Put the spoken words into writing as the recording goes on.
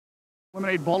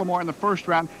eliminate Baltimore in the first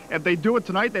round. If they do it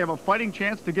tonight, they have a fighting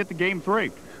chance to get to Game 3.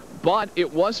 But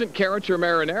it wasn't Karich or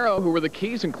Marinero who were the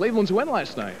keys in Cleveland's win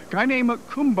last night. A guy named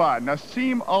Kumba,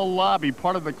 Nassim Alabi,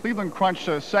 part of the Cleveland Crunch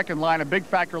second line, a big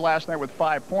factor last night with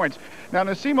 5 points. Now,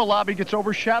 Nassim Alabi gets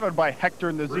overshadowed by Hector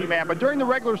and the Z-Man, but during the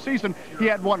regular season, he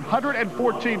had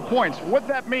 114 points. What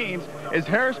that means is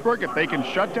Harrisburg, if they can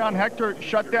shut down Hector,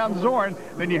 shut down Zorn,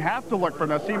 then you have to look for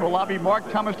Nassim Alabi, Mark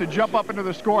Thomas to jump up into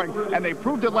the scoring, and they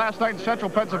proved it last night in Central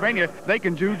Pennsylvania. They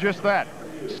can do just that.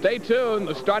 Stay tuned.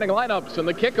 The starting lineups and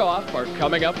the kickoff are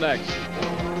coming up next.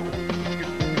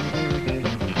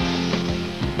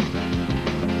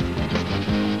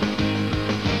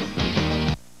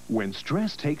 When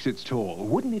stress takes its toll,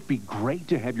 wouldn't it be great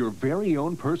to have your very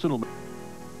own personal...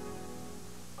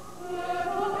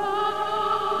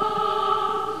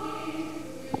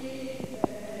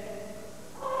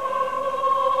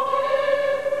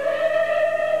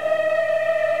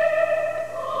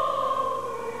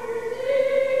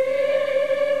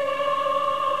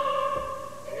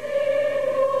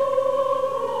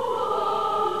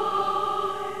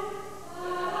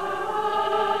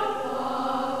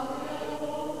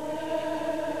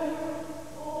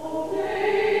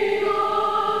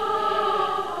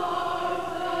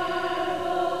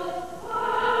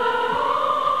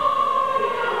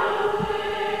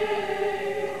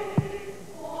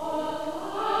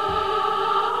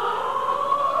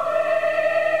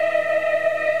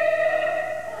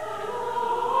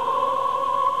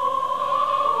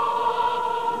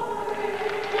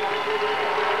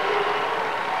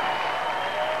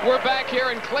 We're back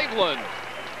here in Cleveland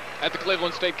at the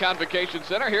Cleveland State Convocation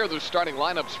Center. Here are the starting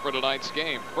lineups for tonight's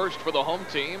game. First for the home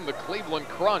team, the Cleveland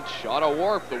Crunch. Otto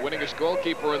Warp, the winningest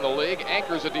goalkeeper in the league,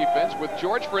 anchors the defense with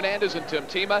George Fernandez and Tim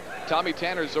Tima, Tommy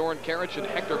Tanner, Zoran Karich, and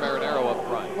Hector Marinero up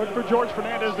front. Look for George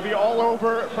Fernandez to be all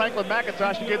over Franklin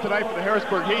McIntosh again tonight for the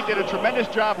Harrisburg Heat. Did a tremendous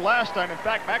job last time. In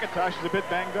fact, McIntosh is a bit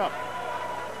banged up.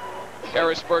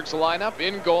 Harrisburg's lineup: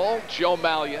 in goal, Joe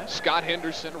Malia, Scott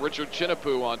Henderson, Richard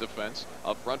Chinapoo on defense.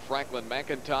 Up front, Franklin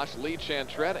McIntosh, Lee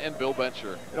Chantrette, and Bill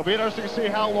Bencher. It'll be interesting to see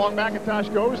how long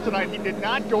McIntosh goes tonight. He did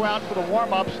not go out for the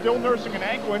warm-up, still nursing an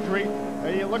ankle injury.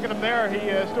 You look at him there, he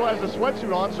still has the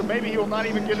sweatsuit on, so maybe he will not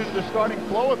even get into the starting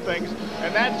flow of things.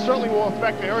 And that certainly will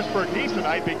affect the Harrisburg Heat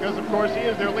tonight because, of course, he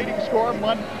is their leading scorer.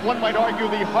 One might argue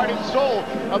the heart and soul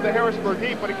of the Harrisburg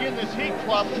Heat. But again, this Heat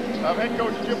club of head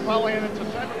coach Jim Pollahan, it's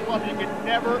a type of club you can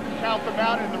never count them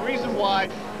out. And the reason why,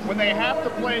 when they have to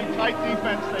play tight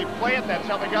defense, they play it. That's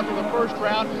how they got to the first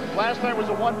round. Last night was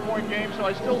a one-point game, so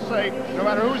I still say no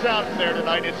matter who's out there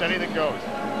tonight, it's anything goes.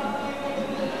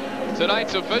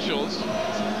 Tonight's officials,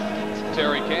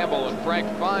 Terry Campbell and Frank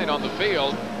Fine on the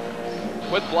field,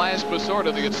 with Blas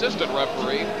Pasorda, the assistant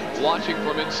referee, watching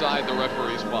from inside the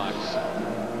referee's box.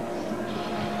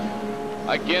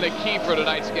 Again, a key for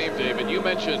tonight's game, David. You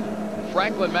mentioned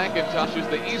Franklin McIntosh is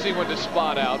the easy one to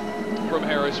spot out from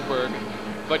Harrisburg.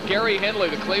 But Gary Henley,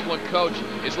 the Cleveland coach,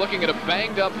 is looking at a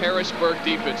banged-up Harrisburg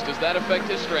defense. Does that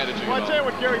affect his strategy? Well, I'll tell you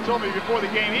what Gary told me before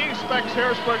the game. He expects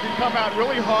Harrisburg to come out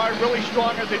really hard, really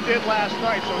strong as they did last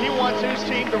night. So he wants his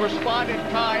team to respond in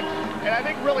kind. And I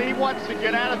think really he wants to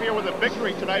get out of here with a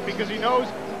victory tonight because he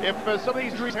knows if some of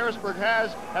these injuries Harrisburg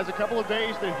has a couple of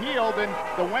days to heal, then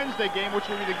the Wednesday game, which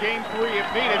will be the Game 3 if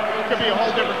needed, could be a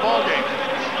whole different ball game.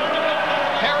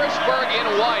 Harrisburg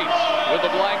in white with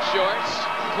the black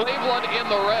shorts. Cleveland in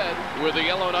the red with the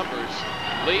yellow numbers.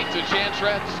 Lead to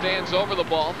Chantrette, stands over the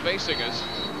ball, facing us.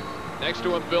 Next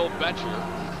to him, Bill Bencher.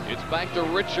 It's back to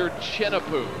Richard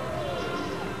Chinapoo.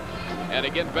 And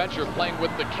again, Bencher playing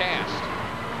with the cast.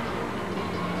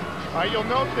 You'll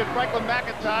note that Franklin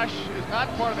McIntosh is not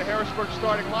part of the Harrisburg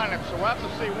starting lineup, so we'll have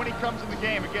to see when he comes in the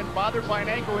game. Again, bothered by an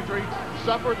ankle injury,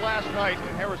 suffered last night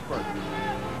in Harrisburg.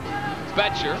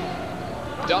 Bencher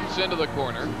dumps into the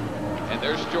corner. And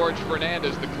there's George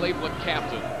Fernandez, the Cleveland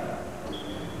captain.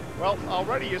 Well,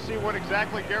 already you see what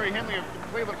exactly Gary Henley of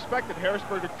Cleveland expected.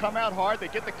 Harrisburg to come out hard. They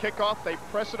get the kickoff. They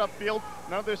press it upfield.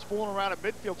 None of this fooling around at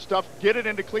midfield stuff. Get it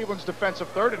into Cleveland's defensive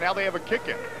third, and now they have a kick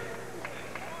in.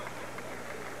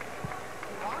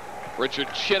 Richard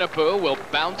Chinapoo will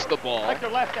bounce the ball in for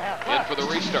the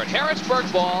restart. Harrisburg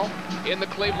ball in the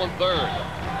Cleveland third.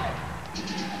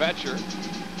 Betcher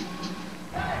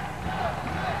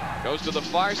goes to the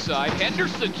far side.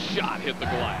 Henderson's shot hit the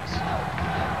glass.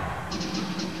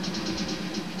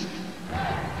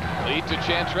 Lead to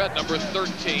Chantrette, number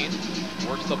 13.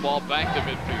 Works the ball back to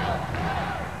midfield.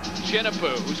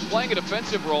 Chinapoo, who's playing a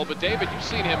defensive role, but David, you've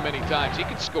seen him many times. He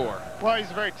can score. Well, he's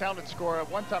a very talented scorer.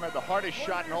 At one time had the hardest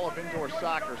shot in all of indoor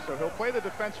soccer, so he'll play the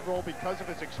defensive role because of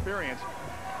his experience.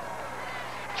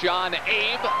 John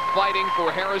Abe fighting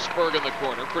for Harrisburg in the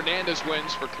corner. Fernandez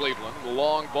wins for Cleveland. The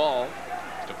long ball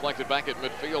deflected back at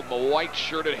midfield. The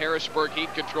white-shirted Harrisburg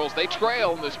Heat controls. They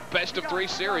trail in this best-of-3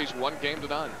 series,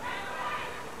 1-0.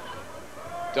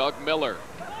 Doug Miller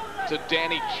to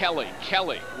Danny Kelly.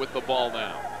 Kelly with the ball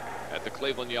now at the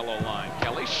Cleveland yellow line.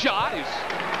 Kelly's shot is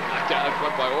knocked down in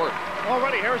front by Orr.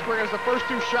 Already, Harrisburg has the first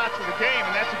 2 shots of the game,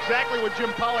 and that's exactly what Jim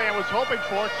Pollyan was hoping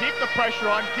for. Keep the pressure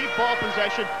on, keep ball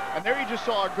possession, and there you just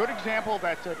saw a good example of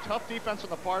that tough defense on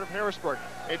the part of Harrisburg.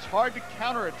 It's hard to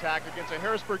counterattack against a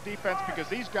Harrisburg defense because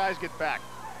these guys get back.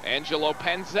 Angelo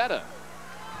Panzetta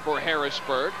for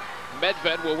Harrisburg.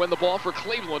 Medved will win the ball for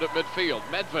Cleveland at midfield.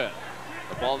 Medved.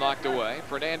 The ball knocked away.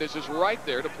 Fernandez is right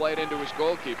there to play it into his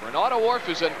goalkeeper. And Otto Orff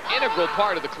is an integral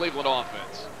part of the Cleveland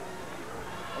offense.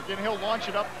 Again, he'll launch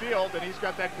it upfield, and he's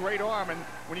got that great arm. And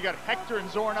when you got Hector and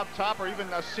Zorn up top, or even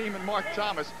Seam and Mark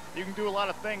Thomas, you can do a lot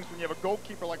of things when you have a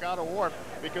goalkeeper like Otto Orff,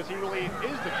 because he really is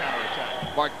the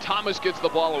counterattack. Mark Thomas gets the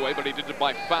ball away, but he did it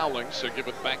by fouling, so give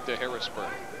it back to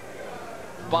Harrisburg.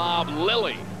 Bob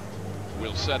Lilly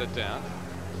will set it down.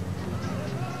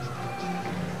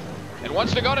 And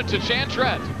wants to go to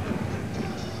Chantret.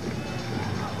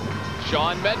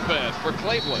 Sean Medved for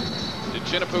Cleveland. Did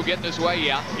Chinapu get in his way?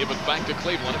 Yeah. Give it back to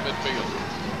Cleveland at midfield.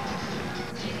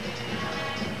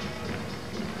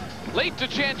 Late to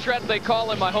Chantret, they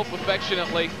call him, I hope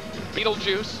affectionately,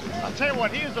 Beetlejuice. I'll tell you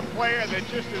what, he is a player that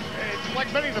just is, it's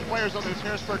like many of the players on this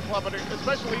Harrisburg club, but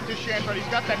especially to Chantret. He's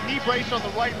got that knee brace on the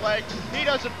right leg. He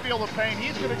doesn't feel the pain.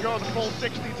 He's going to go the full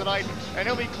 60 tonight, and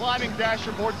he'll be climbing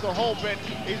dasher boards the whole bit.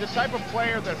 He's the type of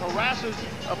player that harasses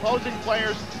opposing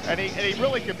players, and he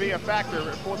really could be a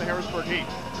factor for the Harrisburg Heat.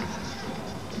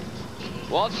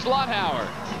 Walt Schlothauer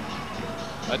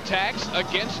attacks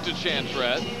against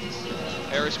Chantret.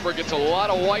 Harrisburg gets a lot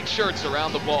of white shirts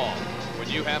around the ball when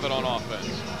you have it on offense.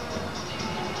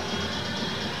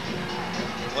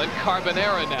 Glenn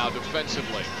Carbonera now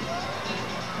defensively.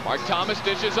 Mark Thomas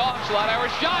dishes off. Schlothauer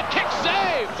shot. Kick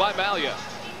save by Malia.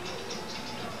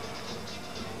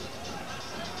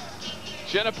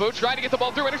 Chinapu trying to get the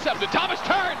ball through. Intercepted. Thomas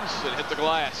turns and hit the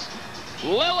glass.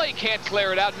 Lilly can't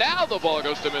clear it out. Now the ball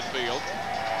goes to midfield.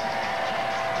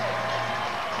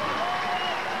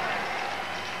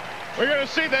 We're going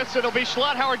to see this. It'll be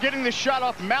Schlothauer getting the shot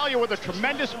off Malia with a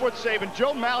tremendous foot save. And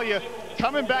Joe Malia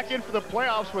coming back in for the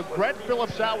playoffs with Brett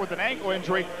Phillips out with an ankle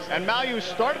injury. And Malia, who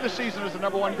started the season as the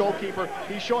 #1 goalkeeper,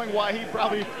 he's showing why he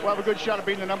probably will have a good shot of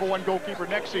being the #1 goalkeeper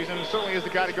next season, and certainly is the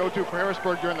guy to go to for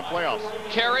Harrisburg during the playoffs.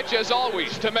 Carriage, as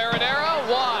always, to Marinero,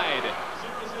 wide.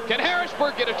 Can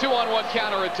Harrisburg get a 2-on-1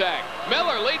 counterattack?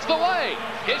 Miller leads the way.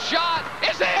 His shot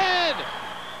is in!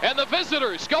 And the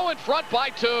visitors go in front by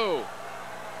 2.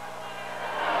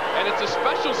 And it's a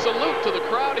special salute to the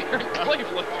crowd here in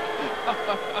Cleveland.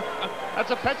 That's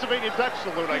a Pennsylvania Dutch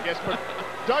salute, I guess. But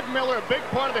Doug Miller, a big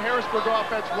part of the Harrisburg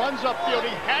offense, runs upfield.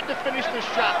 He had to finish this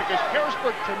shot because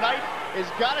Harrisburg tonight has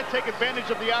got to take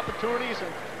advantage of the opportunities. And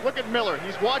look at Miller.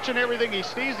 He's watching everything. He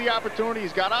sees the opportunity.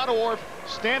 He's got Otto Orff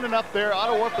standing up there.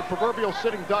 Otto Orff, the proverbial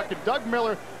sitting duck. And Doug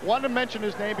Miller, wanted to mention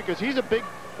his name because he's a big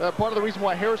part of the reason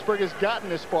why Harrisburg has gotten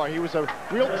this far. He was a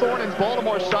real thorn in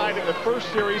Baltimore's side in the first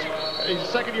series. He's a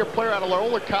second-year player out of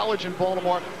Loyola College in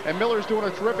Baltimore, and Miller's doing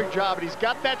a terrific job. And he's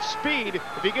got that speed.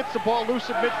 If he gets the ball loose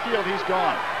at midfield, he's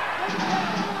gone.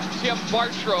 Jim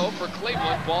Bartrow for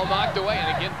Cleveland. Ball knocked away,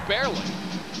 and again, barely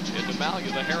into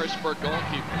Malia, the Harrisburg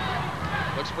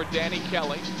goalkeeper. Looks for Danny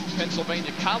Kelly,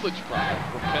 Pennsylvania College product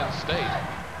from Penn State.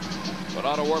 But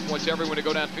Otto Orff wants everyone to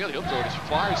go downfield. He'll throw it as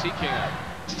far as he can.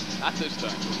 Not this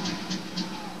time.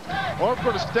 Orff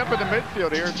going to step into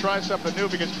midfield here and try something new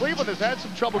because Cleveland has had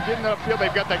some trouble getting upfield.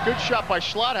 They've got that good shot by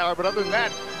Schlothauer, but other than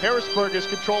that, Harrisburg has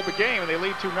controlled the game, and they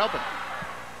lead 2-0.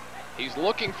 He's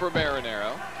looking for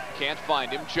Marinero. Can't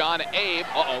find him. John Abe.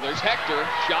 Uh-oh, there's Hector.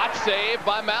 Shot saved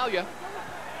by Malia.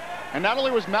 And not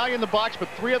only was Malia in the box, but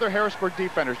 3 other Harrisburg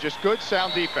defenders. Just good,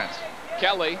 sound defense.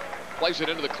 Kelly plays it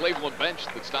into the Cleveland bench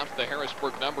that stops the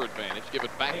Harrisburg number advantage. Give it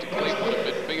back to Cleveland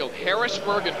at midfield.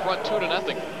 Harrisburg in front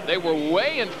 2-0. They were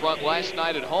way in front last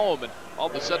night at home, and all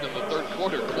of a sudden in the third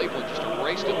quarter, Cleveland just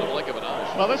erased it in the blink of an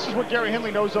eye. Well, this is what Gary Henley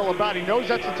knows all about. He knows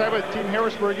that's the type of team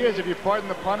Harrisburg is. If you pardon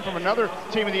the pun from another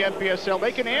team in the NPSL,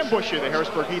 they can ambush you, the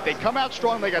Harrisburg Heat. They come out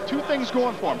strong. They got 2 things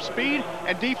going for them, speed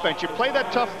and defense. You play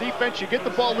that tough defense, you get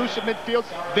the ball loose at midfield,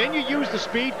 then you use the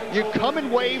speed, you come in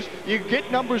waves, you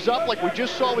get numbers up like we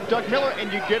just saw with Doug Miller,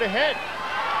 and you get ahead.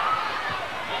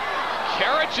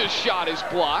 Carriage's shot is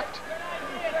blocked.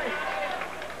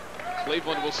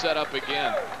 Cleveland will set up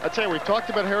again. I tell you, we've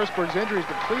talked about Harrisburg's injuries,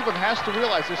 but Cleveland has to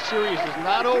realize this series is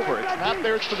not over. It's not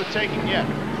theirs for the taking yet.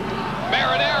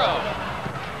 Marinero.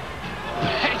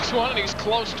 strikes one, and he's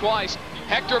close twice.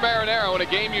 Hector Marinero, in a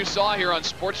game you saw here on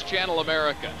Sports Channel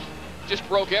America, just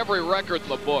broke every record in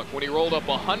the book when he rolled up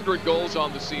 100 goals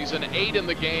on the season, 8 in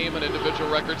the game, an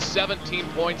individual record, 17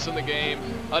 points in the game,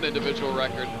 an individual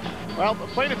record. Well,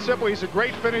 plain and simple, he's a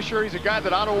great finisher. He's a guy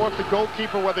that Otto Orff, the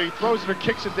goalkeeper, whether he throws it or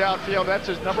kicks it downfield, that's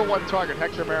his #1 target,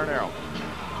 Hector Marinero.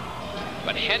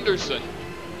 But Henderson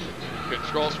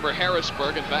controls for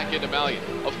Harrisburg and back into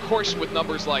Mallion. Of course, with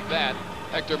numbers like that,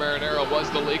 Hector Marinero was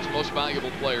the league's most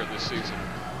valuable player this season.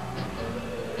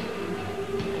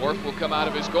 Orff will come out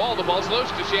of his goal. The ball's loose.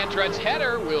 DeChantret's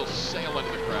header will sail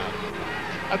into the crowd.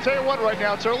 I'll tell you what, right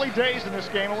now, it's early days in this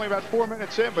game, only about 4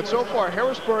 minutes in, but so far,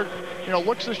 Harrisburg,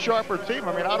 looks the sharper team.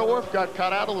 I mean, Otto Orff got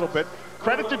caught out a little bit.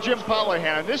 Credit to Jim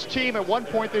Polahan. And this team at one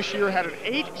point this year had an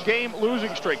 8-game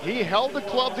losing streak. He held the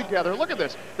club together. Look at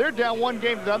this. They're down 1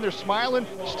 game to none. They're smiling,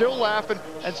 still laughing,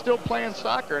 and still playing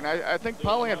soccer. And I think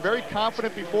Polahan very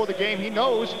confident before the game. He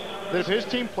knows that if his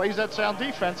team plays that sound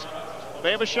defense,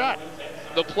 they have a shot.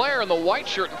 The player in the white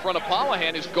shirt in front of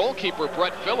Polahan is goalkeeper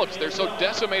Brett Phillips. They're so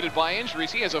decimated by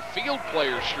injuries, he has a field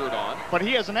player's shirt on. But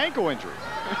he has an ankle injury.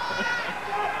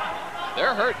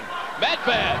 They're hurting.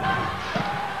 Medved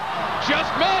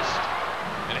just missed,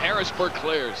 and Harrisburg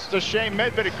clears. It's a shame.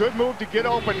 Medved, a good move to get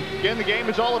open. Again, the game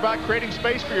is all about creating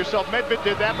space for yourself. Medved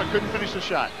did that, but couldn't finish the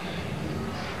shot.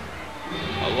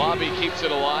 A lobby keeps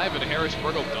it alive, and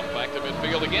Harrisburg will dump back to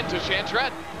midfield again to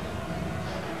Chantret.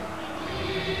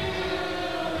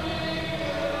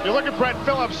 You look at Brett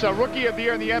Phillips, Rookie of the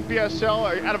Year in the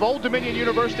NPSL, out of Old Dominion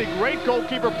University. Great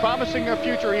goalkeeper, promising a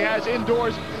future he has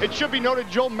indoors. It should be noted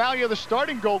Joel Mallia, the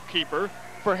starting goalkeeper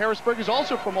for Harrisburg, is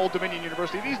also from Old Dominion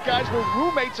University. These guys were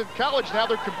roommates in college. Now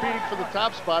they're competing for the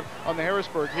top spot on the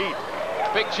Harrisburg Heat.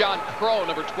 Big John Crow,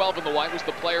 number 12 in the white, was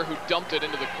the player who dumped it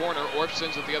into the corner. Orff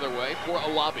sends it the other way for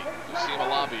Alabi. Lucien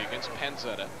Alabi against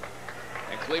Penzetta.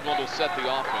 And Cleveland will set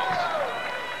the offense.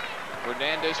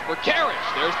 Fernandez for Carriage.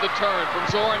 There's the turn from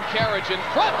Zoran Carriage in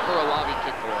front for a lobby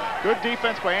kick away. Good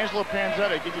defense by Angelo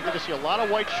Panzetta. You get to see a lot of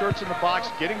white shirts in the box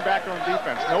getting back on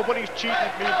defense. Nobody's cheating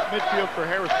at midfield for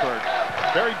Harrisburg.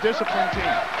 Very disciplined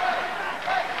team.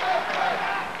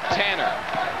 Tanner.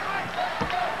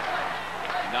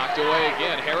 Knocked away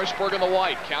again. Harrisburg in the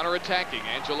white, counter-attacking.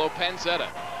 Angelo Panzetta.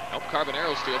 Help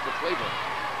Carbonero steal for Cleveland.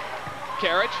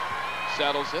 Carriage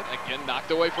settles it. Again,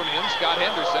 knocked away from him. Scott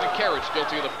Henderson, and Carriage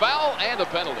guilty of the foul and a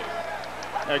penalty.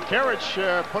 Carriage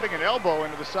putting an elbow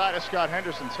into the side of Scott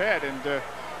Henderson's head.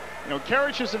 And,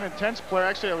 Carriage is an intense player.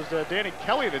 Actually, it was Danny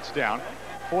Kelly that's down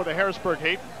for the Harrisburg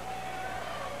Heat.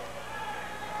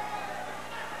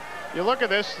 You look at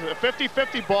this, a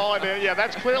 50-50 ball, and yeah,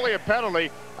 that's clearly a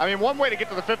penalty. I mean, one way to get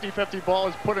to the 50-50 ball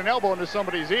is put an elbow into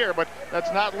somebody's ear, but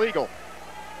that's not legal.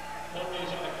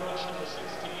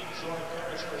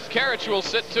 Carriage will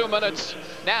sit 2 minutes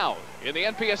now in the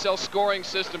NPSL scoring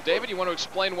system. David, you want to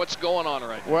explain what's going on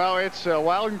right now? Well, it's a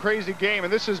wild and crazy game,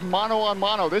 and this is mano on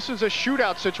mano. This is a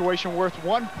shootout situation worth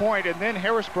 1 point, and then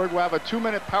Harrisburg will have a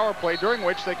 2-minute power play during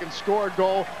which they can score a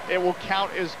goal. It will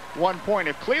count as 1 point.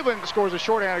 If Cleveland scores a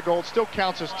shorthanded goal, it still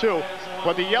counts as 2.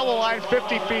 But the yellow line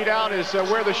 50 feet out is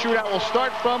where the shootout will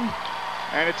start from,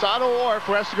 and it's Otto Orff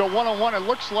who has to go one-on-one. It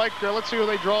looks like, let's see who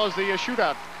they draw as the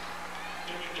shootout.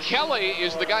 Kelly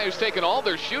is the guy who's taken all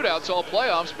their shootouts all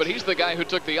playoffs, but he's the guy who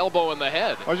took the elbow in the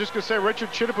head. I was just going to say Richard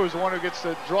Chittipu is the one who gets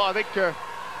the draw. I think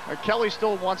Kelly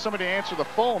still wants somebody to answer the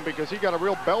phone because he got a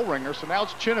real bell ringer. So now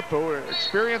it's Chittipu,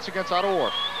 experience against Otto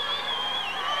Orff.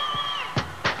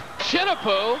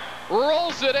 Chittipu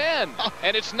rolls it in,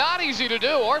 and it's not easy to do.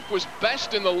 Orff was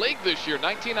best in the league this year,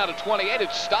 19 out of 28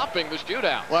 at stopping the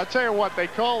shootout. Well, I'll tell you what, they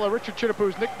call Richard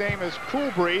Chittipu's nickname is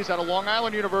Cool Breeze out of Long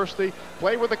Island University,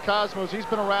 played with the Cosmos. He's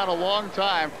been around a long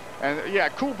time, and yeah,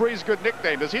 Cool Breeze is a good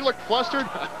nickname. Does he look flustered?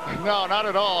 No, not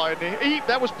at all. And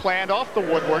that was planned off the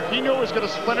woodwork. He knew it was going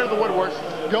to splinter the woodwork,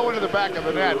 go into the back of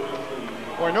the net.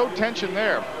 Boy, no tension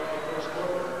there.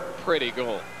 Pretty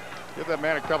goal. Give that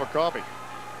man a cup of coffee.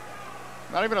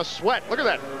 Not even a sweat. Look at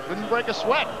that. Didn't break a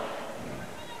sweat.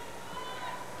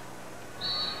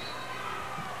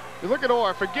 You look at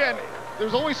Orff. Again,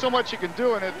 there's only so much you can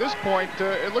do, and at this point,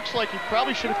 it looks like he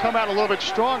probably should have come out a little bit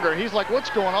stronger. He's like, what's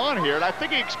going on here? And I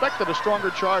think he expected a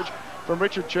stronger charge from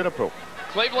Richard Chittipu.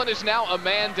 Cleveland is now a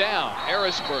man down.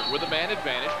 Harrisburg with a man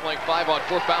advantage, playing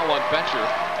 5-on-4 foul on Becher,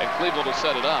 and Cleveland will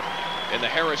set it up in the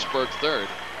Harrisburg third.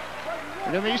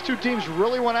 And then these two teams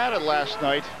really went at it last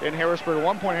night in Harrisburg. At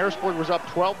one point, Harrisburg was up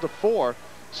 12-4.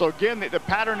 So again, the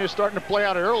pattern is starting to play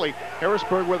out early.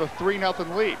 Harrisburg with a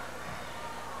 3-0 lead.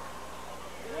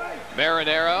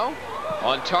 Marinero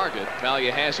on target.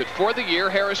 Mallia has it for the year.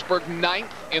 Harrisburg 9th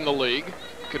in the league.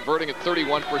 converting at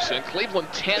 31%. Cleveland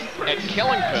 10th at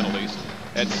killing penalties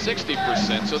at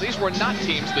 60%. So these were not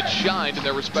teams that shined in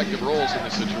their respective roles in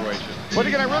this situation. But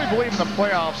again, I really believe in the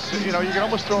playoffs. You know, you can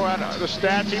almost throw out the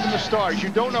stats, even the stars. You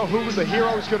don't know who the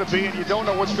hero is going to be, and you don't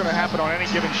know what's going to happen on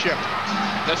any given shift.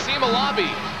 Nassim Alabi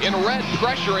in red,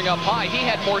 pressuring up high. He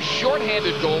had more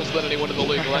shorthanded goals than anyone in the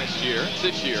league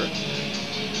this year.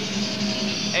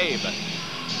 Abe.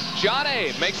 John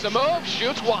Abe makes the move,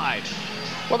 shoots wide.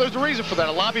 Well, there's a reason for that.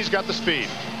 Alabi's got the speed.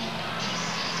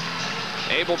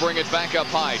 Abe will bring it back up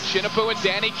high. Chinipu and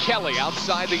Danny Kelly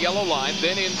outside the yellow line,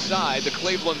 then inside the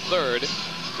Cleveland third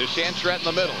to Chantrette in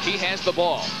the middle. He has the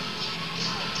ball.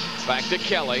 Back to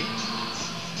Kelly.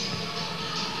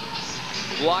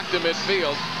 Blocked to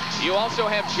midfield. You also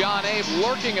have John Abe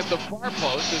lurking at the far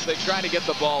post as they try to get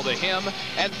the ball to him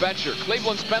and Bencher.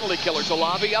 Cleveland's penalty killers.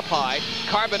 Alabi up high.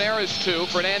 Carbonera's 2.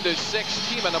 Fernandez 6.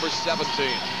 Tima number 17.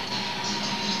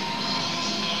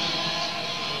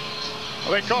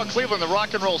 Well, they call Cleveland the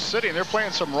rock and roll city, and they're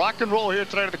playing some rock and roll here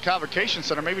tonight at the Convocation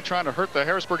Center, maybe trying to hurt the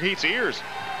Harrisburg Heat's ears.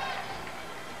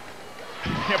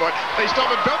 Yeah, but they still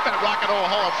haven't built that rock and roll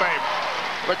Hall of Fame.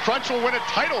 The Crunch will win a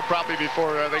title probably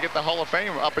before they get the Hall of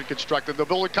Fame up and constructed. They'll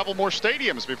build a couple more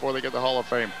stadiums before they get the Hall of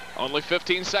Fame. Only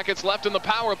 15 seconds left in the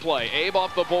power play. Abe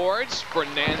off the boards.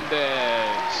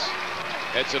 Fernandez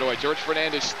heads it away. George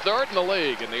Fernandez third in the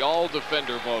league in the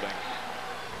all-defender voting.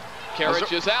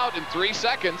 Carriage is out in 3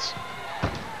 seconds.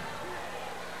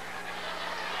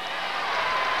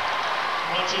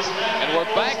 And we're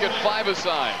back at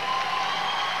 5-a-side.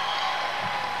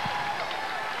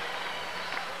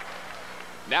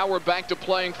 Now we're back to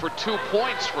playing for 2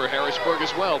 points for Harrisburg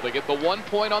as well. They get the 1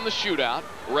 point on the shootout.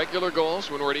 Regular goals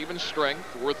when we're at even strength,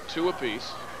 worth 2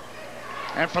 apiece.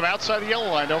 And from outside the yellow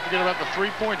line, don't forget about the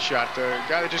 3-point shot. The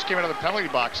guy that just came out of the penalty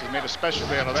box has made a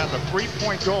specialty out of that. The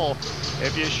 3-point goal,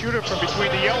 if you shoot it from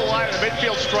between the yellow line and the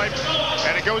midfield stripe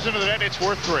and it goes into the net, it's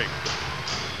worth 3.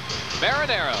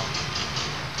 Marinero.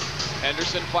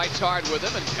 Henderson fights hard with him,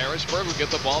 and Harrisburg will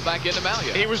get the ball back into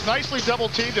Malia. He was nicely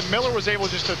double-teamed, and Miller was able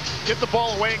just to get the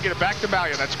ball away and get it back to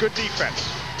Malia. That's good defense.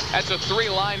 That's a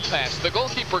 3-line pass. The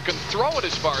goalkeeper can throw it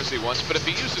as far as he wants, but if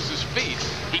he uses his feet,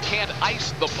 he can't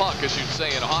ice the puck, as you'd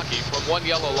say in hockey, from one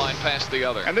yellow line past the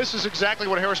other. And this is exactly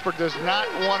what Harrisburg does not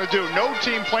want to do. No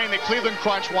team playing the Cleveland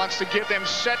Crunch wants to give them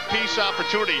set-piece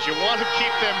opportunities. You want to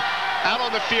keep them out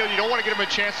on the field. You don't want to give them a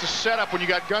chance to set up when you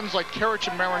got guns like Karich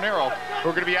and Marinero who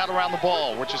are going to be out around the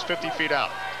ball, which is 50 feet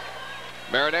out.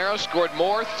 Marinero scored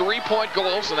more 3-point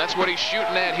goals, and that's what he's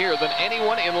shooting at here, than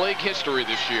anyone in league history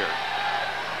this year.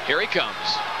 Here he comes.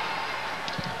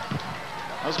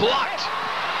 Blocked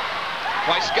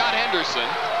by Scott Henderson,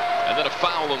 and then a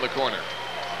foul in the corner.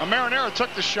 Marinero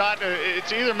took the shot.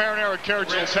 It's either Marinero or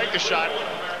Karich will take the shot.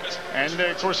 And,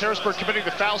 of course, Harrisburg committing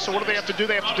the foul, so what do they have to do?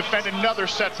 They have to defend another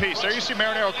set piece. There you see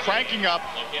Marinero cranking up,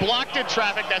 blocked in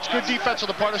traffic. That's good defense on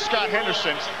the part of Scott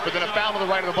Henderson, but then a foul to the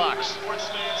right of the box.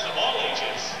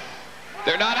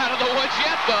 They're not out of the woods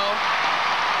yet, though,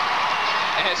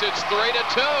 as it's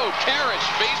 3-2. Karich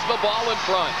feeds the ball in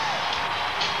front.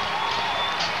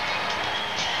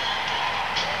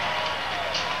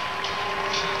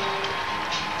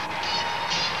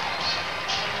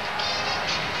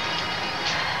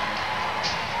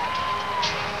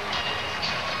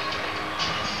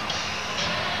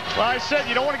 Well, I said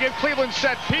you don't want to give Cleveland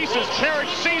set pieces. Karich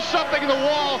sees something in the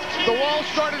wall. The wall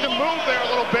started to move there a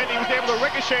little bit. He was able to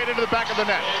ricochet it into the back of the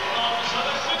net.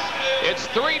 It's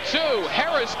 3-2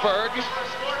 Harrisburg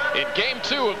in game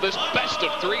 2 of this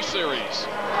best-of-3 series.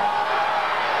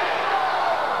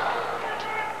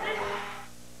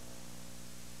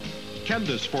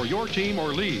 Canvas for your team or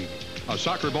league. A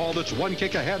soccer ball that's one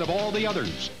kick ahead of all the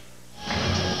others.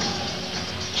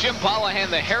 Jim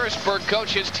Pollahan, the Harrisburg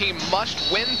coach, his team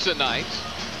must win tonight.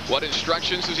 What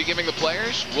instructions is he giving the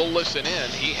players? We'll listen in.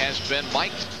 He has been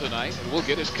mic'd tonight, and we'll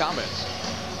get his comments.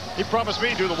 He promised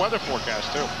me to do the weather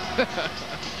forecast, too.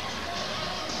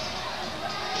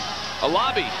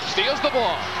 Alabi steals the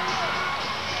ball.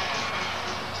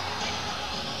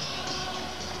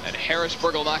 And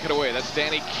Harrisburg will knock it away. That's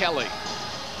Danny Kelly.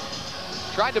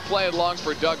 Tried to play it long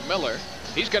for Doug Miller.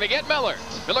 He's going to get Miller.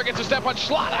 Miller gets a step on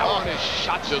Schlotthauer, and his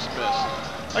shot just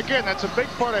missed. Again, that's a big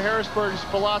part of Harrisburg's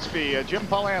philosophy. Jim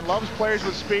Pollahan loves players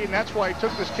with speed, and that's why he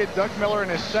took this kid, Doug Miller, in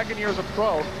his second year as a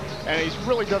pro, and he's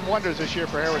really done wonders this year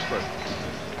for Harrisburg.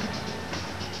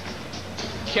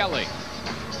 Kelly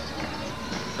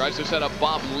tries to set up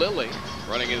Bob Lilly,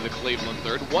 running into the Cleveland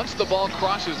third. Once the ball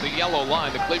crosses the yellow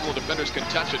line, the Cleveland defenders can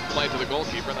touch it and play to the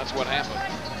goalkeeper, and that's what happened.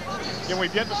 And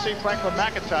we've yet to see Franklin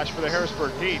McIntosh for the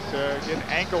Harrisburg Heat. Again,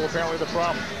 ankle apparently the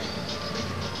problem.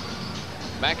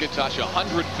 McIntosh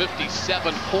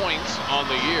 157 points on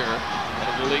the year. One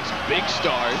of the league's big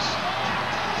stars.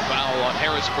 Foul on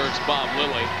Harrisburg's Bob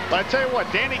Lilly. But I tell you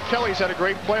what, Danny Kelly's had a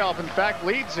great playoff. In fact,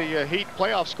 leads the Heat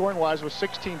playoff scoring-wise with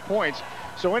 16 points.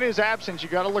 So in his absence, you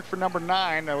got to look for number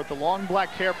 9 with the long black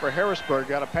hair for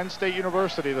Harrisburg out of Penn State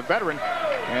University, the veteran.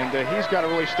 And he's got to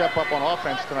really step up on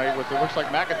offense tonight with it looks like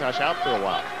McIntosh out for a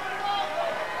while.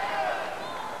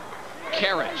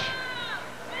 Carriage.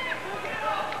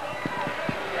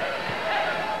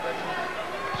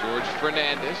 George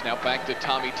Fernandez now back to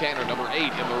Tommy Tanner, number 8 in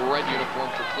the red uniform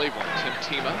for Cleveland. Tim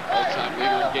Tima, all-time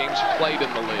leader in games played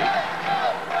in the league.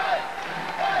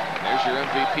 And there's your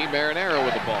MVP Marinero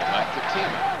with the ball. Back to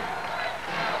Tima.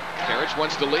 Carriage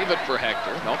wants to leave it for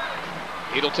Hector. Nope.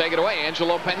 He'll take it away.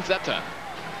 Angelo Panzetta.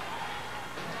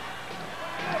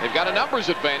 They've got a numbers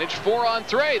advantage. 4 on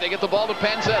 3. They get the ball to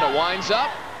Panzetta. Winds up.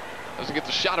 Doesn't get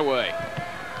the shot away.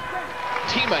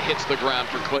 Tima hits the ground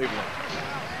for Cleveland.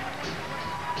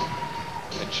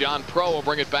 And John Pro will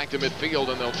bring it back to midfield,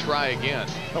 and they'll try again.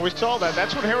 Well, we saw that.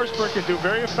 That's what Harrisburg can do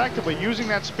very effectively. Using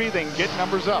that speed, they can get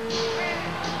numbers up.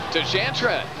 To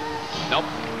Jantred. Nope.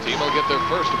 Team will get their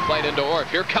first and play it into Orff.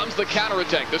 Here comes the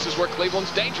counterattack. This is where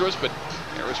Cleveland's dangerous, but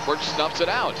Harrisburg snuffs it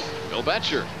out. Bill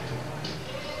Betcher.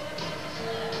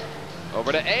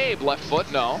 Over to Abe. Left foot,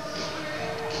 no.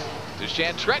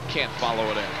 Jantret can't follow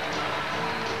it in.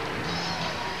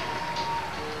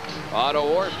 Otto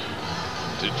Orff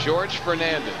to George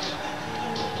Fernandez.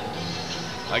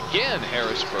 Again,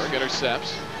 Harrisburg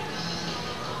intercepts.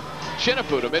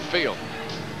 Chinapu to midfield.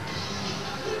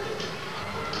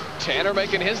 Tanner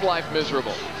making his life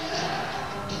miserable.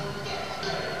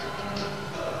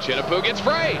 Chinapu gets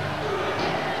free.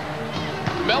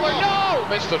 Miller, no!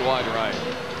 Missed it wide right.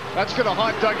 That's going to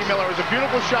haunt Dougie Miller. It was a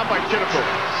beautiful shot by Chinapu.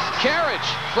 Carriage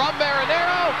from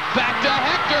Marinero. Back to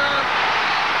Hector.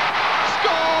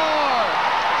 Score!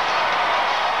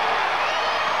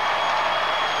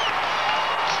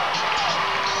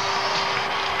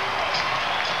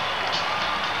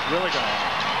 Really going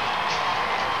on.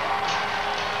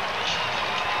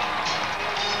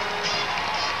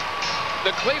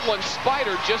 The Cleveland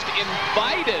Spider just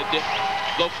invited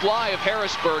the fly of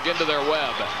Harrisburg into their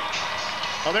web.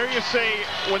 Well, there you see,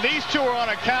 when these two are on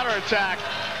a counterattack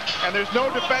and there's no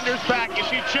defenders back, you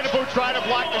see Chinapu try to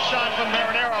block the shot from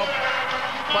Marinero,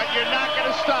 but you're not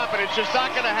going to stop it. It's just not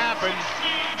going to happen.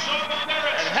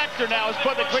 And Hector now has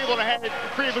put the Cleveland ahead.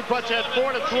 Cleveland puts ahead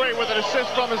 4-3 with an assist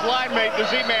from his line mate, the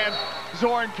Z-Man,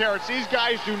 Zoran Karic. These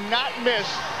guys do not miss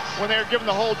when they're given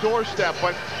the whole doorstep.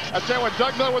 But I'll tell you what,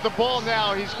 Doug Miller with the ball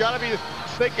now, he's got to be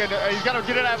thinking, he's got to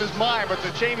get it out of his mind. But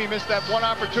the shame he missed that one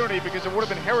opportunity because it would have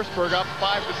been Harrisburg up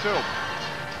 5-2.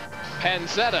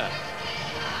 Panzetta.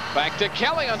 Back to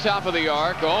Kelly on top of the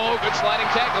arc. Oh, good sliding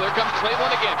tackle. Here comes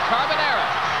Cleveland again. Carbonera.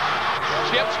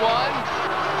 Chips one.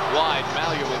 Wide.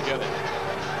 Malia will get it.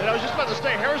 And I was just about to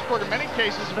say, Harrisburg in many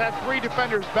cases have had 3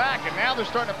 defenders back, and now they're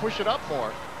starting to push it up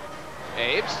more.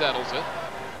 Abe settles it.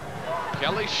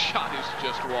 Kelly's shot is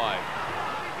just wide.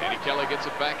 Danny Kelly gets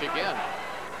it back again.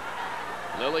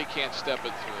 Lilly can't step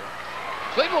it through.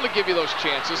 Cleveland will give you those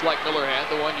chances like Miller had,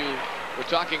 the one you were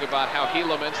talking about how he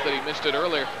laments that he missed it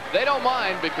earlier. They don't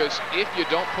mind because if you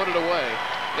don't put it away,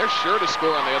 they're sure to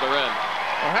score on the other end.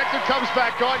 Well, Hector comes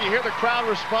back on. You hear the crowd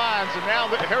responds, and now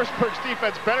Harrisburg's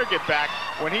defense better get back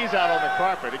when he's out on the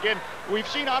carpet. Again, we've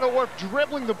seen Otto Orff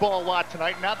dribbling the ball a lot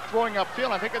tonight, not throwing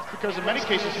upfield. I think that's because in many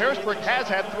cases Harrisburg has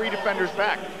had 3 defenders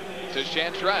back. To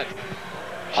Chantret.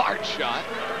 Hard shot.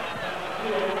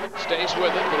 Stays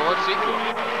with it, but Orff's equal.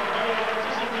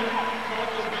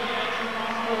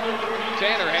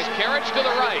 Tanner has Carriage to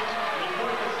the right.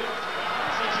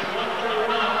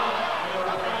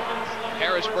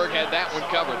 Harrisburg had that one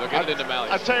covered. They'll get it into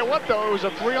Malia. I'll tell you what, though, it was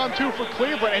a 3-on-2 for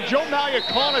Cleveland, and Joe Malia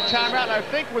calling a timeout, and I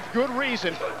think with good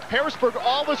reason. Harrisburg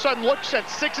all of a sudden looks at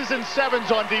 6s and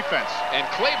 7s on defense. And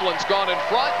Cleveland's gone in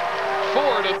front,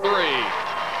 4-3.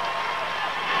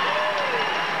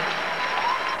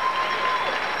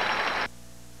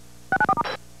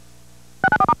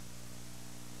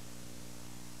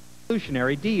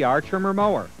 Revolutionary DR trimmer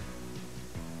mower.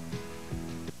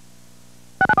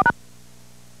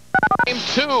 Game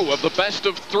 2 of the best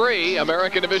of 3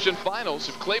 American Division Finals.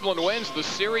 If Cleveland wins, the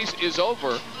series is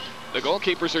over. The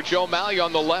goalkeepers are Joe Malia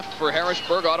on the left for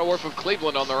Harrisburg, Otto Orff of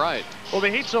Cleveland on the right. Well, the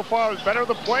Heat so far is better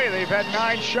the play. They've had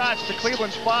 9 shots to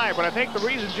Cleveland's 5, but I think the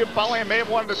reason Jim Pollard may have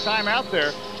wanted a timeout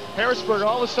there, Harrisburg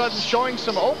all of a sudden showing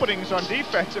some openings on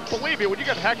defense. And believe me, when you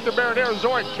got Hector Marinero,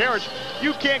 Zoran Karic,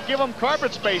 you can't give them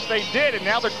carpet space. They did, and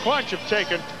now the Crunch have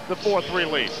taken the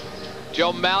 4-3 lead.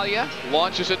 Joe Malia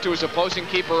launches it to his opposing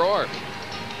keeper, Orff.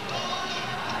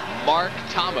 Mark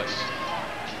Thomas.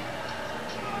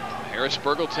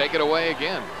 Harrisburg will take it away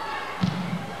again.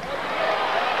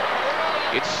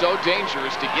 It's so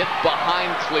dangerous to get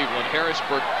behind Cleveland.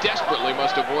 Harrisburg desperately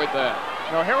must avoid that.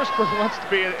 No, Harrisburg wants to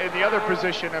be in the other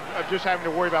position of just having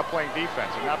to worry about playing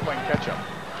defense and not playing catch-up.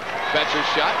 Betcher's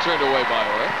shot turned away by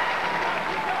Orr.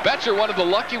 Betcher, one of the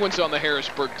lucky ones on the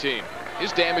Harrisburg team.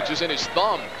 His damage is in his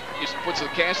thumb. He just puts the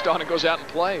cast on and goes out and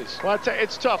plays. Well,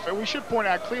 it's tough, and we should point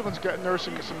out Cleveland's got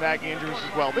nursing some nagging injuries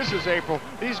as well. This is April.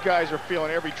 These guys are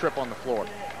feeling every trip on the floor.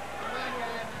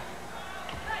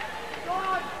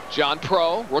 John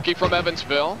Pro, rookie from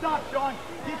Evansville. Stop, John.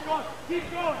 Keep going.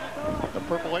 Keep going. The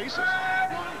Purple Aces.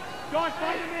 John,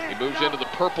 find the man. He moves into the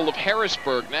purple of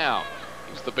Harrisburg now.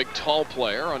 He's the big tall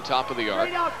player on top of the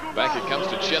arc. Back it comes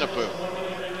to Chinapoo.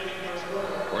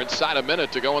 We're inside a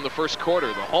minute to go in the first quarter.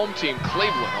 The home team,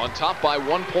 Cleveland, on top by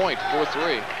 1 point,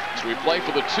 4-3. So we play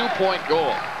for the 2-point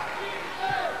goal.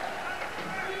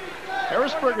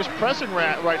 Harrisburg is pressing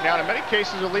right now. In many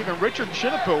cases, they're leaving Richard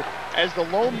Chinapoo as the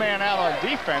lone man out on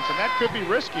defense, and that could be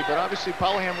risky, but obviously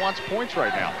Pollaham wants points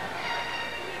right now.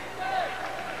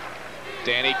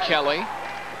 Danny Kelly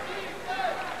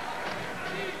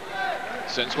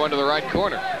sends one to the right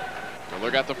corner.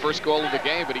 Miller got the first goal of the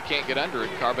game, but he can't get under it.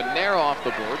 Carbonero off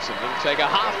the boards, and he'll take a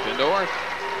hop into Orth.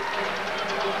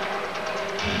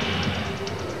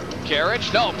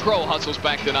 Carriage, no, Pro hustles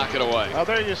back to knock it away. Well,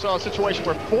 there you saw a situation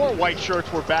where 4 white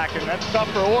shirts were back, and that's tough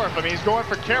for Orth. I mean, he's going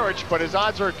for Carriage, but his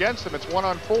odds are against him. It's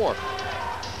 1-on-4.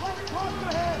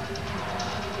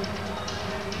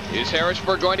 Is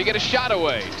Harrisburg going to get a shot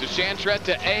away? To Chantret,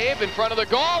 to Abe in front of the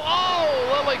goal.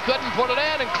 Oh, Lilly couldn't put it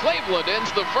in, and Cleveland ends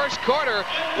the first quarter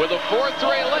with a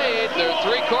 4-3 lead. They're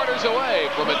 3 quarters away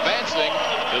from advancing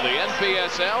to the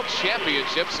NPSL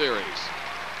Championship Series.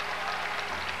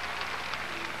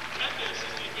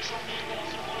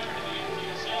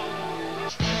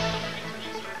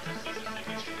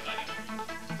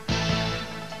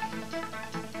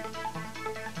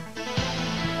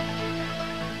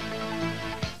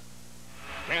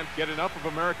 Can't get enough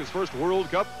of America's first World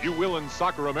Cup? You will in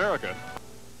Soccer America.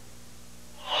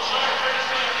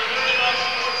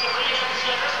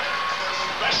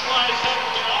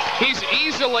 He's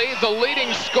easily the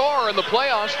leading scorer in the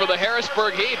playoffs for the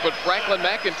Harrisburg Heat, but Franklin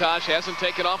McIntosh hasn't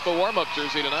taken off the warm-up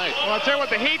jersey tonight. Well, I'll tell you what,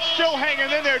 the Heat's still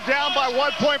hanging in there, down by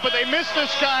 1 point, but they missed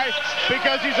this guy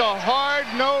because he's a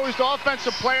hard-nosed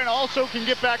offensive player and also can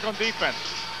get back on defense.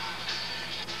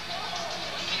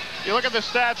 You look at the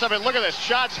stats of it, look at this.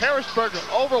 Shots, Harrisburg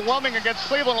overwhelming against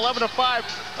Cleveland, 11-5.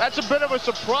 That's a bit of a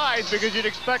surprise because you'd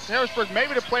expect Harrisburg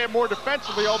maybe to play it more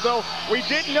defensively, although we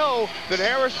did know that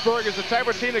Harrisburg is the type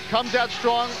of team that comes out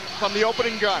strong from the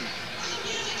opening gun.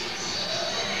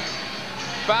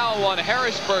 Foul on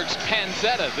Harrisburg's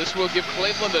Panzetta. This will give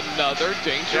Cleveland another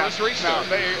dangerous restart.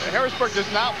 No, Harrisburg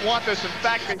does not want this. In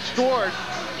fact, they scored.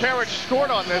 Carriage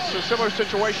scored on this, a similar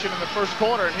situation in the first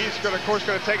quarter, and he's, of course,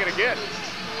 going to take it again.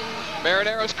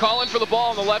 Marinero's calling for the ball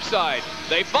on the left side.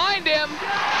 They find him.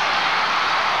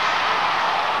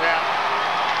 Yeah.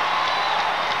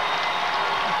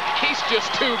 He's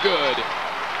just too good.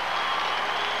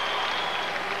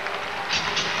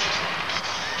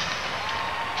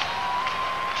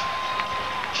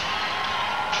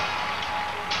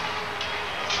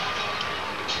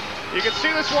 You can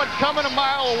see this one coming a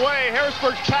mile away.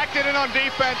 Harrisburg's packed it in on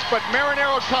defense, but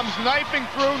Marinero comes knifing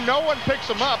through. No one picks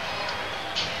him up.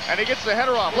 And he gets the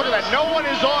header off. Look at that. No one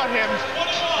is on him.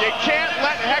 You can't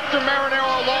let Hector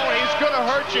Marinero alone. He's going to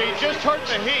hurt you. He just hurt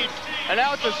the Heat. And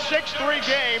now it's a 6-3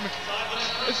 game.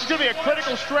 This is going to be a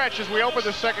critical stretch as we open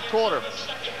the second quarter.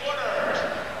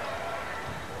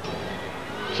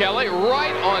 Kelly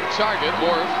right on target.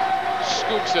 Orth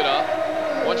scoops it up.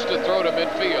 Wants to throw to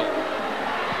midfield.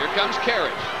 Here comes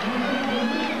Carriage.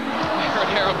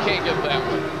 Marinero can't get that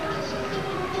one.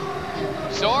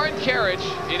 Soren Carriage,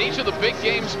 in each of the big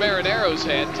games Marinero's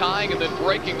had, tying and then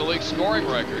breaking the league scoring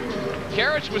record.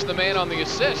 Carriage was the man on the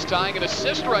assist, tying an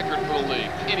assist record for the league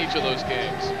in each of those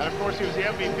games. And of course, he was the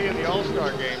MVP of the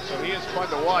All-Star game, so he is fun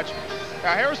to watch.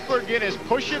 Now, Harrisburg again is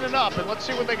pushing it up, and let's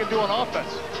see what they can do on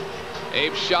offense.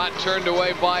 Abe's shot turned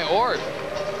away by Orth.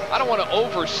 I don't want to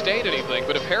overstate anything,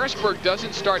 but if Harrisburg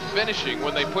doesn't start finishing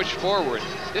when they push forward,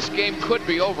 this game could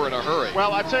be over in a hurry.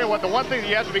 Well, I tell you what, the one thing that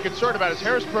you have to be concerned about is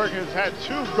Harrisburg has had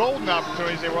 2 golden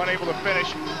opportunities they were unable to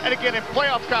finish. And again, in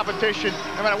playoff competition,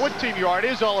 no matter what team you are, it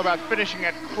is all about finishing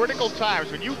at critical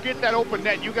times. When you get that open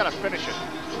net, you got to finish it.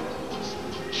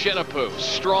 Chinapoo,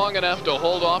 strong enough to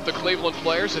hold off the Cleveland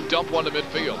players and dump one to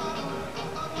midfield.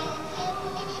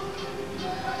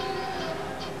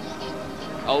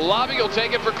 Alabi will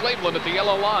take it for Cleveland at the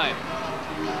yellow line.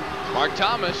 Mark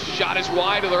Thomas shot is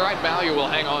wide to the right. Mallia will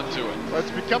hang on to it. Well,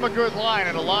 it's become a good line,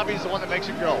 and the lobby's the one that makes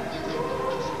it go.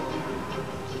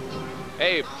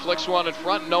 Abe flicks one in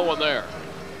front, no one there.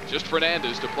 Just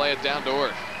Fernandez to play it down to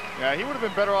earth. Yeah, he would have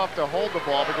been better off to hold the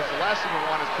ball because the last thing we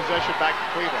want is possession back to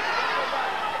Cleveland.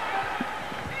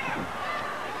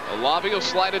 Olavi will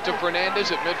slide it to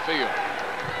Fernandez at midfield.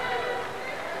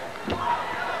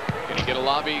 Can he get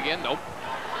Olavi again? Nope.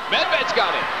 Medved's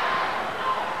got it.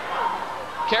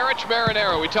 Karich,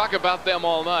 Marinero, we talk about them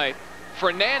all night.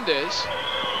 Fernandez,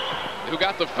 who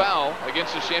got the foul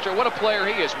against the Chantry. What a player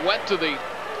he is. Went to the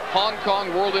Hong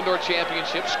Kong World Indoor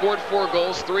Championship, scored 4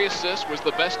 goals, 3 assists, was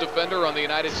the best defender on the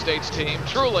United States team.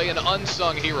 Truly an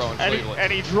unsung hero in Cleveland.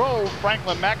 And he drove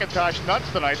Franklin McIntosh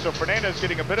nuts tonight, so Fernandez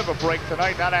getting a bit of a break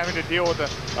tonight, not having to deal with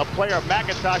a player of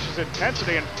McIntosh's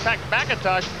intensity. In fact,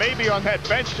 McIntosh may be on that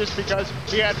bench just because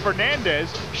he had Fernandez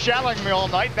shallowing me all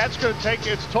night. That's going to take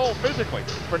its toll physically.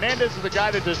 Fernandez is the guy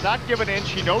that does not give an inch.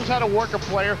 He knows how to work a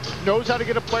player, knows how to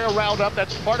get a player riled up.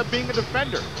 That's part of being a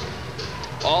defender.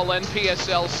 All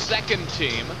NPSL second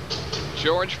team,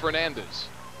 George Fernandez.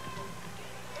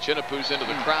 Chinapu's into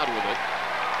the crowd with it.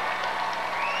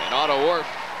 And Otto Orff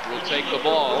will take the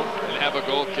ball and have a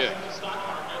goal kick.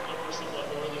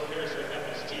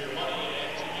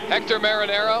 Hector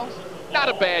Marinero, not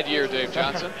a bad year, Dave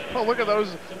Johnson. Well, look at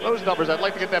those numbers. I'd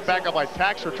like to get that back on my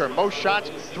tax return. Most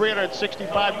shots,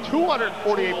 365,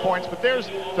 248 points. But there's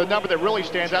the number that really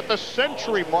stands out, the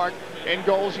century mark in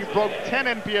goals. He broke 10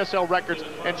 NPSL records.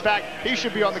 In fact, he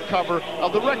should be on the cover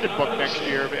of the record book next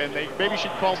year. And they maybe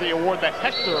should call the award the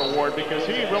Hector Award because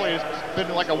he really has been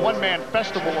like a one-man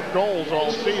festival of goals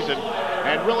all season.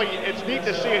 And really, it's neat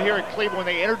to see it here in Cleveland when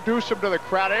they introduce him to the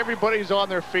crowd. Everybody's on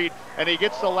their feet, and he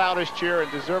gets the loudest cheer,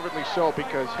 and deservedly so,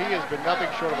 because he has been nothing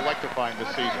short of electrifying this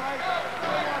season.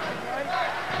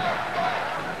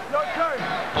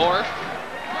 Orff,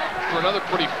 for another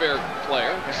pretty fair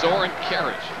player, Zoran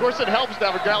Karich. Of course, it helps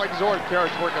to have a guy like Zoran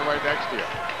Karich working right next to you.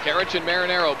 Karich and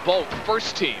Marinero both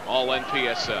first team all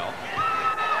NPSL.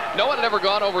 No one had ever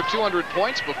gone over 200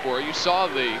 points before. You saw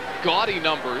the gaudy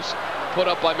numbers put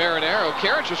up by Marinero.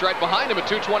 Karich was right behind him at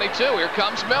 222. Here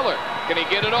comes Miller. Can he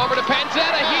get it over to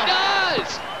Panzetta? He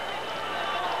does!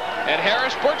 And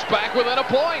Harrisburg's back within a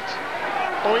point.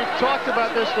 Well, we've talked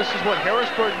about this. This is what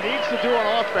Harrisburg needs to do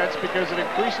on offense because it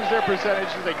increases their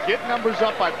percentages. They get numbers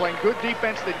up by playing good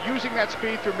defense, then using that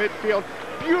speed through midfield.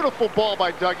 Beautiful ball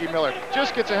by Dougie Miller.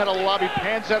 Just gets ahead of the lobby.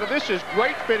 Panzetta. This is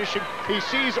great finishing. He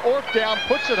sees Orff down,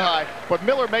 puts it high, but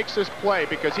Miller makes this play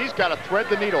because he's got to thread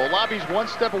the needle. Lobby's one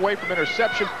step away from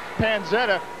interception.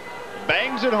 Panzetta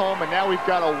bangs it home, and now we've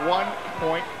got a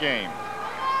 1-point game.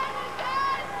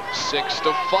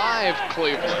 6-5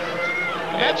 Cleveland.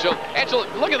 Angelo,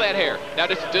 look at that hair. Now,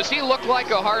 does he look like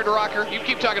a hard rocker? You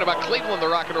keep talking about Cleveland, the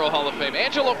Rock and Roll Hall of Fame.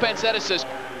 Angelo Panzetta says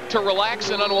to relax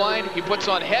and unwind, he puts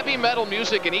on heavy metal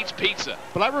music and eats pizza.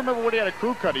 But I remember when he had a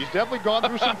crew cut. He's definitely gone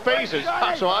through some phases.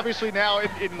 So obviously now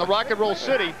in the Rock and Roll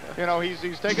City, you know,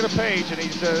 he's taking a page and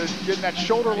he's getting that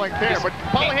shoulder length hair. But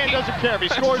Callahan doesn't care. If he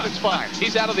scores, it's fine.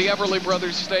 He's out of the Everly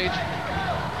Brothers stage.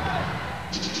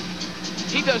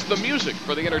 He does the music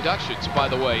for the introductions, by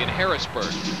the way, in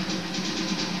Harrisburg.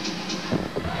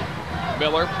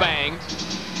 Miller banged.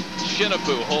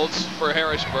 Chinapu holds for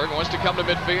Harrisburg. Wants to come to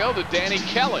midfield to Danny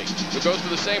Kelly, who goes to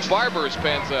the same barber as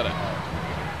Panzetta.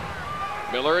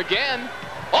 Miller again.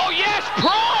 Oh, yes,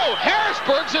 Pro!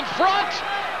 Harrisburg's in front.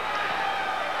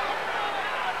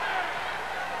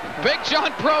 Big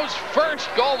John Pro's first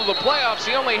goal of the playoffs.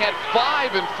 He only had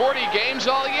 5 in 40 games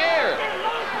all year.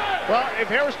 Well, if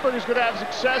Harrisburg is going to have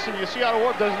success, and you see Otto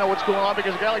Orff doesn't know what's going on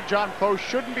because a guy like John Pro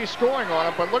shouldn't be scoring on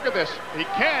him, but look at this. He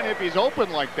can if he's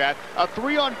open like that. A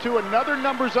 3-on-2, another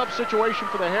numbers up situation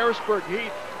for the Harrisburg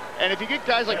Heat. And if you get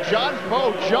guys like John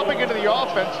Poe jumping into the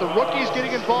offense, the rookies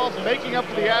getting involved, making up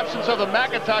for the absence of the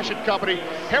McIntosh and company,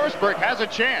 Harrisburg has a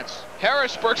chance.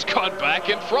 Harrisburg's gone back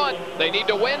in front. They need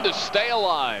to win to stay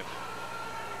alive.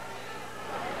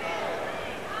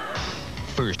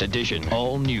 First edition,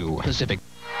 all new Pacific.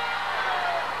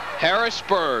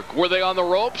 Harrisburg, were they on the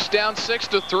ropes? Down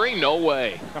 6-3? No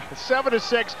way.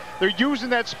 7-6. They're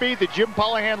using that speed that Jim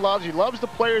Callahan loves. He loves the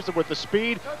players with the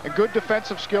speed and good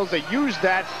defensive skills. They use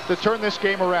that to turn this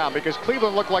game around because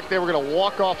Cleveland looked like they were going to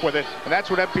walk off with it, and that's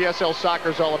what NPSL soccer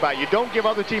is all about. You don't give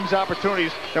other teams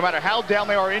opportunities, no matter how down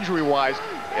they are injury-wise.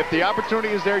 If the opportunity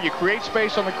is there, you create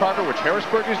space on the carpet, which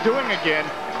Harrisburg is doing again.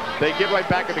 They get right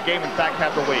back in the game, in fact,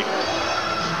 have the lead.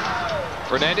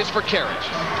 Fernandez for Karich.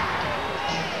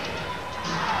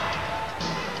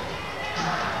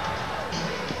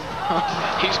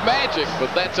 He's magic,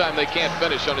 but that time they can't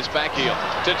finish on his back heel.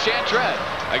 To Chantret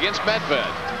against Medved.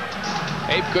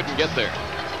 Abe couldn't get there.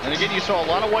 And again, you saw a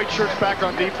lot of white shirts back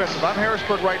on defense. If I'm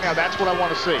Harrisburg right now, that's what I want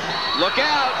to see. Look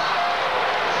out.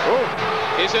 Ooh.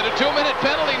 Is it a 2-minute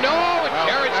penalty? No, and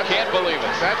Carriage can't believe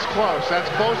it. That's close. That's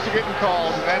close to getting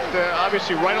called. And that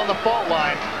obviously right on the fault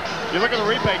line. You look at the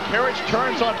replay, Carriage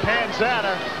turns on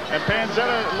Panzetta, and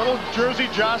Panzetta, a little jersey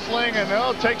jostling, and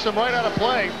takes him right out of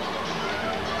play.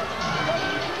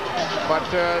 But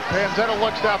Panzetta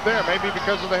looks out there, maybe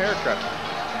because of the haircut.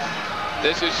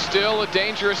 This is still a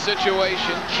dangerous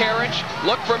situation. Carriage,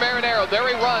 look for Marinero. There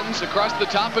he runs across the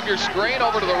top of your screen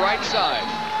over to the right side.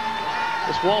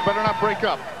 This wall better not break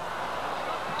up.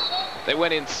 They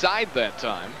went inside that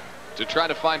time to try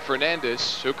to find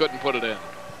Fernandez, who couldn't put it in.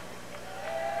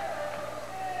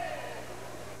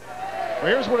 Well,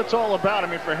 here's what it's all about. I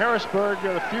mean, for Harrisburg,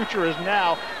 the future is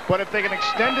now. But if they can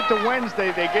extend it to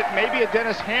Wednesday, they get maybe a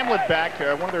Dennis Hamlet back,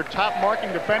 one of their top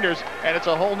marking defenders, and it's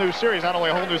a whole new series. Not only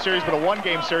a whole new series, but a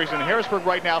one-game series. And Harrisburg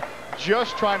right now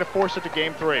just trying to force it to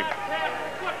Game 3.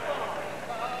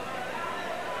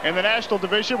 In the National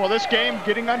Division, well, this game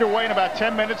getting underway in about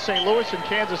 10 minutes. St. Louis and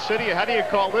Kansas City. How do you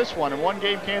call this one? In one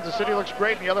game, Kansas City looks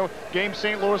great. In the other game,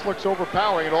 St. Louis looks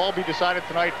overpowering. It'll all be decided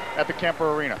tonight at the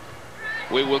Kemper Arena.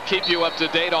 We will keep you up to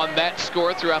date on that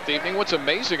score throughout the evening. What's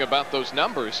amazing about those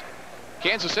numbers,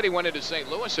 Kansas City went into St.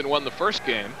 Louis and won the first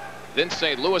game. Then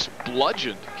St. Louis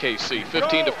bludgeoned KC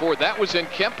 15-4. That was in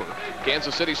Kemper,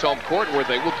 Kansas City's home court, where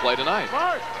they will play tonight.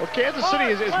 Well, Kansas City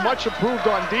is much improved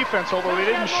on defense, although they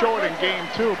didn't show it in Game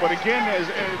 2. But again, as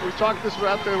we talked this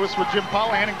out there with Jim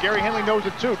Pollahan, and Gary Henley knows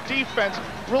it too. Defense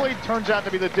really turns out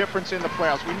to be the difference in the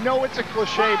playoffs. We know it's a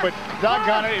cliche, but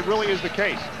doggone it, it really is the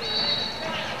case.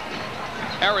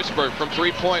 Harrisburg from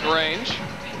three-point range.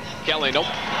 Kelly, nope.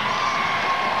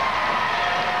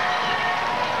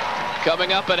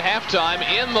 Coming up at halftime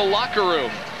in the locker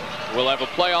room, we'll have a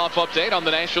playoff update on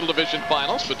the National Division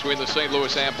Finals between the St.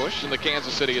 Louis Ambush and the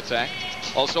Kansas City Attack.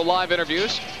 Also live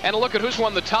interviews and a look at who's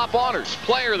won the top honors.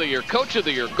 Player of the Year, Coach of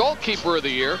the Year, Goalkeeper of the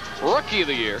Year, Rookie of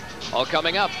the Year. All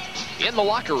coming up in the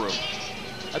locker room.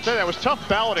 I tell you, that was tough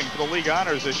balloting for the league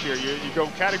honors this year. You go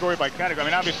category by category. I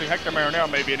mean, obviously Hector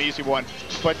Marinero may be an easy one,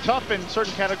 but tough in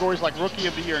certain categories like Rookie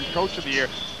of the Year and Coach of the Year,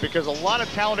 because a lot of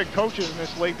talented coaches in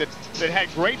this league that had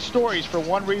great stories for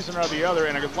one reason or the other,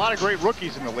 and a lot of great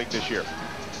rookies in the league this year.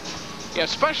 Yeah,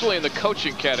 especially in the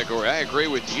coaching category. I agree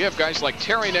with you. You have guys like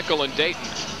Terry Nickel in Dayton,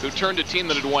 who turned a team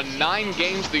that had won 9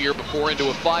 games the year before into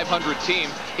a 500 team.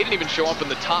 He didn't even show up in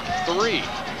the top 3.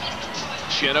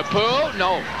 Chinapoo,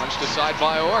 no, punched aside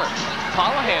by Orr.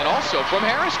 Pollahan also from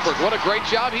Harrisburg. What a great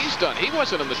job he's done. He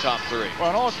wasn't in the top 3. Well,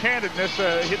 in all candidness,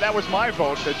 that was my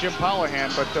vote, Jim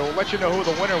Pollahan, but we'll let you know who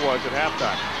the winner was at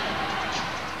halftime.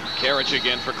 Carriage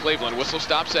again for Cleveland. Whistle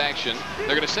stops action. They're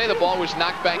going to say the ball was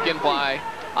knocked back in by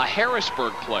a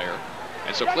Harrisburg player,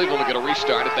 and so Cleveland will get a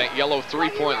restart at that yellow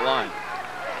 3-point line.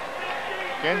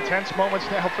 Again, tense moments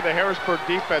now for the Harrisburg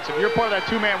defense. If you're part of that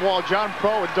two-man wall, John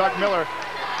Pro and Doug Miller,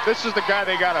 this is the guy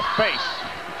they got to face.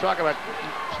 You talk about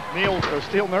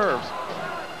steel nerves.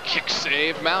 Kick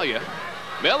save, Malia.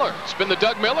 Miller, it's been the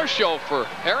Doug Miller show for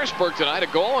Harrisburg tonight. A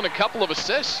goal and a couple of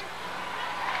assists.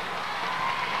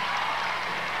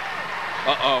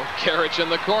 Uh-oh, Carriage in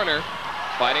the corner.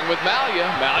 Fighting with Malia.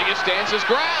 Malia stands his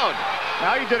ground.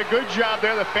 Malia did a good job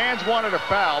there. The fans wanted a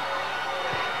foul.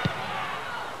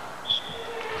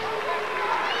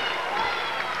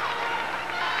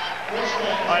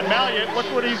 All right, Malia, look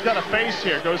what he's got to face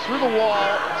here. Goes through the wall,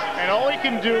 and all he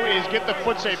can do is get the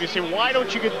foot save. You say, why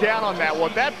don't you get down on that? Well,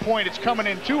 at that point, it's coming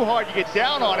in too hard. You get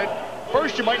down on it.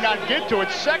 First, you might not get to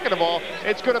it. Second of all,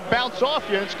 it's going to bounce off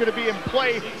you, and it's going to be in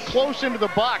play close into the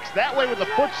box. That way, with the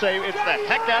foot save, it's the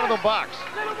heck out of the box.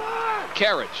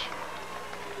 Carriage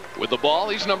with the ball.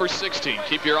 He's number 16.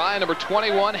 Keep your eye on number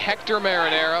 21, Hector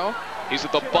Marinero. He's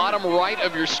at the bottom right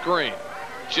of your screen.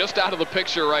 Just out of the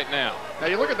picture right now. Now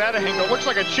you look at that angle, it looks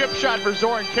like a chip shot for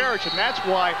Zoran Carriage, and that's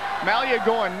why Malia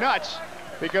going nuts,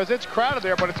 because it's crowded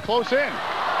there, but it's close in.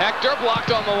 Hector blocked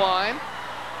on the line.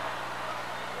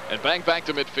 And bang back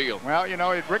to midfield. Well, you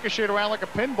know, it ricocheted around like a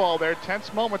pinball there.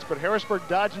 Tense moments, but Harrisburg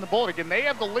dodging the bullet. Again, they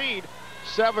have the lead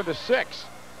 7-6.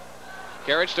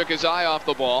 Carriage took his eye off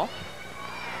the ball.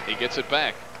 He gets it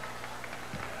back.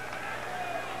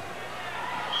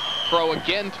 Pro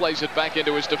again plays it back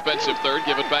into his defensive third.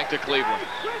 Give it back to Cleveland.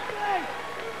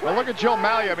 Well, look at Joe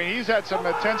Malia. I mean, he's had some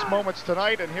tense moments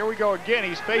tonight, and here we go again.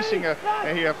 He's facing a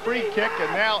free kick,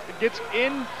 and now it gets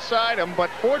inside him, but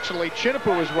fortunately,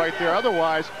 Chinapoo was right there.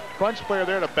 Otherwise, crunch player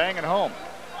there to bang it home.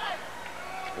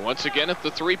 Once again at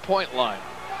the 3-point line.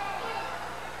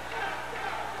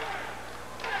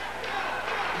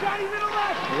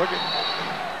 Look at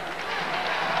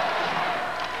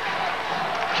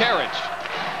Carriage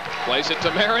plays it to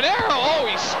Marinero. Oh,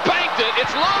 he spanked it. It's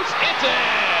loose. It's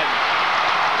in.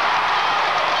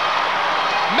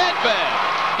 Medved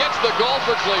gets the goal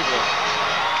for Cleveland.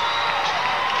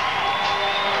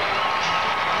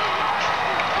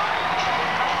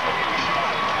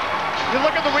 You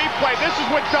look at the replay, this is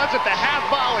what does it, the half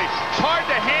volley. It's hard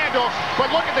to handle, but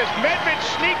look at this. Medved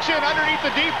sneaks in underneath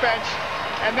the defense,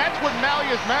 and that's what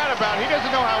Malya's mad about. He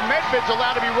doesn't know how Medved's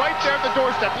allowed to be right there at the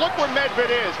doorstep. Look where Medved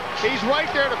is. He's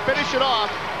right there to finish it off,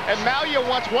 and Malya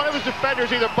wants one of his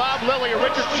defenders, either Bob Lilly or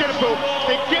Richard Chinipu,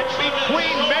 to get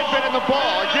between Medved and the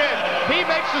ball. Again, he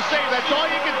makes the save. That's all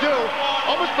you can do.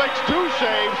 Almost makes 2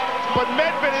 saves, but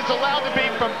Medved is allowed to be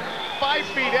from 5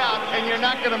 feet out, and you're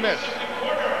not going to miss.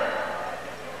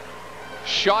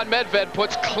 Sean Medved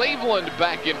puts Cleveland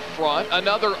back in front.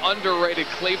 Another underrated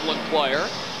Cleveland player.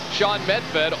 Sean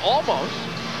Medved almost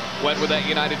went with that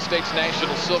United States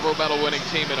national silver medal winning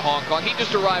team in Hong Kong. He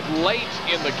just arrived late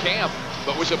in the camp,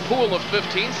 but was a pool of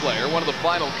 15 player, one of the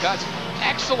final cuts.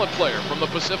 Excellent player from the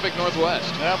Pacific Northwest.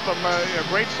 Yeah, from a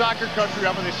great soccer country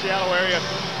up in the Seattle area.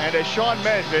 And as Sean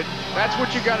Medved, that's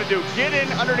what you got to do. Get in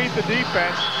underneath the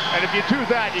defense, and if you do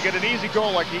that, you get an easy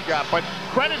goal like he got. But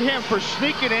credit him for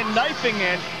sneaking in, knifing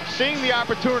in, seeing the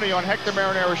opportunity on Hector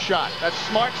Marinero's shot. That's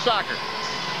smart soccer.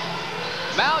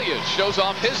 Malya shows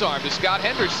off his arm to Scott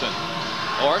Henderson.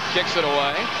 Or kicks it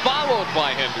away, followed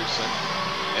by Henderson.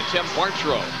 And Tim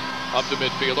Bartrow up to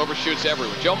midfield, overshoots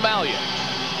everyone. Joe Malya,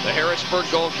 the Harrisburg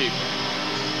goalkeeper.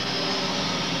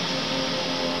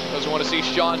 Doesn't want to see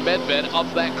Sean Medved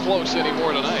up that close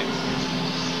anymore tonight.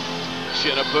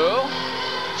 Chinipu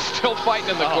still fighting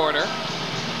in the corner.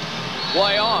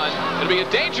 Play on. It'll be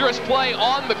a dangerous play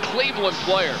on the Cleveland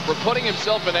player for putting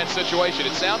himself in that situation.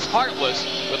 It sounds heartless,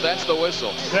 but that's the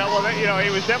whistle. Yeah, well, you know, he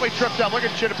was definitely tripped up. Look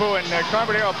at Chinipu and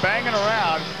Carbonero banging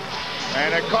around.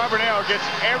 And Carbonero gets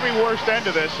every worst end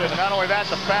of this. And not only that,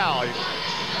 the foul.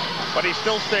 But he's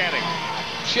still standing.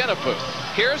 Chinipu.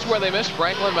 Here's where they miss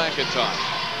Franklin McIntosh.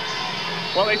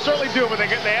 Well, they certainly do, but they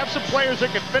have some players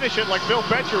that can finish it, like Bill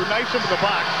Betcher, who knifes into the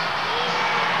box.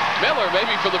 Miller,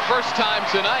 maybe for the first time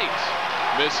tonight,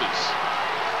 misses.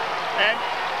 And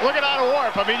look at Otto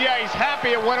Orff. I mean, yeah, he's happy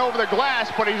it went over the glass,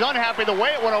 but he's unhappy the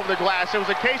way it went over the glass. It was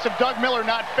a case of Doug Miller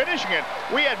not finishing it.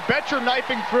 We had Betcher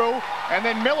knifing through, and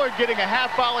then Miller getting a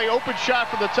half volley open shot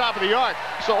from the top of the arc.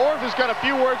 So Orff has got a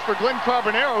few words for Glenn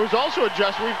Carbonero, who's also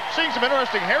adjusted. We've seen some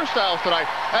interesting hairstyles tonight.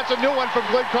 That's a new one from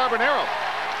Glenn Carbonero.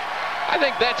 I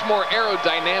think that's more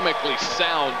aerodynamically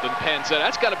sound than Panzetta.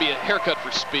 That's got to be a haircut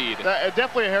for speed.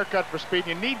 Definitely a haircut for speed.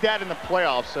 You need that in the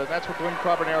playoffs. That's what Glenn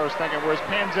Carbonero is thinking, whereas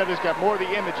Panzetta's got more of the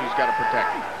image he's got to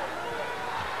protect.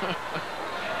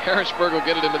 Harrisburg will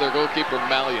get it into their goalkeeper,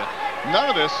 Malya. None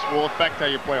of this will affect how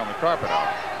you play on the carpet,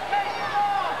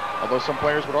 although some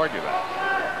players would argue that.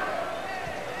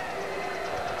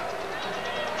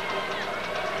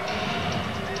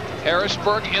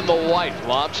 Harrisburg in the white,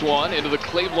 lobs one into the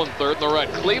Cleveland third in the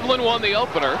red. Cleveland won the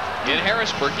opener in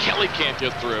Harrisburg. Kelly can't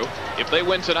get through. If they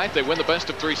win tonight, they win the best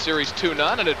of 3 series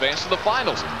 2-0 and advance to the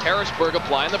finals. Harrisburg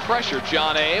applying the pressure.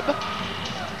 John Abe to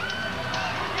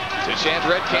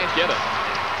Chandred, can't get it.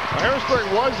 Well, Harrisburg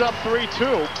was up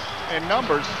 3-2 in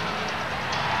numbers.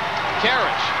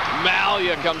 Carriage.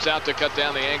 Malya comes out to cut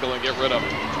down the angle and get rid of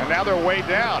it. And now they're way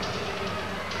down.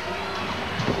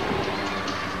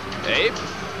 Abe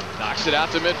knocks it out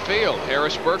to midfield.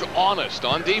 Harrisburg honest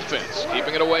on defense,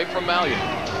 keeping it away from Malya.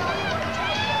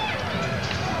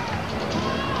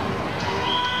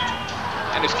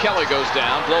 And as Kelly goes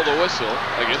down, blow the whistle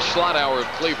against Schlotauer of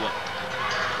Cleveland.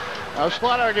 Now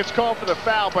Schlotauer gets called for the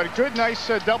foul, but good, nice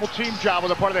double team job on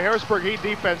the part of the Harrisburg Heat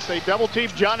defense. They double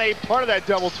teamed John Abe, part of that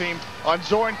double team, on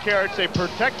Zoran Carriage. They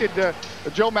protected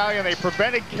Joe Malya, and they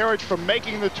prevented Carriage from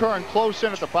making the turn close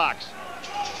in at the box.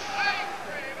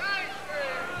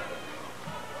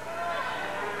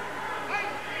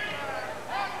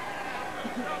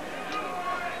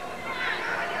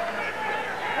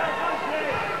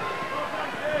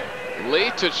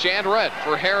 Lee to Chandred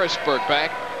for Harrisburg,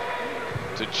 back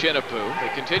to Chinipu. They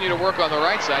continue to work on the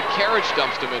right side. Carriage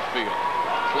dumps to midfield.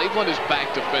 Cleveland is back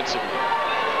defensively.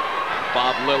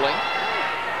 Bob Lilly.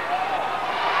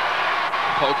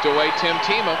 Poked away Tim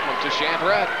Tima to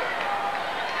Chandred.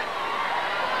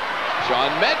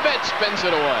 Sean Medved spins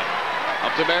it away.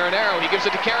 Up to Marinero. He gives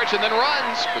it to Carriage and then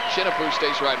runs, but Chinipu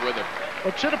stays right with him.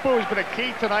 Well, Chinipu has been a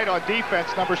key tonight on defense.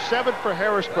 Number 7 for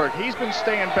Harrisburg. He's been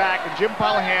staying back, and Jim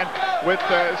Polahan, with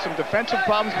some defensive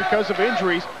problems because of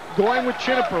injuries, going with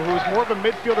Chinipu, who's more of a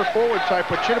midfielder forward type,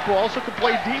 but Chinipu also can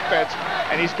play defense,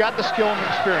 and he's got the skill and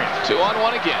experience.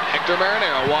 2-on-1 again. Hector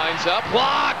Marinero winds up,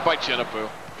 blocked by Chinipu.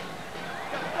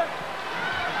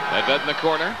 Medved in the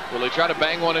corner. Will he try to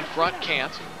bang one in front?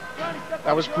 Can't.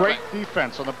 That was great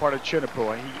defense on the part of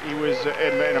Chinapua. He was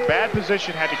in a bad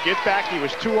position, had to get back. He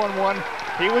was 2-on-1.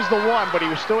 He was the one, but he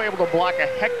was still able to block a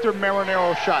Hector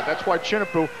Marinero shot. That's why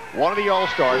Chinapua, one of the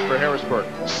All-Stars for Harrisburg.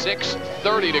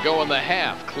 6:30 to go in the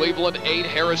half. Cleveland 8,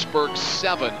 Harrisburg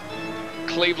 7.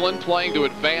 Cleveland playing to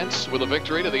advance with a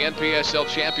victory to the NPSL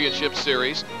Championship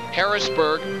Series.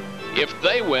 Harrisburg, if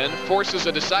they win, forces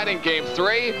a deciding Game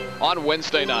 3 on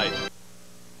Wednesday night.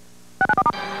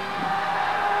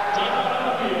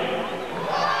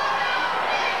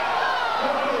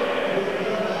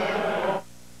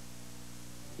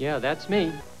 Yeah, that's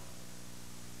me.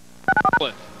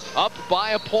 Up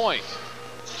by a point.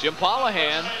 Jim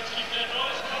Pollahan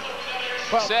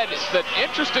said that,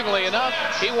 interestingly enough,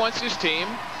 he wants his team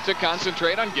to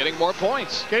concentrate on getting more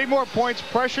points. Getting more points,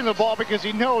 pressuring the ball, because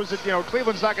he knows that, you know,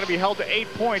 Cleveland's not going to be held to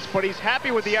 8 points, but he's happy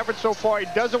with the effort so far. He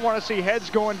doesn't want to see heads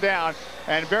going down,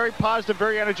 and very positive,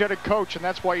 very energetic coach, and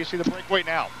that's why you see the breakaway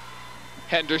now.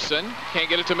 Henderson can't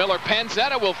get it to Miller.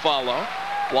 Panzetta will follow.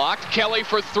 Blocked. Kelly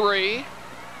for 3.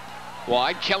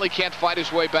 Wide. Kelly can't fight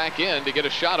his way back in to get a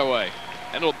shot away,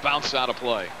 and it'll bounce out of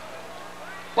play.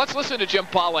 Let's listen to Jim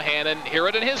Pollahan and hear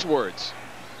it in his words.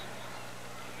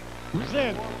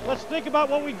 Zin, let's think about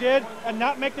what we did and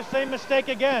not make the same mistake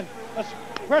again. Let's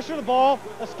pressure the ball.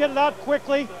 Let's get it out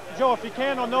quickly. Joe, if you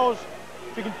can on those,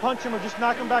 if you can punch him or just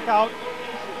knock him back out.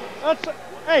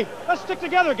 Let's stick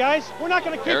together, guys. We're not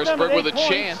going to keep them at 8 Harrisburg with a points.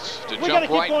 chance to We jump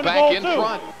right back in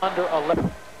front. Under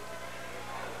 11.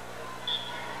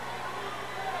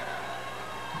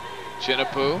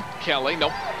 Chinapua, Kelly,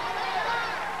 nope.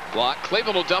 Block.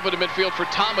 Cleveland will dump it to midfield for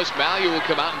Thomas. Mallew will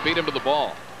come out and beat him to the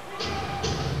ball.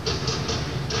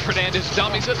 Fernandez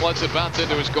dummies it, lets it bounce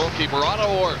into his goalkeeper,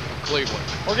 Otto Orr from Cleveland.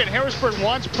 Well, again, Harrisburg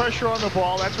wants pressure on the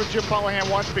ball. That's what Jim Pollahan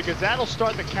wants, because that'll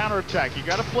start the counterattack. You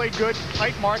got to play good,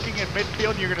 tight marking in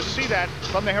midfield. You're going to see that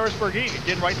from the Harrisburg Heat.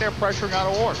 Again, right there pressuring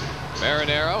Otto Orr.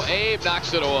 Marinero, Abe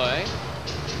knocks it away.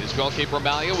 His goalkeeper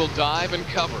Mallew will dive and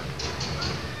cover.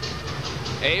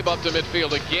 Abe up to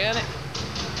midfield again.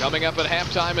 Coming up at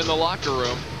halftime in the locker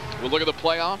room, we'll look at the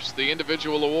playoffs, the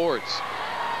individual awards.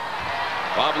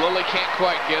 Bob Lilly can't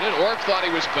quite get it. Orff thought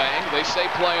he was banged. They say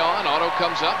play on. Otto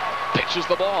comes up, pitches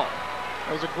the ball.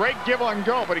 It was a great give on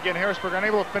goal, but again, Harrisburg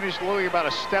unable to finish. Lilly about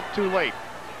a step too late.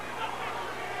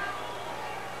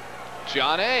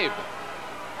 John Abe.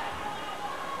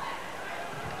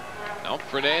 No,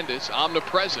 Fernandez,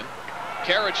 omnipresent.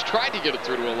 Carriage tried to get it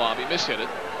through to a lobby, mishit it.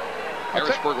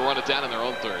 Harrisburg will run it down in their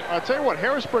own third. I'll tell you what,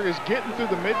 Harrisburg is getting through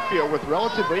the midfield with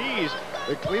relative ease.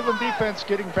 The Cleveland defense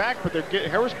getting back, but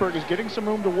Harrisburg is getting some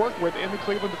room to work with in the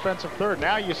Cleveland defensive third.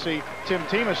 Now you see Tim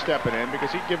Tima stepping in because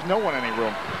he gives no one any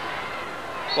room.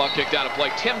 Ball kicked out of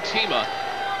play. Tim Tima,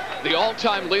 the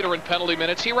all-time leader in penalty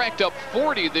minutes. He racked up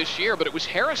 40 this year, but it was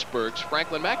Harrisburg's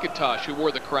Franklin McIntosh who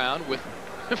wore the crown with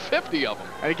 50 of them.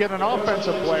 And again, an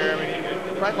offensive player. I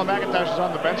mean, Franklin McIntosh is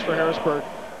on the bench for Harrisburg.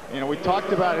 You know, we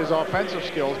talked about his offensive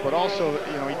skills, but also,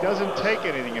 you know, he doesn't take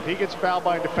anything. If he gets fouled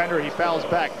by a defender, he fouls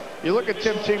back. You look at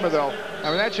Tim Tima, though, I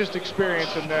mean, that's just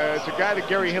experience, and it's a guy that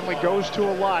Gary Henley goes to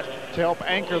a lot to help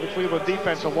anchor the Cleveland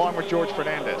defense along with George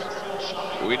Fernandez.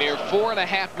 We near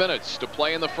 4.5 minutes to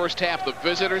play in the first half. The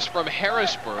visitors from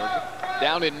Harrisburg,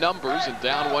 down in numbers and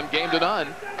down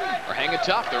 1-0 are hanging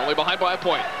tough. They're only behind by a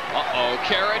point. Uh-oh,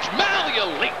 Carriage.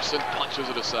 Mallew leaps and punches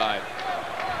it aside.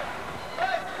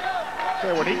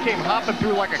 When he came hopping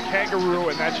through like a kangaroo,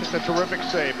 and that's just a terrific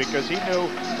save because he knew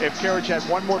if Carriage had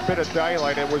one more bit of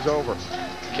daylight, it was over.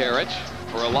 Carriage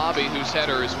for a lobby whose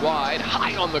header is wide,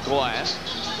 high on the glass.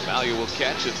 Mallew will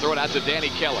catch and throw it out to Danny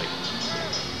Kelly.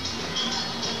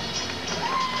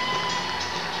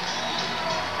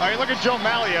 All right, look at Joe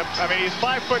Mallew. I mean, he's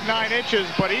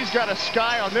 5'9", but he's got a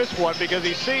sky on this one because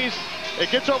he sees it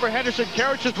gets over Henderson.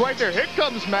 Carriage is right there. Here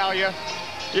comes Mallew.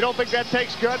 You don't think that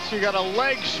takes guts? You got a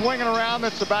leg swinging around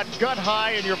that's about gut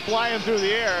high, and you're flying through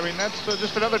the air. I mean, that's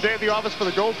just another day at the office for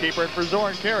the goalkeeper, and for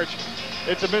Zoran Carriage,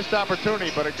 it's a missed opportunity.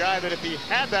 But a guy that if he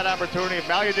had that opportunity, if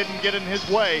Mallew didn't get in his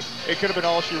way, it could have been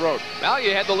all she wrote.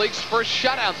 Mallew had the league's first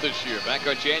shutout this year, back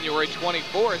on January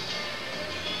 24th.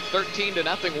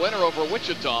 13-0 winner over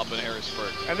Wichita up in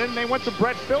Harrisburg. And then they went to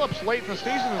Brett Phillips late in the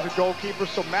season as a goalkeeper,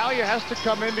 so Mallew has to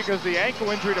come in because the ankle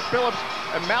injury to Phillips,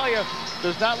 and Mallew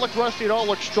does not look rusty at all,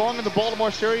 looks strong in the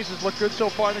Baltimore series, has looked good so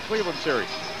far in the Cleveland series.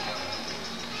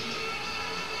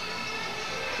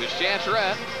 To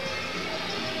Chantrette.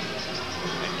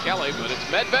 And Kelly, but it's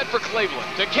Medved for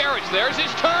Cleveland. To Carriage, there's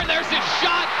his turn, there's his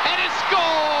shot, and his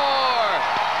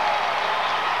score!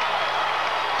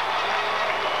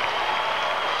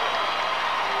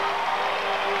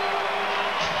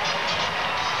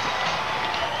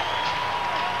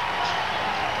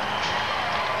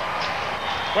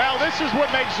 this is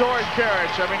what makes Zoran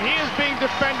Karic. I mean, he is being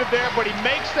defended there, but he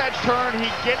makes that turn, he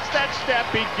gets that step,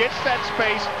 he gets that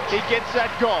space, he gets that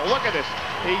goal. Look at this.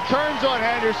 He turns on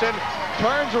Henderson,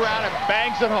 turns around and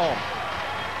bangs it home.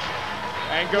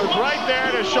 And goes right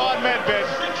there to Sean Medved.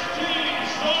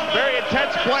 Very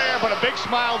intense player, but a big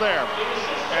smile there.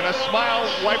 And a smile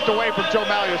wiped away from Joe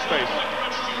Malio's face.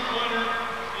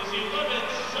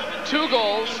 2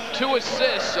 goals, 2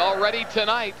 assists already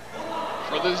tonight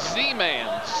for the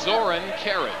Z-Man, Zoran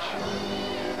Karic.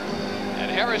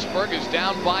 And Harrisburg is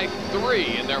down by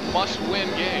 3 in their must-win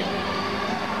game.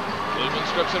 Cleveland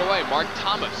strips it away. Mark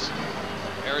Thomas.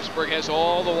 Harrisburg has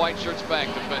all the white shirts back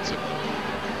defensively.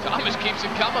 Thomas keeps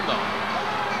it coming, though.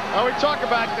 Well, we talk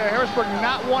about Harrisburg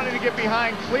not wanting to get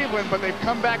behind Cleveland, but they've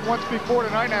come back once before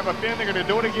tonight, and I have a feeling they're going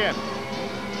to do it again.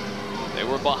 They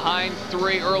were behind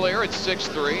 3 earlier at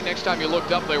 6-3. Next time you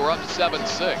looked up, they were up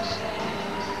 7-6.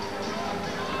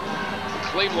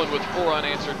 Cleveland with 4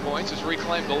 unanswered points has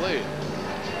reclaimed the lead.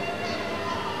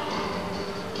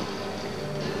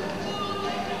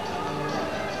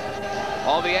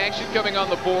 All the action coming on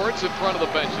the boards in front of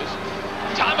the benches.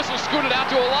 Thomas will scoot it out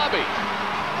to a lobby.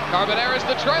 Carbonera's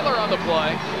the trailer on the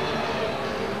play.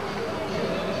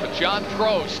 But John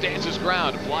Crow stands his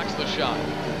ground and blocks the shot.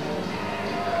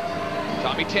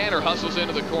 Tommy Tanner hustles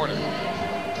into the corner.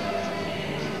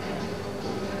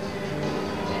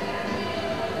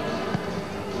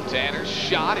 Tanner's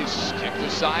shot is kicked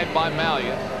aside by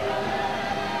Malia.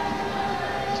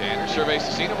 Tanner surveys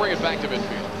the scene and bring it back to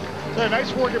midfield. So a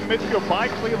nice work in midfield by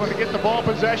Cleveland to get the ball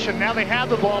possession. Now they have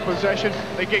the ball possession.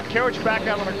 They get Karic back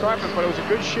out on the carpet, but it was a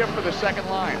good shift for the second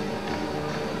line.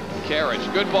 Karic,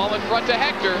 good ball in front to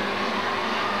Hector.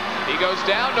 He goes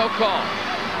down, no call.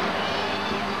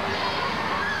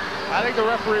 I think the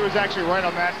referee was actually right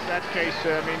on that case.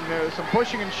 I mean, some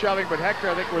pushing and shoving, but Hector,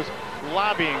 I think, was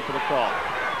lobbying for the call.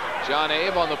 John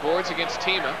Abe on the boards against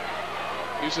Tima.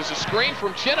 Uses a screen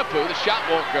from Chinapoo. The shot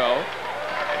won't go.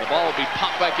 And the ball will be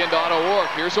popped back into Otto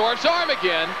Orff. Here's Orff's arm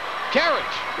again.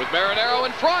 Karic with Marinero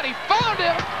in front. He found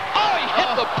him. Oh, he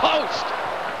hit the post.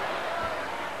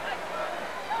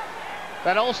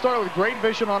 That all started with great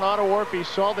vision on Otto Orff. He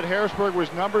saw that Harrisburg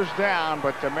was numbers down,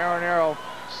 but Marinero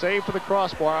saved for the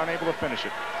crossbar, unable to finish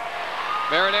it.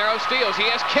 Marinero steals. He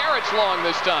has Karic long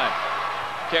this time.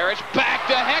 Karic back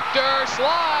to Hector.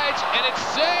 Slides, and it's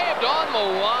saved on the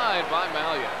line by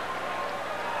Malia.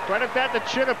 Credit that to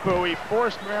Chinapoo. He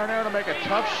forced Marinero to make a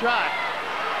tough shot.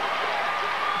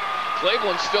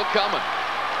 Cleveland's still coming.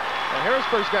 Well,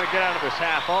 Harrisburg's got to get out of this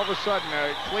half. All of a sudden,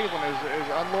 Cleveland is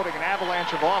unloading an avalanche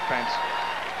of offense.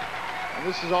 And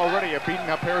this is already a beaten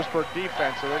up Harrisburg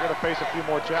defense, so they're going to face a few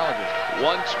more challenges.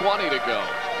 1:20 to go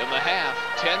in the half.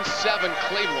 10-7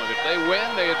 Cleveland. If they win,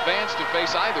 they advance to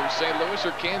face either St. Louis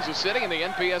or Kansas City in the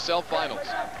NPSL finals.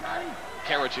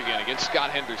 Karic again against Scott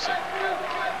Henderson.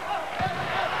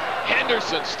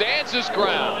 Henderson stands his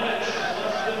ground.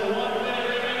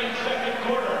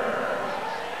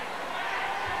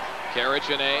 Karic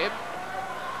and Abe.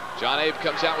 John Abe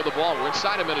comes out with the ball. We're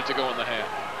inside a minute to go in the half.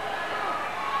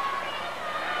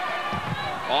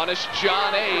 Honest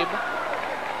John Abe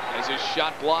has his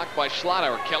shot blocked by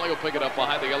Schlotauer. Kelly will pick it up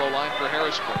behind the yellow line for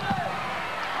Harrisburg.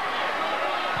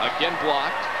 Again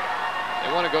blocked.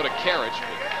 They want to go to Karic,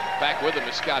 but back with him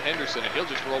is Scott Henderson, and he'll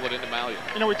just roll it into Malia.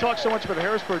 You know, we talk so much about the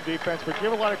Harrisburg defense, but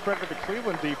give a lot of credit to the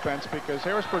Cleveland defense, because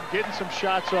Harrisburg getting some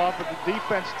shots off, but the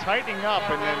defense tightening up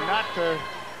and then not,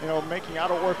 making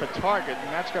Otto Orff a target, and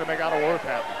that's going to make Otto Orff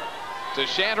happy. To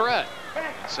Chandret,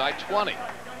 inside 20.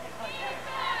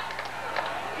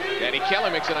 Danny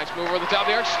Kelly makes a nice move over the top of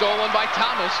the arc, stolen by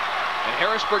Thomas, and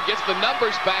Harrisburg gets the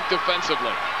numbers back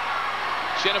defensively.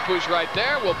 Chinapoo's right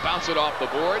there, will bounce it off the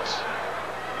boards.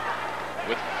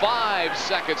 With 5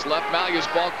 seconds left, Malia's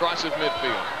ball crosses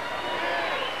midfield.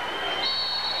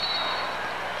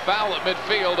 Foul at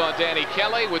midfield on Danny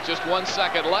Kelly with just 1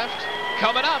 second left.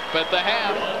 Coming up at the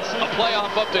half, a playoff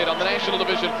update on the National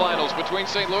Division Finals between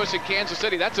St. Louis and Kansas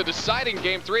City. That's a deciding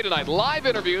Game 3 tonight. Live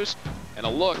interviews and a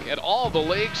look at all the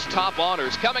league's top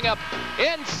honors coming up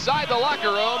inside the locker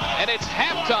room, and it's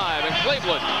halftime in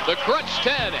Cleveland. The Crunch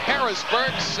 10,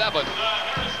 Harrisburg 7.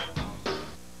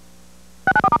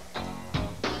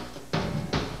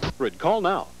 Call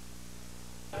now.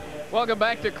 Welcome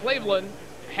back to Cleveland.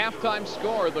 Halftime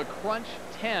score, the Crunch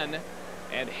 10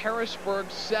 and Harrisburg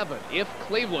 7. If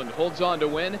Cleveland holds on to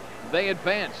win, they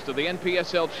advance to the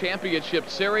NPSL Championship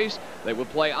Series. They would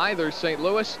play either St.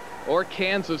 Louis or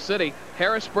Kansas City.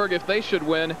 Harrisburg, if they should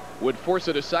win, would force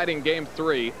a deciding Game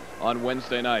 3 on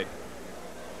Wednesday night.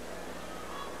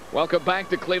 Welcome back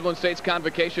to Cleveland State's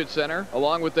Convocation Center,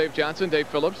 along with Dave Johnson, Dave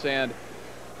Phillips, and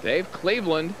Dave.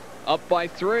 Cleveland Up by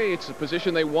 3. It's a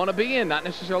position they want to be in. Not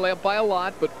necessarily up by a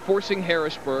lot, but forcing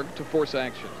Harrisburg to force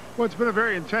action. Well, it's been a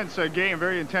very intense game,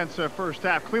 very intense first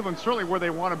half. Cleveland certainly where they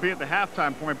want to be at the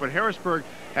halftime point, but Harrisburg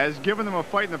has given them a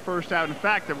fight in the first half. In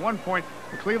fact, at one point,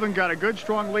 Cleveland got a good,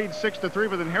 strong lead, 6-3,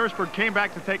 but then Harrisburg came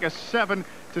back to take a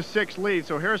 7-6 lead.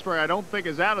 So Harrisburg, I don't think,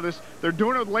 is out of this. They're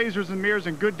doing it with lasers and mirrors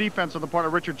and good defense on the part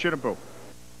of Richard Chittipo.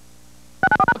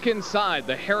 Look inside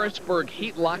the Harrisburg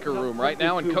Heat locker room right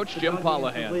now, and Coach Jim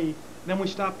Polahan. Then we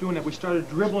stopped doing that. We started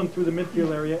dribbling through the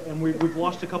midfield area, and we've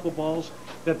lost a couple balls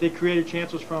that they created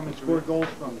chances from and scored goals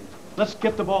from. Let's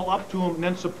get the ball up to them and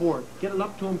then support. Get it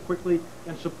up to them quickly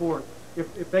and support.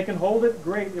 If they can hold it,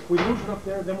 great. If we lose it up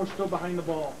there, then we're still behind the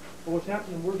ball. But what's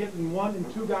happening, we're getting 1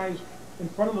 and 2 guys in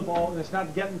front of the ball, and it's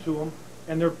not getting to them,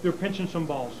 and they're pinching some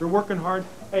balls. They're working hard.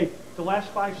 Hey, the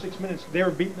last 5-6 minutes, they were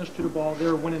beating us to the ball. They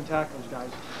were winning tackles, guys.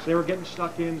 They were getting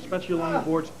stuck in, especially along the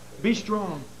boards. Be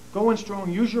strong. Go in strong.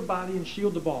 Use your body and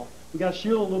shield the ball. We got to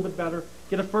shield it a little bit better.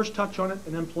 Get a first touch on it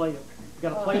and then play it. We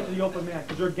got to play it to the open man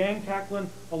because they're gang tackling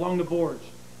along the boards.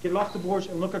 Get it off the boards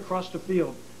and look across the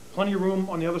field. Plenty of room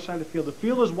on the other side of the field. The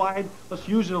field is wide. Let's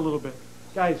use it a little bit.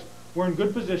 Guys, we're in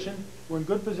good position. We're in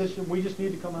good position. We just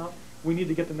need to come out. We need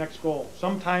to get the next goal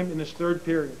sometime in this third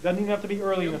period. Doesn't even have to be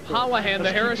early in the third. Polahan,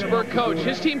 the Harrisburg coach,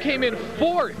 his team came in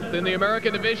 4th in the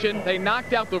American Division. They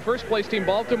knocked out the first-place team,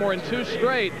 Baltimore, in 2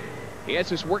 straight. He has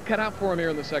his work cut out for him here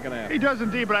in the second half. He does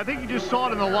indeed, but I think you just saw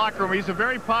it in the locker room. He's a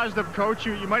very positive coach.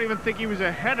 You might even think he was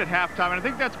ahead at halftime, and I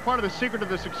think that's part of the secret of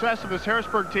the success of this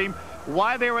Harrisburg team,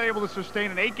 why they were able to sustain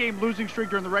an 8-game losing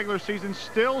streak during the regular season,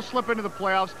 still slip into the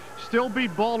playoffs, still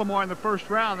beat Baltimore in the first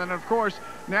round. And, of course,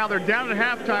 now they're down at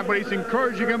halftime, but he's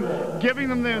encouraging them, giving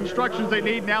them the instructions they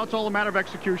need. Now it's all a matter of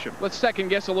execution. Let's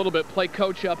second-guess a little bit, play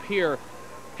coach up here.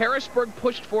 Harrisburg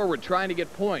pushed forward trying to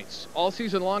get points. All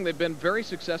season long, they've been very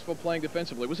successful playing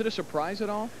defensively. Was it a surprise at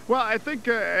all? Well, I think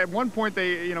at one point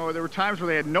there were times where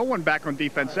they had no one back on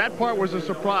defense. That part was a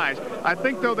surprise. I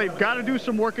think, though, they've got to do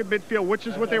some work at midfield, which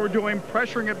is what they were doing,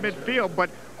 pressuring at midfield, but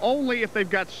only if they've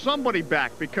got somebody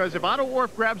back, because if Otto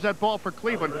Orff grabs that ball for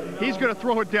Cleveland, he's going to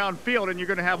throw it downfield, and you're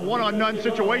going to have one-on-none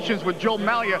situations with Joe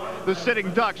Malia, the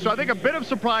sitting duck. So I think a bit of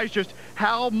surprise just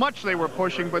how much they were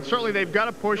pushing, but certainly they've got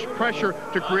to push pressure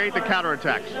to create the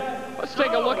counterattacks. Let's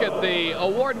take a look at the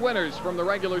award winners from the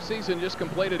regular season just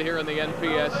completed here in the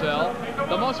NPSL.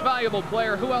 The most valuable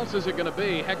player, who else is it going to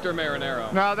be? Hector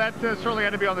Marinero. No, that certainly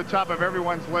had to be on the top of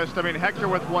everyone's list. I mean, Hector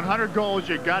with 100 goals,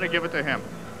 you got to give it to him.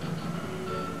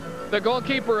 The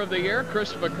goalkeeper of the year,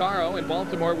 Chris Vaccaro in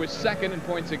Baltimore, was 2nd in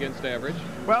points against average.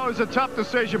 Well, it was a tough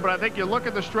decision, but I think you look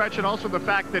at the stretch and also the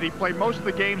fact that he played most of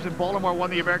the games in Baltimore, won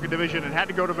the American Division, and had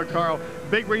to go to Vaccaro.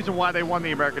 Big reason why they won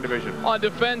the American Division. On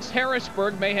defense,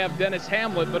 Harrisburg may have Dennis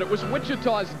Hamlet, but it was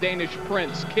Wichita's Danish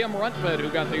prince, Kim Rundved, who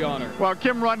got the honor. Well,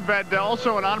 Kim Rundved,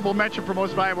 also an honorable mention for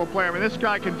most valuable player. I mean, this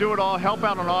guy can do it all, help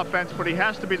out on offense, but he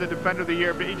has to be the defender of the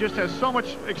year. But he just has so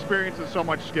much experience and so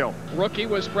much skill. Rookie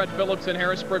was Brett Phillips in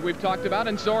Harrisburg, we've talked about,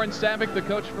 and Zoran Savic, the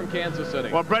coach from Kansas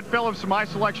City. Well, Brett Phillips, my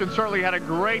selection, certainly had a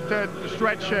great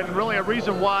stretch and really a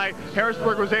reason why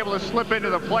Harrisburg was able to slip into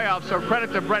the playoffs. So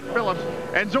credit to Brett Phillips.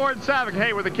 And Zoran Savic,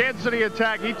 hey, with the Kansas City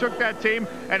attack, he took that team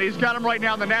and he's got them right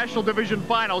now in the National Division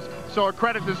Finals. So a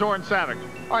credit to Zoran Savic.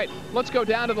 All right, let's go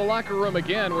down to the locker room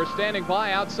again. We're standing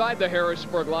by outside the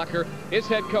Harrisburg locker is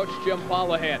head coach Jim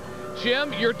Polahan.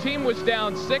 Jim, your team was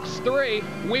down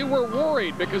 6-3. We were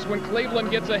worried because when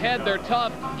Cleveland gets ahead, they're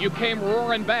tough. You came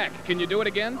roaring back. Can you do it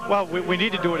again? Well, we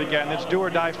need to do it again. It's do or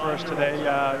die for us today.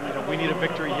 We need a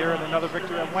victory here and another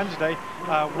victory on Wednesday.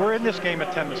 We're in this game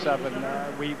at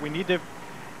 10-7. We need to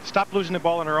stop losing the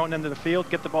ball on our own end of the field,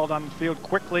 get the ball down the field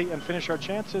quickly, and finish our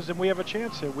chances, and we have a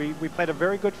chance here. We played a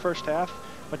very good first half,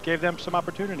 but gave them some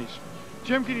opportunities.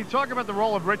 Jim, can you talk about the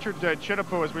role of Richard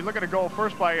Chittipo as we look at a goal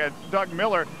first by Doug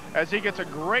Miller as he gets a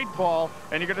great ball,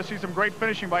 and you're going to see some great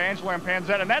finishing by Angelo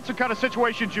Panzetta, and that's the kind of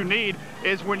situations you need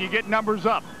is when you get numbers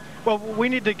up. Well, we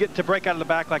need to get to break out of the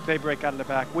back like they break out of the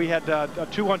back. We had a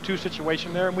 2-on-2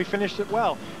 situation there, and we finished it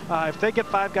well. If they get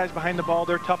 5 guys behind the ball,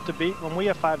 they're tough to beat. When we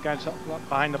have 5 guys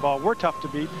behind the ball, we're tough to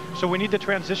beat. So we need to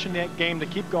transition that game to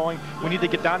keep going. We need to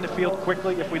get down the field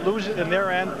quickly. If we lose it in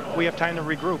their end, we have time to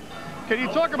regroup. Can you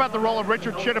talk about the role of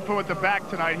Richard Chittipo at the back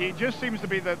tonight? He just seems to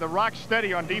be the rock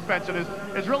steady on defense and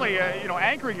is really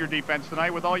anchoring your defense tonight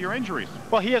with all your injuries.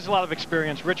 Well, he has a lot of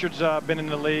experience. Richard's been in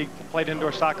the league, played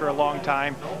indoor soccer a long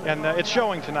time, and it's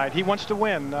showing tonight. He wants to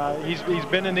win. He's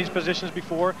been in these positions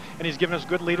before, and he's given us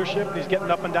good leadership. He's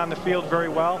getting up and down the field very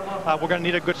well. We're going to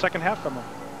need a good second half from him.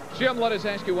 Jim, let us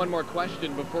ask you one more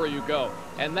question before you go,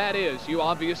 and that is, you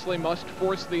obviously must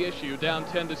force the issue down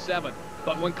 10-7.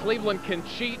 But when Cleveland can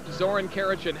cheat Zoran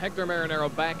Karic and Hector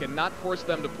Marinero back and not force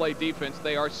them to play defense,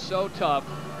 they are so tough.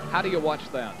 How do you watch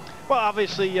that? Well,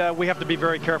 obviously, we have to be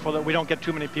very careful that we don't get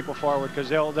too many people forward, because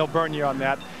they'll burn you on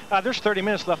that. There's 30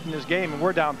 minutes left in this game, and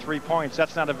we're down 3 points.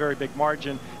 That's not a very big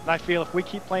margin. And I feel if we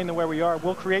keep playing the way we are,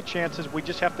 we'll create chances. We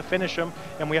just have to finish them,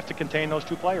 and we have to contain those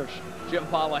 2 players. Jim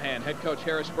Pollahan, head coach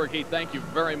Harrisburg Heat, thank you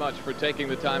very much for taking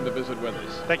the time to visit with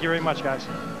us. Thank you very much, guys.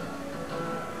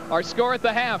 Our score at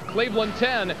the half, Cleveland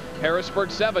 10, Harrisburg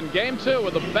 7. Game 2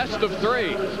 of the best of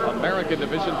 3 American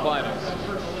Division Finals.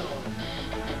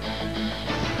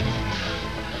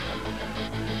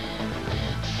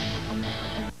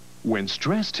 When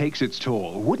stress takes its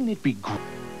toll, wouldn't it be great?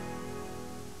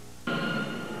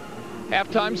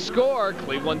 Halftime score,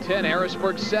 Cleveland 10,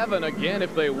 Harrisburg 7. Again,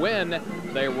 if they win,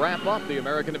 they wrap up the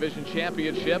American Division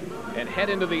Championship and head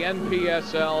into the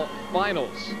NPSL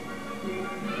Finals.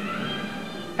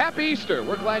 Happy Easter.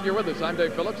 We're glad you're with us. I'm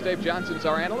Dave Phillips. Dave Johnson's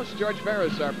our analyst. George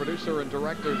Ferris, our producer and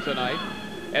director tonight.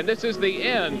 And this is the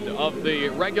end of the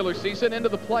regular season into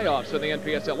the playoffs in the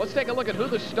NPSL. Let's take a look at who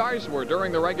the stars were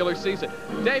during the regular season.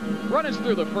 Dave, run us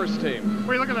through the first team.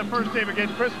 We look at the first team again.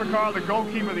 Chris McCarr, the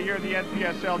goalkeeper of the year in the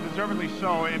NPSL, deservedly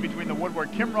so, in between the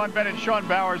woodwork. Kim Runbet and Sean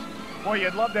Bowers. Boy,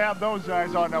 you'd love to have those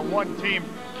guys on one team.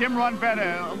 Kim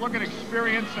Runbet, look at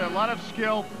experience, a lot of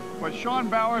skill. But Sean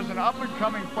Bowers, an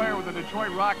up-and-coming player with the Detroit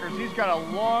Rockers, he's got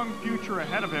a long future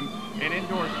ahead of him in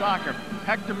indoor soccer.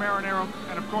 Hector Marinero,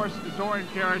 and of course, Zoran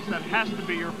Karic, that has to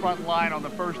be your front line on the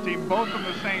first team, both from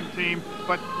the same team,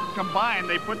 but combined,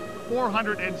 they put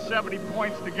 470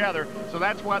 points together, so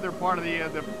that's why they're part of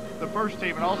the first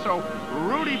team. And also,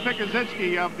 Rudy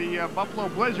Pikuzinski of the Buffalo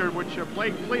Blizzard, which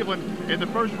played Cleveland in the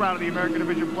first round of the American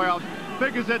Division playoffs.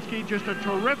 Pikuzinski, just a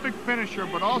terrific finisher,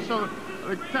 but also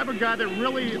the type of guy that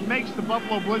really makes the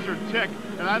Buffalo Blizzard tick.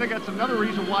 And I think that's another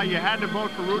reason why you had to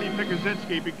vote for Rudy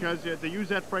Pikuzinski, because to use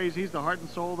that phrase, he's the heart and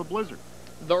soul of the Blizzard.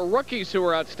 The rookies who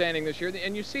were outstanding this year,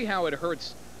 and you see how it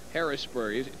hurts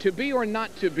Harrisburg. To be or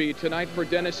not to be tonight for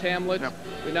Dennis Hamlet? Yep.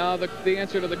 You know, the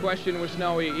answer to the question was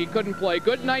no, he couldn't play.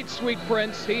 Good night, Sweet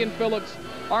Prince. He and Phillips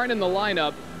aren't in the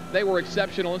lineup. They were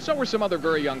exceptional, and so were some other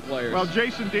very young players. Well,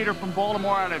 Jason Dieter from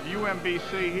Baltimore out of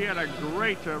UMBC, he had a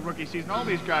great rookie season. All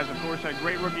these guys, of course, had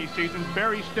great rookie seasons.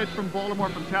 Barry Stitz from Baltimore,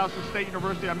 from Towson State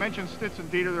University. I mentioned Stitz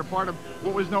and Dieter. They're part of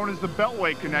what was known as the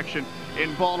Beltway connection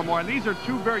in Baltimore. And these are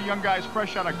 2 very young guys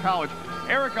fresh out of college.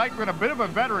 Eric Eichmann, a bit of a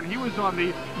veteran. He was on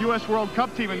the U.S. World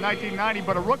Cup team in 1990,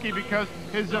 but a rookie because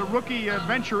his rookie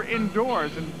venture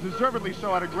indoors, and deservedly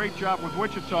so, had a great job with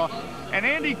Wichita. And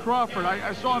Andy Crawford,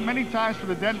 I saw him many times for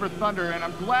the Denver Thunder, and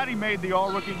I'm glad he made the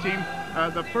all-rookie team,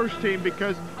 the first team,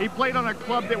 because he played on a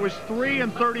club that was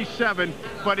 3-37,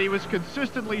 but he was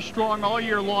consistently strong all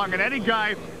year long. And any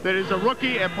guy that is a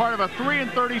rookie and part of a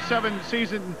 3-37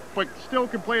 season, but still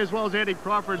can play as well as Andy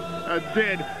Crawford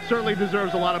did, certainly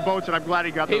deserves a lot of votes, and I'm glad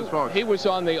he got those votes. He was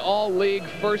on the all-league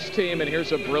first team, and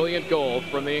here's a brilliant goal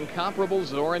from the incomparable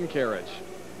Zoran Karic.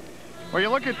 Well, you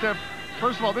look at,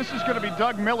 first of all, this is going to be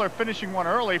Doug Miller finishing one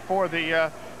early for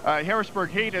the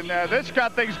Harrisburg Heat, and this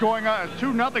got things going on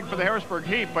 2-0 for the Harrisburg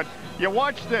Heat. But you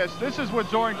watch this. This is what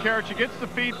Zoran Karic, he gets the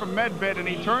feed from Medved, and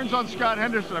he turns on Scott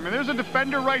Henderson. I mean, there's a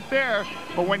defender right there,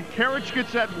 but when Karic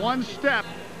gets that one step,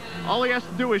 all he has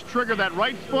to do is trigger that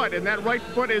right foot, and that right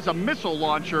foot is a missile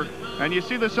launcher. And you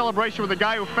see the celebration with the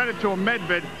guy who fed it to him,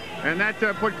 Medved, and that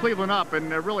put Cleveland up.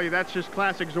 And really, that's just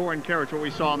classic Zoran Karic, what we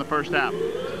saw in the first half.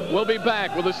 We'll be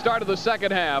back with the start of the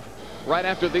second half right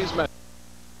after these messages.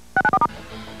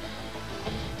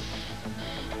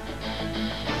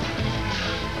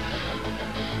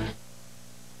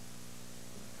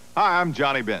 Hi, I'm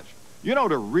Johnny Bench. You know,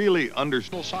 to really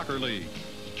understand Soccer League.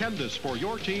 Canvas for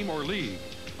your team or league.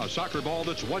 A soccer ball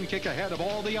that's 1 kick ahead of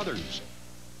all the others.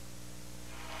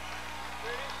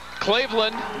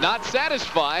 Cleveland not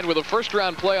satisfied with a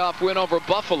first-round playoff win over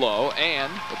Buffalo,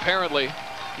 and apparently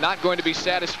not going to be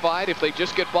satisfied if they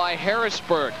just get by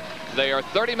Harrisburg. They are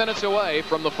 30 minutes away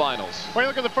from the finals. Well, you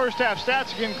look at the first half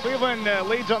stats again. Cleveland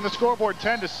leads on the scoreboard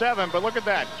 10-7, but look at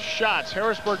that. Shots.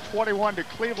 Harrisburg 21 to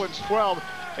Cleveland's 12.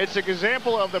 It's an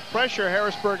example of the pressure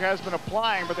Harrisburg has been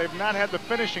applying, but they've not had the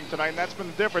finishing tonight, and that's been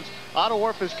the difference. Otto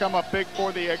Orff has come up big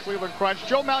for the Cleveland Crunch.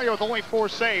 Joe Malio with only 4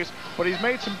 saves, but he's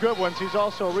made some good ones. He's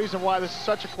also a reason why this is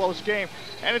such a close game.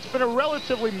 And it's been a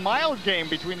relatively mild game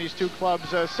between these two clubs,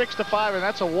 6-5, and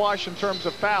that's a wash in terms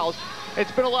of fouls.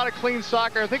 It's been a lot of clean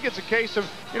soccer. I think it's a case of,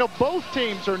 you know, both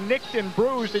teams are nicked and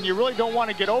bruised, and you really don't want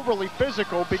to get overly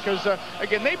physical because,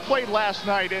 again, they played last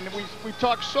night, and we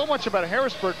talked so much about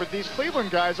Harrisburg, but these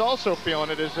Cleveland guys also feeling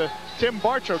it, as Tim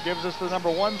Barcho gives us the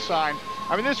 #1 sign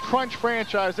I mean, this Crunch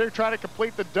franchise, they're trying to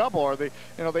complete the double. Or they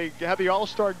had the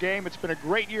All-Star game. It's been a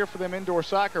great year for them indoor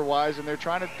soccer-wise, and they're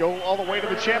trying to go all the way to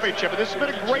the championship. And this has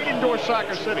been a great indoor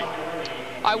soccer city.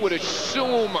 I would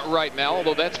assume right now,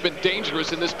 although that's been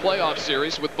dangerous in this playoff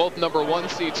series with both #1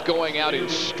 seeds going out in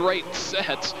straight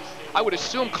sets, I would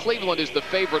assume Cleveland is the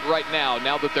favorite right now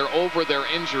that they're over their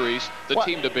injuries, the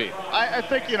team to beat. I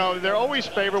think, they're always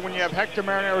favored when you have Hector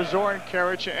Marinero, Zoran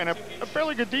Karic, and a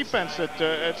fairly good defense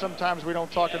that sometimes we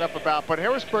don't talk enough about. But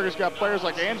Harrisburg has got players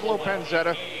like Angelo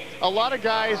Panzetta, a lot of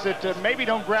guys that maybe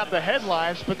don't grab the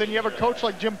headlines, but then you have a coach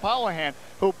like Jim Pollahan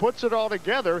who puts it all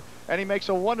together, and he makes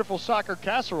a wonderful soccer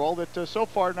casserole that so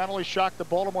far not only shocked the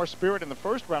Baltimore Spirit in the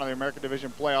first round of the American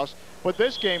Division playoffs, but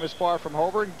this game is far from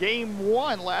over. Game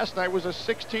 1 last night was a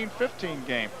 16-15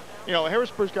 game.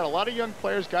 Harrisburg's got a lot of young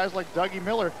players, guys like Dougie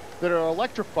Miller, that are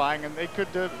electrifying, and they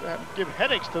could give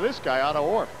headaches to this guy, Otto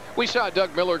Orff. We saw a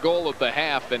Doug Miller goal at the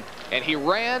half, and he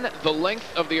ran the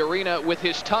length of the arena with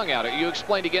his tongue out. You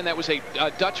explained again that was a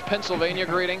Dutch Pennsylvania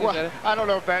greeting? Well, I don't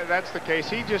know if that's the case.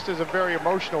 He just is a very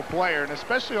emotional player, and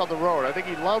especially on the road. I think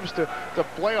he loves to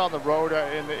play on the road.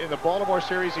 In the Baltimore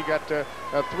series, he got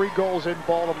 3 goals in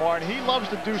Baltimore, and he loves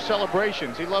to do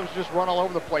celebrations. He loves to just run all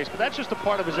over the place, but that's just a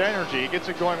part of his energy. He gets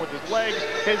it going with his legs,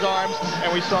 his arms,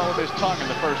 and we saw with his tongue in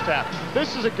the first half.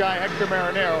 This is a guy, Hector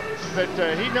Marinero,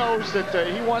 that he knows that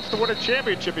he wants to win a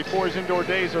championship before his indoor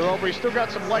days are over. He's still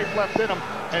got some life left in him,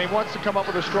 and he wants to come up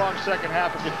with a strong second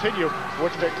half and continue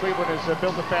what Cleveland has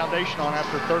built a foundation on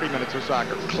after 30 minutes of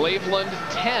soccer. Cleveland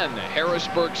 10,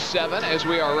 Harrisburg 7, as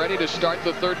we are ready to start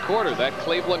the third quarter. That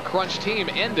Cleveland Crunch team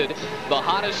ended the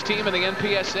hottest team in the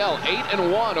NPSL,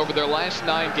 8-1 over their last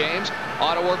 9 games.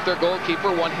 Otto Orff, their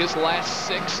goalkeeper, won his last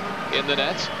 6 in the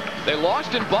nets. They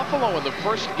lost in Buffalo in the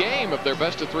first game of their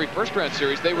best-of-3 first-round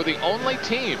series. They were the only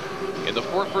team in the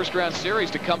 4 first-round series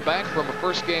to come back from a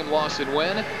first-game loss and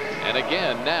win. And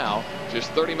again, now,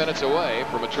 just 30 minutes away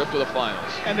from a trip to the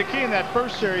finals. And the key in that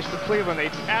first series for Cleveland, they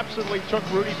absolutely took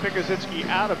Rudy Pikuzinski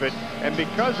out of it. And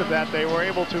because of that, they were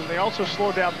able to. They also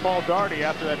slowed down Paul Daugherty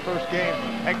after that first game.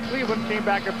 And Cleveland came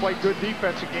back and played good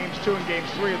defense in games 2 and games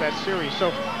 3 of that series.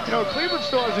 So, Cleveland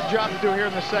still has a job to do here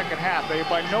in the second half. They,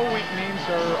 by no means,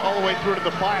 are all the way through to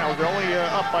the finals. They're only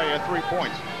up by 3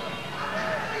 points.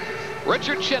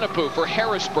 Richard Chinapoo for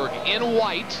Harrisburg in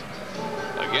white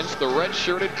against the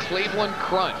red-shirted Cleveland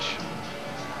Crunch.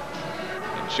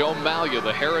 And Joe Malia,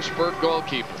 the Harrisburg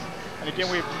goalkeeper. And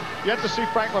again, we've yet to see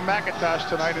Franklin McIntosh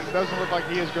tonight, and it doesn't look like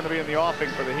he is going to be in the offing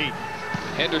for the Heat.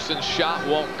 Henderson's shot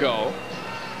won't go.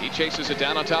 He chases it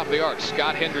down on top of the arc.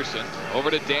 Scott Henderson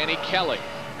over to Danny Kelly,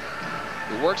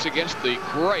 who works against the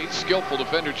great, skillful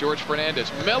defender George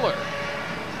Fernandez. Miller,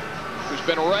 who's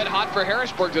been red hot for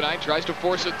Harrisburg tonight, tries to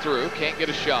force it through, can't get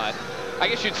a shot. I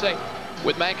guess you'd say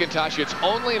with McIntosh, it's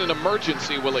only in an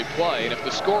emergency will he play, and if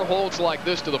the score holds like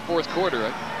this to the 4th quarter,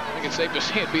 I think it's safe to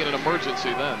say it being an emergency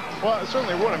then. Well, it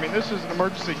certainly would. I mean, this is an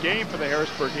emergency game for the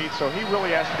Harrisburg Heat, so he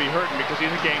really has to be hurting because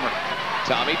he's a gamer.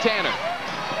 Tommy Tanner.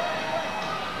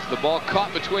 The ball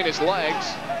caught between his legs.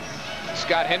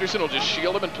 Scott Henderson will just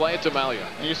shield him and play it to Malia.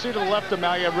 And you see to the left of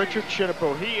Malia, Richard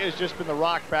Chinapoo. He has just been the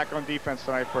rock back on defense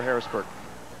tonight for Harrisburg.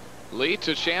 Lee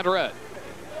to Chandred.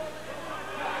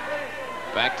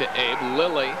 Back to Abe.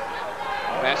 Lilly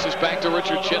passes back to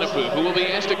Richard Chinapoo, who will be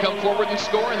asked to come forward and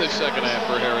score in this second half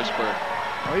for Harrisburg.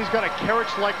 Well, he's got a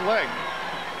Karic-like leg.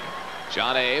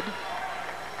 John Abe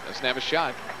doesn't have a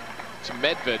shot. It's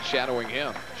Medved shadowing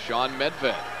him. Sean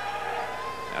Medved.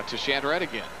 Out to Chandred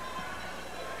again.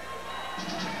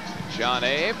 John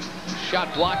Abe.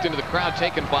 Shot blocked into the crowd,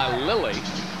 taken by Lilly.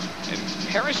 And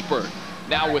Harrisburg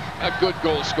now with a good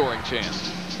goal-scoring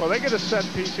chance. Well, they get a set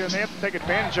piece here, and they have to take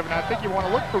advantage of it. And I think you want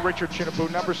to look for Richard Chinapoo,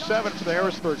 number 7 for the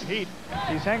Harrisburg Heat.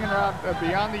 He's hanging around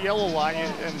beyond the yellow line,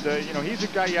 and he's a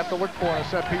guy you have to look for in a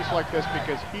set piece like this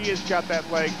because he has got that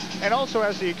leg and also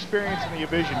has the experience and the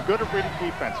vision. Good at reading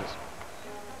defenses.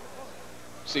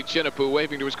 See Chinapoo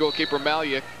waving to his goalkeeper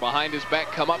Malia behind his back.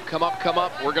 Come up, come up, come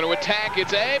up. We're going to attack.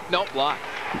 It's Abe. Nope, blocked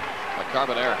by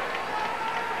Carbonera.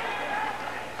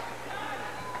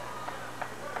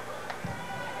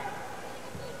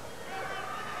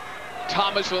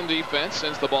 Thomas on defense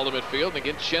sends the ball to midfield, and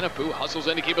again Chinapoo hustles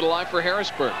in to keep it alive for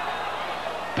Harrisburg.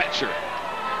 Betcher.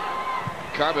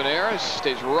 Carbonera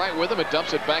stays right with him and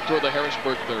dumps it back toward the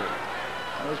Harrisburg third.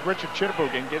 There's Richard Chinapoo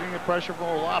again getting the pressure from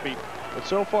the lobby. But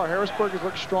so far, Harrisburg has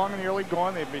looked strong in the early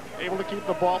going. They've been able to keep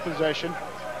the ball possession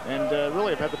and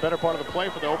really have had the better part of the play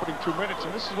for the opening 2 minutes.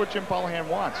 And this is what Jim Pollahan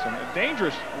wants. And a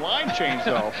dangerous line change,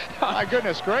 though. My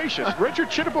goodness gracious. Richard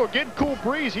Chinapoo getting cool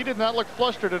breeze. He did not look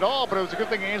flustered at all, but it was a good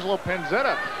thing Angelo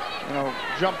Panzetta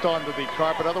jumped onto the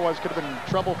carpet. Otherwise, could have been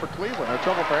trouble for Cleveland or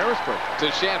trouble for Harrisburg.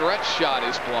 Chandret's shot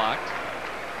is blocked.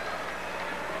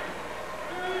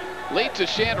 Late to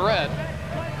Chandret.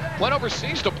 Went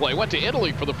overseas to play. Went to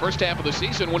Italy for the first half of the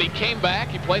season. When he came back,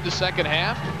 he played the second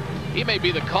half. He may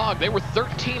be the cog. They were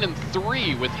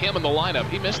 13-3 with him in the lineup.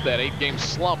 He missed that 8-game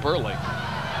slump early.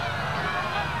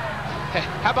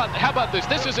 How about this?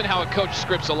 This isn't how a coach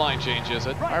scripts a line change, is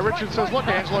it? Richard says, look,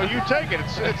 Angelo, you take it.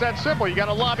 It's that simple. You got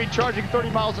a lobby charging 30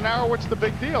 miles an hour. What's the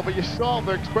big deal? But you saw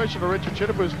the expression of Richard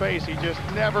Chittipu's face. He just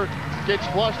never gets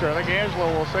flustered. I think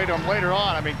Angelo will say to him later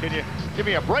on, I mean, can you give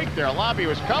me a break there? A lobby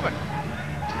was coming.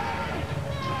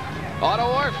 Otto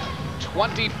Orff,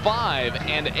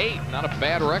 25-8. Not a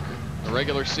bad record in the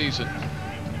regular season.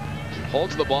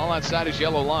 Holds the ball outside his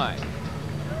yellow line.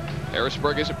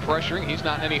 Harrisburg isn't pressuring. He's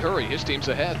not in any hurry. His team's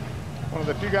ahead. One of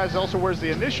the few guys also wears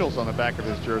the initials on the back of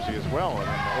his jersey as well. And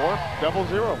Orff,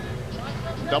 00.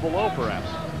 00 perhaps.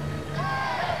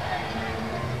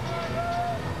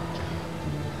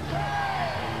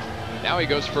 Now he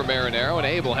goes for Marinero, and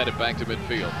Abel headed back to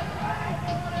midfield.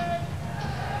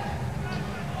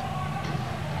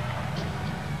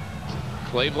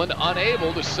 Cleveland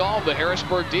unable to solve the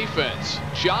Harrisburg defense.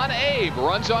 John Abe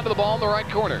runs onto the ball in the right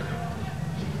corner.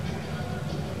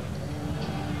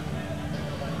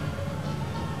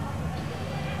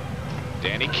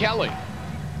 Danny Kelly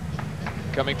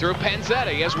coming through.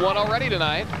 Panzetta, he has one already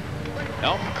tonight.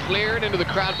 Nope, cleared into the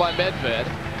crowd by Medved.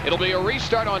 It'll be a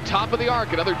restart on top of the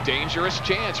arc. Another dangerous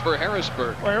chance for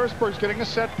Harrisburg. Well, Harrisburg's getting a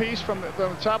set piece from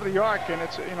the top of the arc, and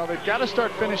it's, they've got to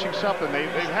start finishing something. They've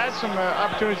had some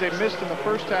opportunities they missed in the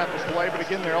first half of play, but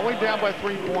again, they're only down by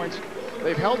 3 points.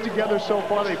 They've held together so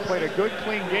far. They've played a good,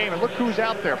 clean game. And look who's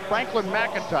out there, Franklin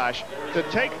McIntosh, to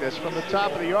take this from the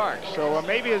top of the arc. So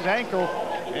maybe his ankle,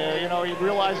 he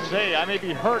realizes, hey, I may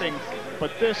be hurting,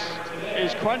 but this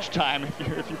is crunch time,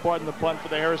 if you pardon the pun, for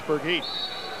the Harrisburg Heat.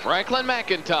 Franklin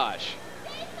McIntosh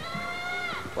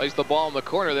plays the ball in the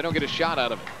corner. They don't get a shot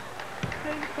out of it.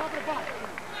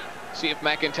 See if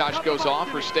McIntosh goes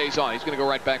off or stays on. He's going to go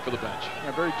right back for the bench.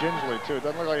 Yeah, very gingerly, too. It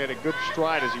doesn't look like he had a good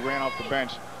stride as he ran off the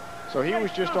bench. So he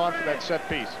was just on for that set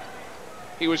piece.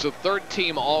 He was the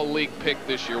third-team all-league pick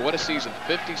this year. What a season.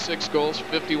 56 goals,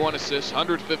 51 assists,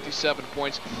 157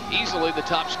 points. Easily the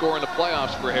top scorer in the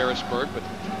playoffs for Harrisburg, but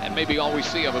that may be all we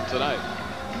see of him tonight.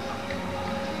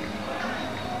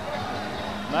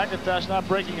 McIntosh not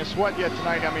breaking a sweat yet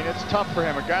tonight. I mean, it's tough for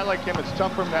him. A guy like him, it's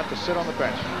tough for him to have to sit on the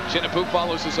bench. Chittipu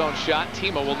follows his own shot.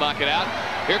 Timo will knock it out.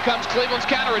 Here comes Cleveland's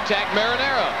counterattack.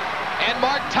 Marinero and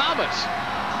Mark Thomas.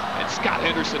 And Scott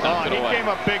Henderson knocked it away. He came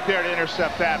up big there to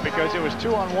intercept that because it was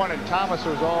 2-on-1, and Thomas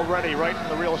was already right in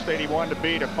the real estate he wanted to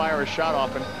be to fire a shot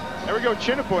off. And there we go,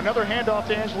 Chittipu, another handoff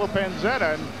to Angelo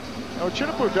Panzetta. And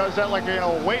Chittipu does that like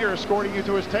a waiter escorting you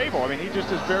to his table. I mean, he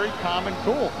just is very calm and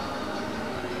cool.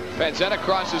 Panzetta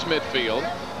crosses midfield.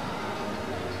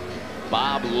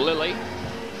 Bob Lilly.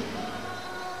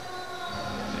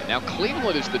 And now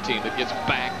Cleveland is the team that gets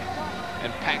back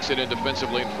and packs it in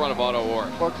defensively in front of Otto Orff.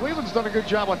 Well, Cleveland's done a good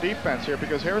job on defense here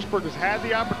because Harrisburg has had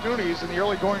the opportunities in the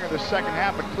early going of the second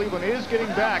half, but Cleveland is getting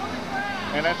back.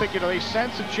 And I think, they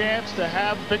sense a chance to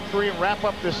have victory and wrap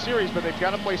up this series, but they've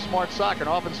got to play smart soccer, and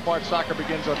often smart soccer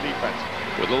begins on defense.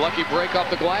 With a lucky break off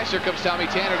the glass, here comes Tommy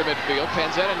Tanner to midfield.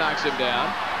 Panzetta knocks him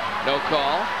down. No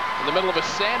call. In the middle of a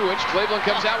sandwich, Cleveland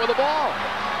comes out with the ball.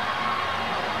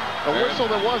 A whistle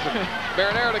there wasn't.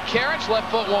 Marinero to Karich, left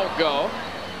foot won't go.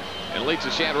 And leads to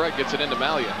Chandret, gets it into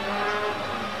Malia.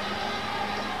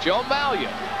 Joe Malia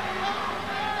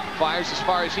fires as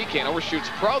far as he can, overshoots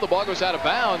Pro. The ball goes out of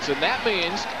bounds, and that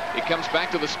means it comes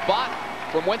back to the spot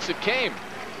from whence it came.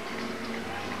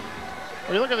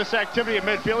 When you look at this activity at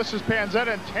midfield, this is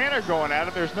Panzetta and Tanner going at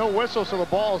it. There's no whistle, so the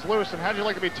ball is loose. And how'd you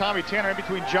like to be Tommy Tanner in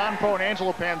between John Poe and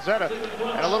Angelo Panzetta?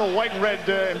 And a little white and red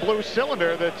and blue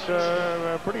cylinder that's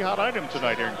a pretty hot item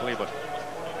tonight here in Cleveland.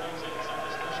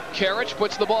 Karich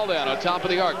puts the ball down on top of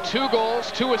the arc. 2 goals,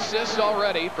 2 assists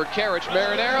already for Karich.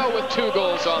 Marinero with 2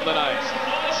 goals on the night.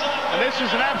 And this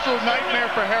is an absolute nightmare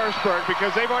for Harrisburg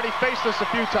because they've already faced us a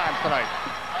few times tonight.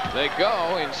 They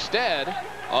go instead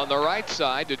on the right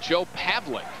side to Joe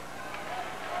Pavlik.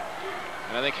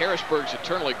 And I think Harrisburg's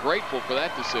eternally grateful for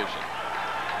that decision.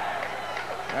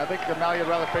 I think Malia would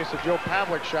rather face a Joe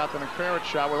Pavlik shot than a Karich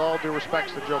shot, with all due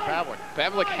respects to Joe Pavlik.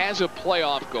 Pavlik has a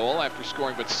playoff goal after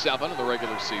scoring but 7 in the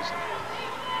regular season.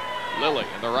 Lilly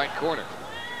in the right corner.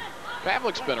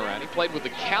 Pavlik's been around. He played with the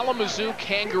Kalamazoo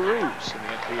Kangaroos in the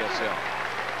NPSL.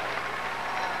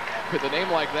 With a name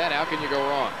like that, how can you go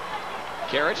wrong?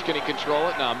 Karich, can he control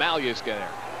it? No, Malia's got there.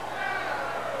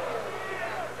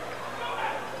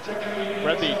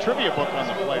 Read the trivia book on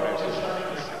the play there.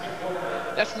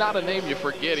 That's not a name you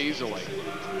forget easily.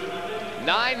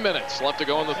 9 minutes left to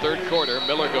go in the third quarter.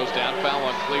 Miller goes down, foul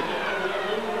on Cleveland.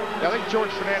 Yeah, I think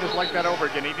George Fernandez liked that over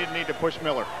again. He didn't need to push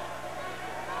Miller.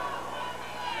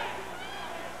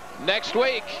 Next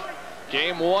week,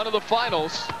 game 1 of the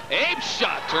finals. Abe's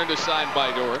shot turned aside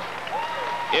by Dorff.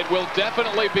 It will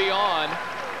definitely be on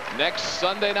next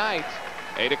Sunday night,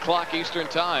 8 o'clock Eastern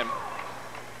time.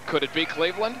 Could it be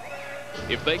Cleveland?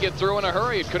 If they get through in a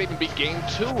hurry, it could even be game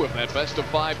 2 of that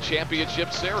best-of-5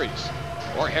 championship series.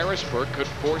 Or Harrisburg could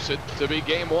force it to be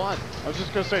game 1. I was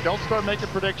just going to say, don't start making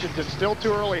predictions. It's still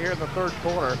too early here in the third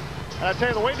quarter. And I tell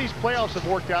you, the way these playoffs have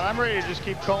worked out, I'm ready to just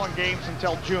keep calling games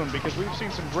until June because we've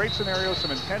seen some great scenarios,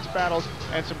 some intense battles,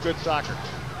 and some good soccer.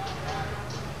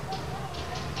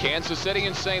 Kansas City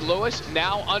and St. Louis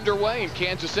now underway in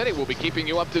Kansas City. We'll be keeping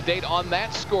you up to date on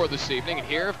that score this evening. And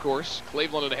here, of course,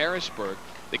 Cleveland and Harrisburg.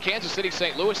 The Kansas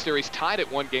City-St. Louis series tied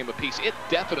at 1 game apiece. It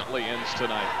definitely ends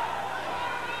tonight.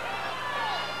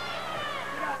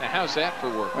 Now, how's that for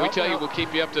work? We tell you we'll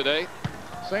keep you up to date.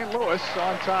 St. Louis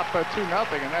on top 2-0,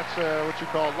 and that's what you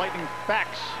call lightning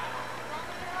facts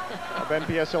of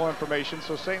NPSL information.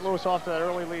 So St. Louis off to that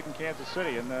early lead in Kansas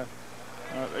City. And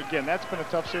again, that's been a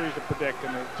tough series to predict,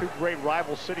 and they're two great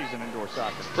rival cities in indoor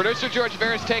soccer. Producer George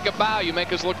Veras, take a bow. You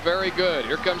make us look very good.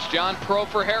 Here comes John Pro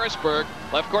for Harrisburg.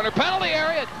 Left corner penalty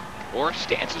area. Or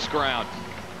stands his ground.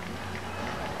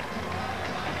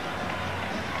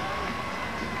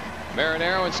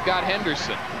 Marinero and Scott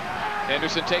Henderson.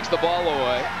 Henderson takes the ball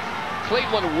away.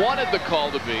 Cleveland wanted the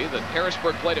call to be that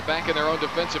Harrisburg played it back in their own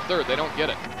defensive third. They don't get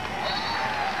it.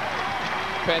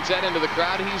 Panzette into the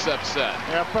crowd. He's upset.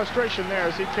 Yeah, frustration there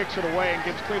as he kicks it away and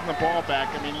gives Cleveland the ball back.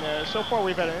 I mean, so far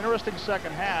we've had an interesting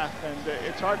second half, and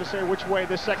it's hard to say which way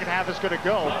this second half is going to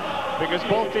go because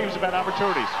both teams have had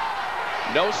opportunities.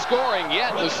 No scoring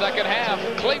yet in the second half.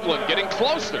 Cleveland getting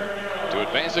closer to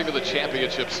advancing to the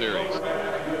championship series.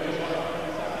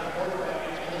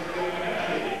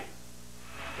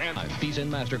 Visa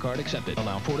and MasterCard accepted.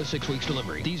 Allow 4 to 6 weeks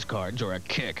delivery. These cards are a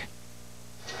kick.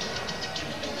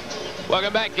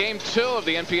 Welcome back. Game 2 of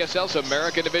the NPSL's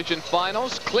American Division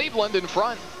Finals. Cleveland in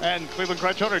front. And Cleveland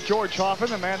Crunch owner George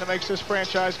Hoffman, the man that makes this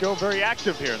franchise go, very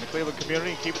active here in the Cleveland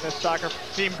community, keeping this soccer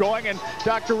team going. And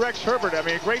Dr. Rex Herbert, I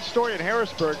mean, a great story in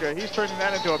Harrisburg. He's turning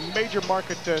that into a major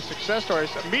market success story,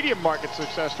 a medium market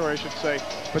success story, I should say.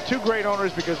 But two great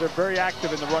owners because they're very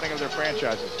active in the running of their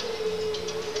franchises.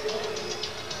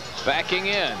 Backing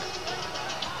in.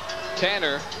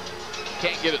 Tanner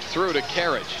can't get it through to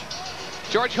Carriage.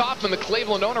 George Hoffman, the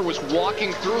Cleveland owner, was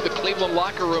walking through the Cleveland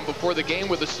locker room before the game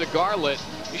with a cigar lit.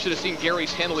 You should have seen Gary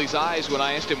Henley's eyes when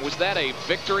I asked him, was that a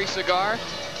victory cigar?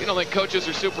 You don't think coaches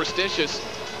are superstitious?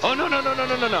 Oh, no, no, no, no,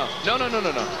 no, no, no. No, no, no,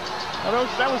 no, no.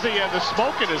 That was the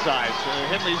smoke in his eyes,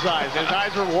 Henley's eyes. His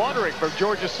eyes were watering from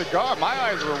George's cigar. My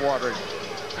eyes were watering.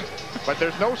 But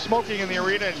there's no smoking in the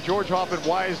arena, and George Hoffman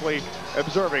wisely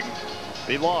observing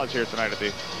the laws here tonight at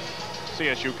the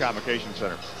CSU Convocation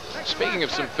Center. Speaking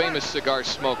of some famous cigar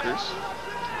smokers.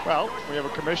 Well, we have a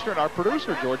commissioner and our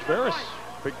producer, George Veras,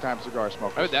 big-time cigar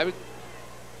smoker. I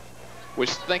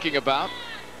was thinking about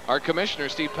our commissioner,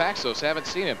 Steve Paxos. Haven't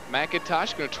seen him.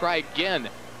 McIntosh going to try again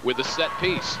with a set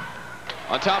piece.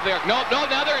 On top of the arc. No,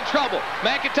 now they're in trouble.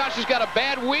 McIntosh has got a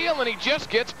bad wheel, and he just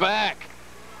gets back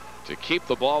to keep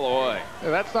the ball away.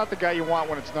 Yeah, that's not the guy you want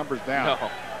when it's numbers down. No.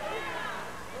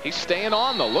 He's staying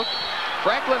on, though. Look,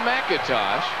 Franklin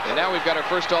McIntosh. And now we've got our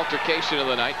first altercation of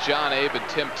the night. John Abe and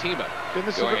Tim Tima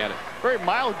going at it. Very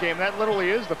mild game. That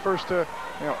literally is the first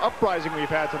uprising we've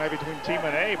had tonight between Tima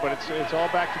and Abe, but it's all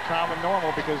back to calm and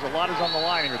normal because a lot is on the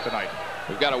line here tonight.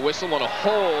 We've got a whistle and a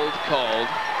hold called.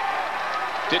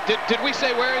 Did we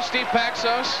say where is Steve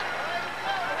Paxos?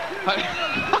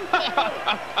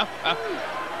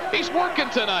 He's working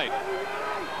tonight.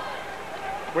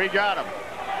 We got him.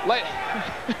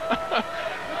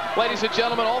 Ladies and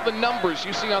gentlemen, all the numbers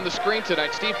you see on the screen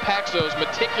tonight, Steve Paxos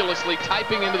meticulously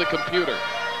typing into the computer.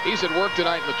 He's at work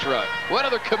tonight in the truck. What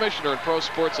other commissioner in pro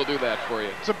sports will do that for you?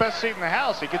 It's the best seat in the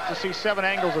house. He gets to see 7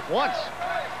 angles at once.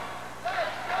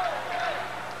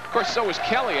 Of course, so was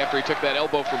Kelly after he took that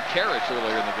elbow from Carriage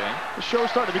earlier in the game. The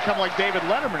show's starting to become like David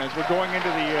Letterman as we're going into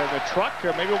the truck.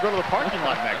 Maybe we'll go to the parking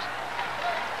lot next.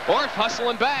 Orff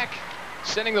hustling back.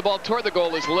 Sending the ball toward the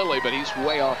goal is Lilly, but he's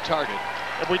way off target.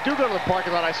 If we do go to the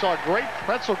parking lot, I saw a great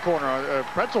pretzel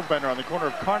bender on the corner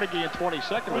of Carnegie and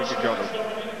 22nd we could go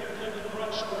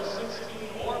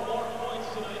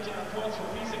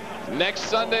to. Next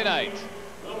Sunday night,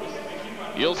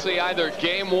 you'll see either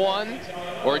game 1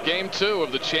 or game 2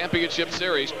 of the championship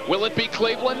series. Will it be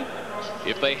Cleveland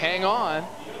If they hang on,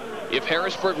 if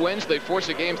Harrisburg wins, they force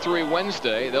a Game 3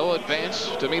 Wednesday. They'll advance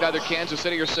to meet either Kansas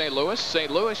City or St. Louis. St.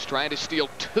 Louis trying to steal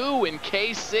 2 in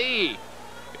KC.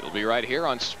 It'll be right here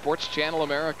on Sports Channel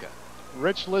America.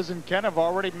 Rich, Liz, and Ken have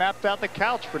already mapped out the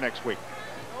couch for next week.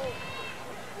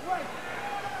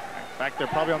 In fact, they're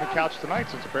probably on the couch tonight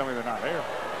since apparently they're not there.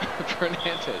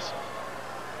 Fernandez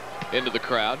into the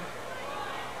crowd.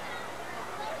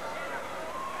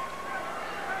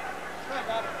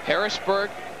 Harrisburg,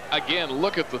 again,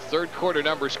 look at the third quarter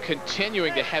numbers,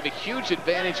 continuing to have a huge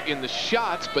advantage in the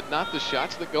shots, but not the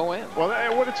shots that go in. Well,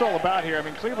 what it's all about here, I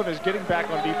mean, Cleveland is getting back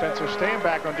on defense, they're staying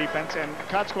back on defense, and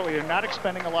consequently they're not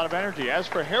expending a lot of energy. As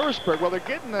for Harrisburg, well, they're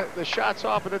getting the shots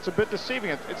off, but it's a bit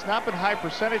deceiving. It's not been high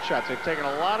percentage shots. They've taken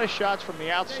a lot of shots from the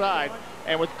outside,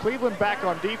 and with Cleveland back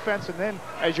on defense, and then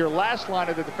as your last line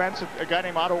of the defense, a guy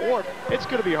named Otto Orff, it's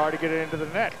going to be hard to get it into the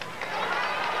net.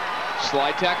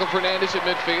 Slide tackle Fernandez at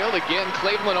midfield. Again,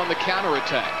 Cleveland on the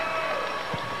counterattack.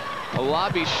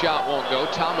 Alabi's shot won't go.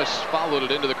 Thomas followed it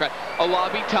into the crowd.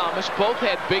 Alabi, Thomas both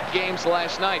had big games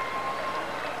last night.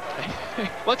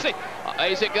 Let's see.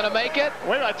 Is it going to make it?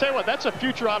 Wait, I tell you what, that's a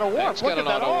future Otto Orff. It's got an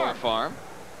Otto Orff arm.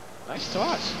 Nice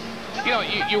toss. You know,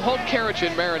 you hold Karich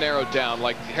and Marinero down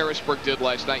like Harrisburg did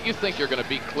last night. You think you're going to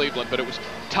beat Cleveland, but it was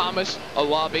Thomas,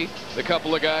 Alabi, the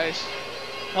couple of guys.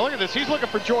 Now look at this. He's looking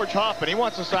for George Hoffman. He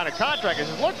wants to sign a contract. He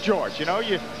says, look, George, you know,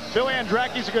 Bill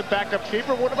Andracki's a good backup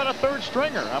keeper. What about a third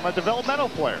stringer? I'm a developmental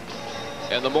player.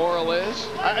 And the moral is?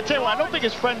 I tell you what, I don't think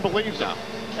his friend believes him.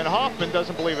 And Hoffman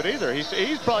doesn't believe it either.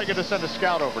 He's probably going to send a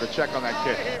scout over to check on that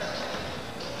kid.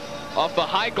 Off the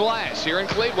high glass here in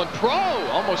Cleveland. Pro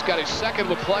almost got his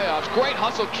second of the playoffs. Great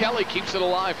hustle. Kelly keeps it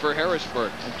alive for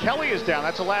Harrisburg. And Kelly is down.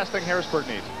 That's the last thing Harrisburg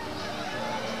needs.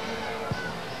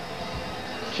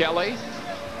 Kelly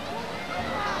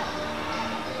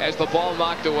has the ball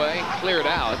knocked away, cleared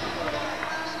out.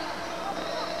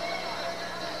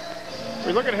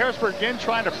 We look at Harrisburg again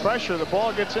trying to pressure. The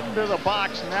ball gets into the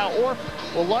box, and now Orff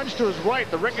will lunge to his right.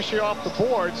 The ricochet off the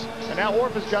boards, and now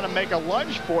Orff is going to make a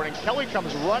lunge for it, and Kelly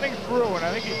comes running through, and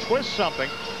I think he twists something,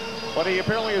 but he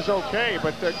apparently is okay.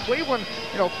 But Cleveland,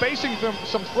 you know, facing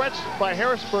some threats by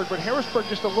Harrisburg, but Harrisburg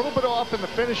just a little bit off in the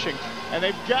finishing, and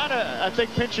they've got to, I think,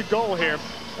 pinch a goal here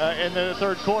in the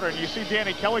third quarter. And you see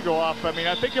Danny Kelly go off. I mean,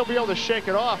 I think he'll be able to shake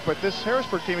it off, but this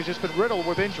Harrisburg team has just been riddled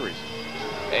with injuries.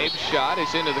 Abe's shot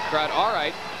is into the crowd. All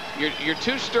right, your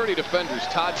two sturdy defenders,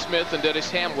 Todd Smith and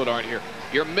Dennis Hamlet, aren't here.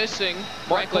 You're missing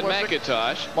Franklin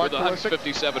McIntosh with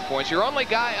 157 points. Your only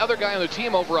other guy on the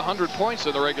team over 100 points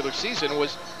in the regular season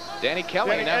was Danny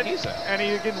Kelly. Now he's out. And he,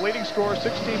 again, leading scorer,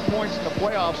 16 points in the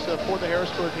playoffs for the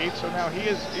Harrisburg Heat. So now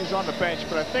he's on the bench.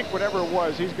 But I think whatever it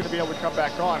was, he's going to be able to come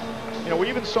back on. You know, we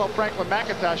even saw Franklin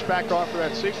McIntosh back on for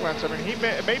that sequence. I mean,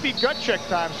 it may be gut check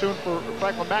time soon for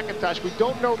Franklin McIntosh. We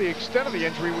don't know the extent of the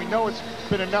injury. We know it's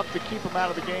been enough to keep him out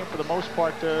of the game for the most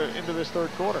part into this third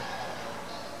quarter.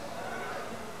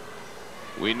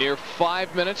 We near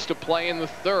 5 minutes to play in the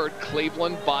third.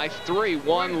 Cleveland by 3.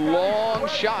 One long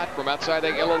shot from outside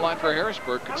that yellow line for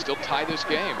Harrisburg could still tie this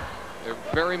game. They're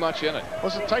very much in it. Well,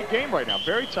 it's a tight game right now.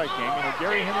 Very tight game. You know,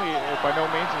 Gary Henley by no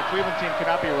means, and the Cleveland team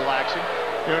cannot be relaxing.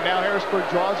 You know, now Harrisburg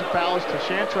draws the foul as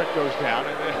Shantret goes down,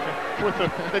 and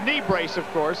with the knee brace, of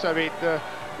course. I mean,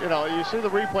 you know, you see the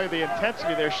replay, the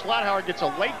intensity there. Schlotthauer gets a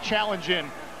late challenge in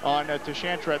on to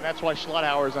Shantret, and that's why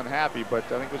Schlotthauer is unhappy. But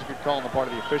I think it was a good call on the part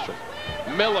of the official.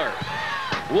 Miller,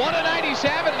 what a night he's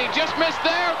having, and he just missed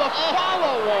there. The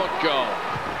follow won't go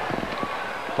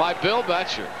by Bill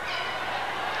Betcher.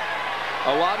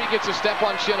 Alabi gets a step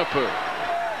on Chinapoo.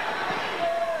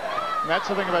 And that's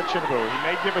the thing about Chinapoo. He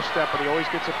may give a step, but he always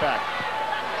gets it back.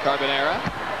 Carbonera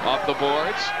off the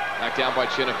boards. Knocked down by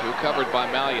Chinapoo, covered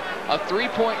by Malia. A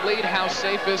 3-point lead, how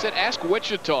safe is it? Ask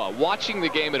Wichita, watching the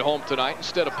game at home tonight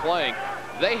instead of playing.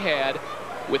 They had,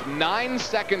 with 9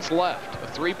 seconds left, a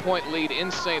 3-point lead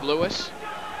in St. Louis.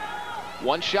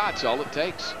 One shot's all it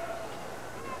takes.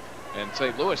 And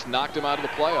St. Louis knocked him out of the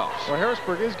playoffs. Well,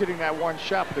 Harrisburg is getting that one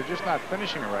shot, but they're just not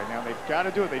finishing it right now. They've got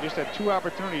to do it. They just had 2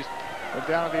 opportunities. Went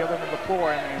down at the other end of the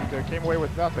floor and came away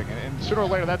with nothing. And sooner or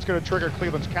later, that's going to trigger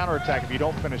Cleveland's counterattack if you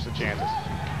don't finish the chances.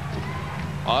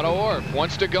 Otto Orff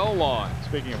wants to go long.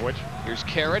 Speaking of which, here's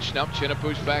Karich. Now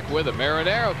Chinapoo's back with him.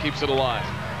 Marinero keeps it alive.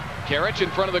 Karich in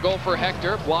front of the goal for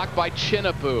Hector, blocked by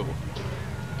Chinapoo.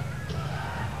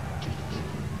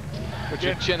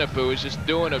 Chinapoo is just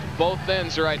doing it both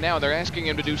ends right now. They're asking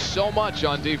him to do so much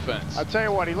on defense. I'll tell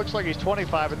you what, he looks like he's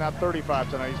 25 and not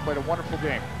 35 tonight. He's played a wonderful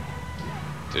game.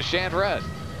 To Chandred.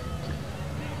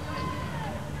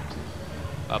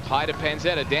 Up high to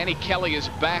Panzetta. Danny Kelly is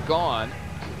back on.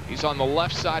 He's on the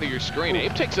left side of your screen.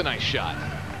 Abe takes a nice shot.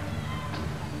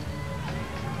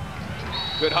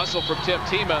 Good hustle from Tim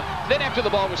Tima. Then after the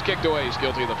ball was kicked away, he's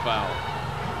guilty of the foul.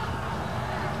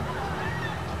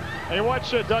 And you watch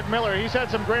Doug Miller. He's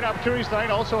had some great opportunities tonight,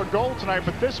 also a goal tonight,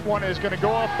 but this one is going to go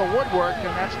off the woodwork,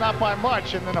 and that's not by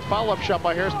much. And then a follow-up shot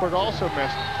by Harrisburg also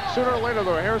missed. Sooner or later,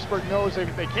 though, Harrisburg knows they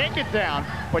can't get down,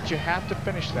 but you have to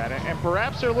finish that. And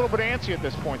perhaps they're a little bit antsy at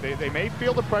this point. They may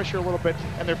feel the pressure a little bit,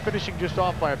 and they're finishing just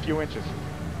off by a few inches.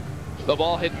 The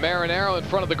ball hit Marinero in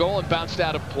front of the goal and bounced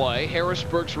out of play.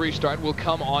 Harrisburg's restart will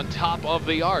come on top of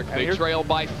the arc. They trail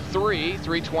by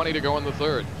 3:20 to go in the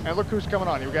third. And look who's coming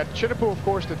on. You've got Chinapoo, of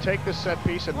course, to take this set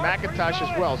piece, and McIntosh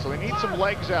as well. So they need some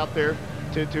legs out there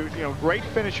to great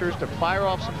finishers to fire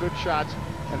off some good shots,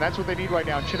 and that's what they need right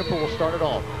now. And Chinapoo will start it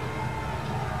all.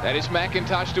 That is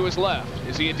McIntosh to his left.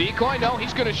 Is he a decoy? No,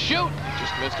 he's going to shoot.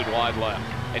 Just missed it wide left.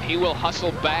 And he will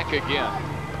hustle back again.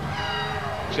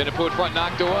 Chinapoo in front,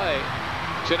 knocked away.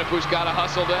 Chinapoo's got to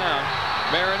hustle down.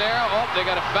 Marinero, they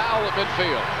got a foul at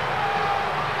midfield.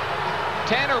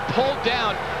 Tanner pulled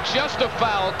down, just a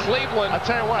foul. Cleveland, I'll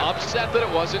tell you what, upset that it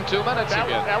wasn't 2 minutes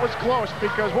again. That was close,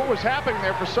 because what was happening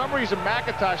there, for some reason,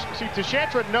 McIntosh, see,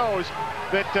 Tashantred knows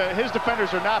that his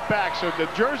defenders are not back, so the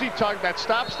jersey tug that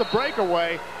stops the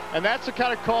breakaway, and that's the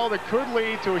kind of call that could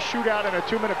lead to a shootout and a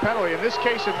 2-minute penalty. In this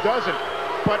case, it doesn't.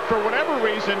 But for whatever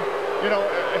reason,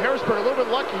 Harrisburg a little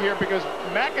bit lucky here, because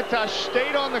McIntosh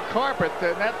stayed on the carpet,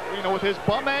 and that, with his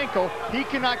bum ankle, he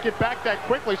cannot get back that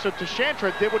quickly, so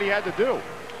Tashantred did what he had to do.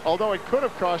 Although it could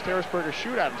have cost Harrisburg a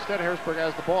shootout. Instead, Harrisburg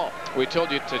has the ball. We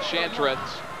told you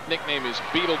Tashantred's nickname is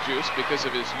Beetlejuice because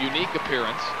of his unique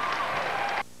appearance.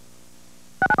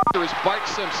 Here is Bart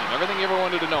Simpson. Everything you ever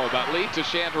wanted to know about Lee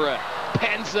Tashantred.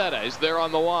 Panzetta is there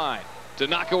on the line to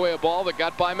knock away a ball that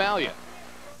got by Malia.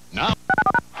 Now.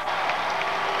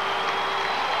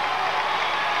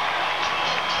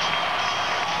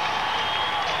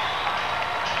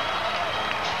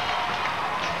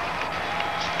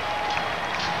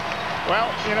 Well,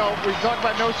 we talked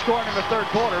about no scoring in the third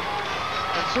quarter,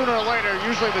 and sooner or later,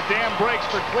 usually the dam breaks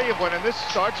for Cleveland, and this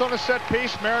starts on a set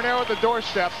piece. Marinero at the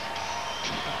doorstep,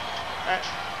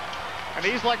 and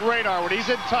he's like radar. When he's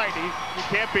in tight, you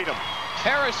can't beat him.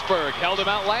 Harrisburg held him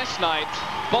out last night.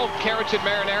 Both Karich and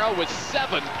Marinero with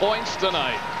 7 points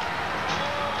tonight.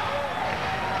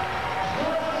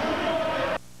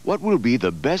 What will be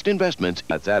the best investments?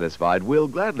 Not satisfied, we'll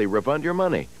gladly refund your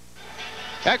money.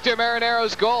 Hector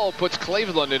Marinero's goal puts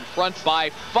Cleveland in front by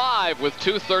 5 with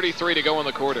 2:33 to go in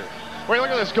the quarter. Well,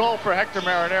 look at this goal for Hector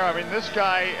Marinero. I mean, this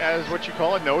guy has what you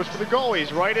call a nose for the goal.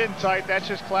 He's right in tight. That's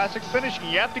just classic finishing.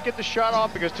 You have to get the shot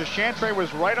off because Tashantred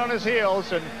was right on his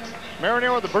heels, and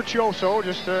Marinero, the virtuoso,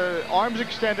 just arms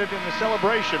extended in the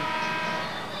celebration.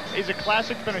 He's a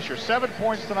classic finisher. 7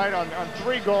 points tonight on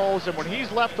 3 goals, and when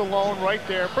he's left alone right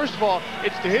there, first of all,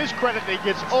 it's to his credit that he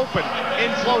gets open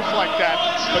in close like that,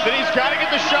 but then he's got to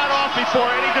get the shot off before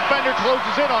any defender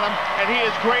closes in on him, and he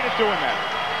is great at doing that.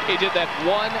 He did that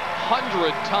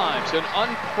 100 times, an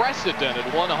unprecedented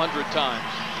 100 times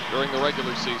during the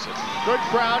regular season. Good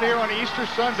crowd here on Easter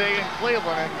Sunday in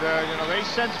Cleveland, and they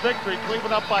sense victory.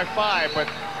 Cleveland up by 5,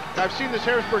 but I've seen this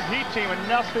Harrisburg Heat team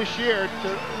enough this year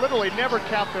to literally never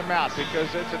count them out, because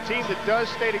it's a team that does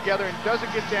stay together and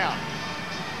doesn't get down.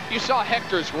 You saw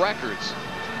Hector's records.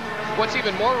 What's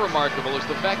even more remarkable is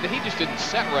the fact that he just didn't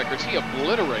set records, he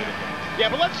obliterated them. Yeah,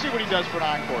 but let's see what he does for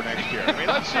an encore next year. I mean,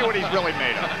 let's see what he's really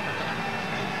made of.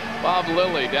 Bob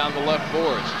Lilly down the left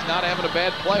boards. He's not having a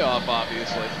bad playoff,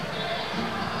 obviously.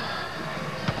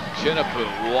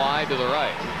 Chinapoo wide to the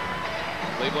right.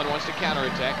 Cleveland wants to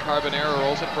counterattack. Carbonero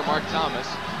rolls it for Mark Thomas.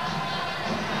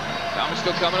 Thomas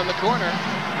still coming in the corner.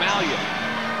 Malia.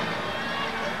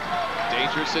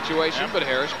 Dangerous situation, but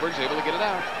Harrisburg's able to get it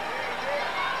out.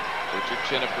 Richard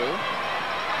Chinapoo.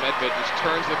 Medved just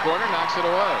turns the corner, knocks it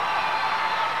away.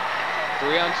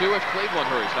 3-on-2 if Cleveland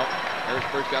hurries. Nope.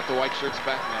 Harrisburg's got the white shirts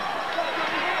back now.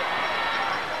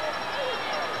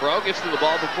 Pro gets to the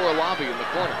ball before Lobby in the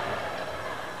corner.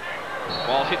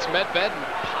 Ball hits Medved and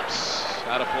pops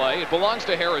out of play. It belongs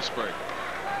to Harrisburg.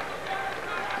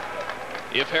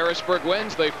 If Harrisburg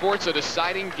wins, they force a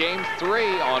deciding Game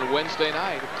 3 on Wednesday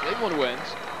night. If Cleveland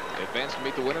wins, they advance to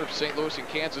meet the winner of St. Louis and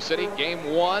Kansas City. Game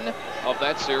 1 of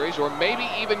that series, or maybe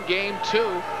even Game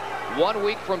 2, 1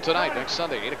 week from tonight, next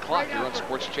Sunday, 8 o'clock here on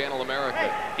Sports Channel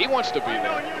America. He wants to be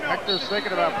there. Hector's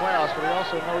thinking about playoffs, but he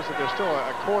also knows that there's still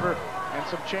a quarter and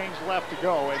some change left to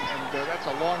go, and that's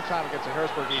a long time against the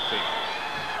Harrisburg Heat team.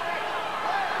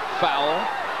 Foul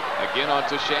again on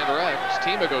Tashantred.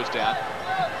 Tima goes down.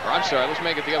 Or I'm sorry, let's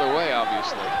make it the other way,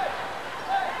 obviously.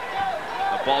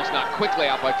 The ball's knocked quickly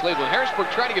out by Cleveland. Harrisburg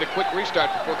tried to get a quick restart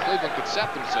before Cleveland could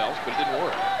set themselves, but it didn't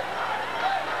work.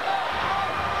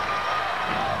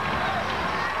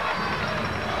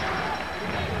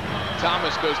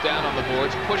 Thomas goes down on the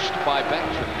boards, pushed by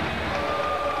Becher.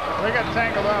 They got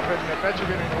tangled up, and Becher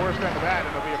getting the worst end of that,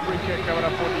 and it'll be a free kick coming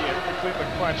up for the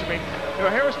Cleveland Clutch. I mean,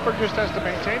 Harrisburg just has to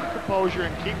maintain composure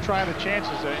and keep trying the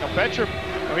chances. Becher,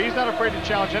 he's not afraid to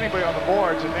challenge anybody on the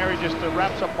boards, and there he just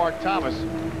wraps up Mark Thomas.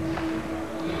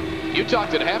 You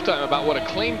talked at halftime about what a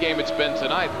clean game it's been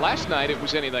tonight. Last night it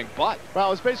was anything but. Well, it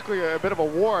was basically a bit of a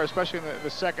war, especially in the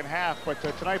second half. But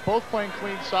tonight, both playing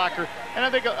clean soccer. And I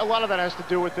think a lot of that has to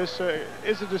do with this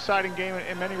is a deciding game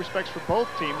in many respects for both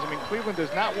teams. I mean, Cleveland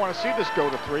does not want to see this go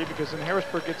to 3 because then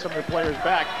Harrisburg gets some of their players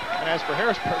back. And as for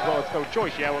Harrisburg, well, it's no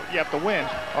choice. You have to win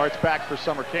or it's back for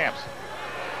summer camps.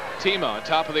 Tima on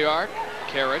top of the arc.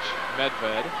 Karich,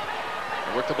 Medved.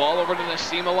 They work the ball over to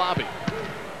Nassim Alabi.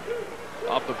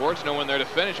 Off the boards, no one there to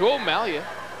finish. Oh, Malia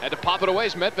had to pop it away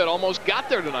as Medved almost got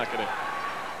there to knock it in.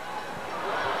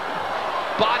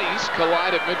 Bodies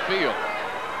collide at midfield.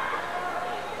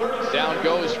 Down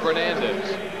goes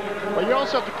Fernandez. Well, you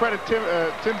also have to credit Tim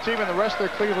Tima and the rest of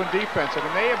the Cleveland defense. I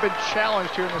mean, they have been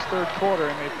challenged here in this third quarter,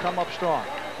 and they've come up strong.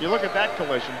 You look at that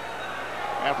collision.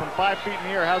 Now, from 5 feet in the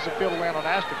air, how's it feel to land on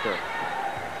AstroTurf?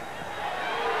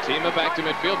 Tima back to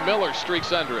midfield. Miller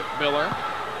streaks under it. Miller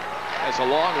has a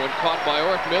long one caught by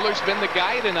Orth. Miller's been the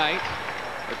guy tonight.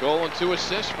 A goal and 2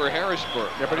 assists for Harrisburg.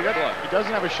 Yeah, but he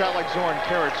doesn't have a shot like Zoran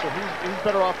Karich, so he's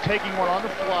better off taking one on the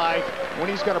fly when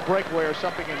he's got a breakaway or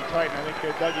something in tight. And I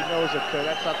think Dougie knows that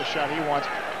that's not the shot he wants.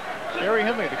 Gary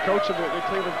Hindley, the coach of the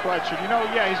Cleveland Clutch, and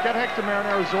he's got Hector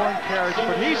Marinero, Zoran Karich,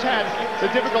 but he's had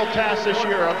the difficult task this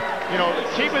year of,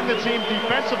 keeping the team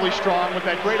defensively strong with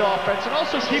that great offense and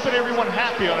also keeping everyone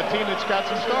happy on a team that's got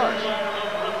some stars.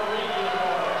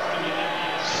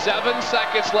 7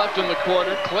 seconds left in the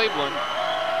quarter. Cleveland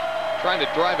trying to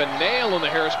drive a nail in the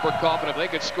Harrisburg coffin if they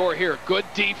could score here. Good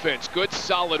defense, good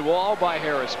solid wall by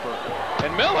Harrisburg.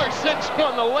 And Miller sits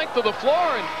on the length of the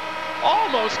floor and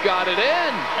almost got it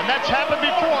in. And that's happened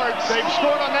before. They've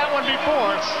scored on that one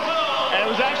before. And it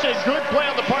was actually a good play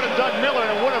on the part of Doug Miller.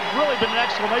 And it would have really been an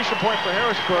exclamation point for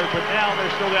Harrisburg, but now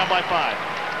they're still down by 5.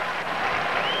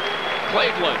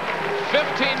 Cleveland,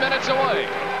 15 minutes away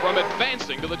from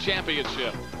advancing to the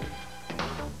championship.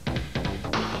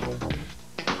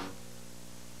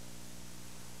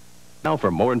 Now for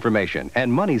more information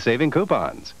and money-saving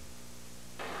coupons.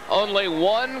 Only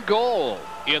 1 goal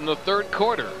in the third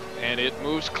quarter, and it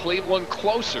moves Cleveland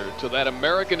closer to that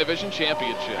American Division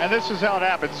Championship. And this is how it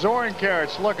happens. Zoran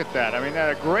Karich, look at that. I mean,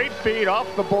 a great feed off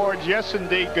the boards. Yes,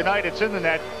 indeed. Good night. It's in the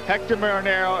net. Hector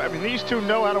Marinero. I mean, these two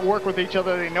know how to work with each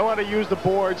other. They know how to use the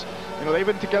boards. They've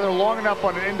been together long enough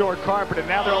on an indoor carpet, and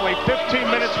now they're only 15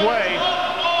 minutes away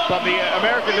from the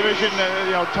American Division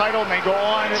title, and they go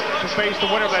on to face the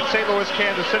winner of that St.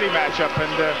 Louis-Kansas City matchup.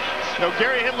 And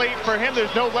Gary Hindley, for him,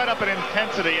 there's no let-up in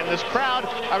intensity. And this crowd,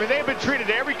 I mean, they've been treated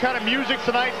to every kind of music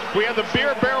tonight. We have the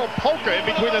beer barrel polka in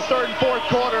between the third and fourth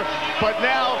quarter, but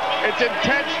now it's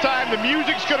intense time. The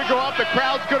music's going to go up. The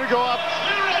crowd's going to go up.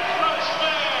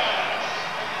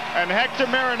 And Hector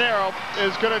Marinero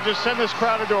is going to just send this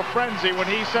crowd into a frenzy when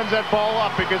he sends that ball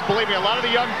up, because believe me, a lot of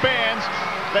the young fans,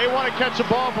 they want to catch a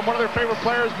ball from one of their favorite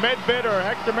players, Medved or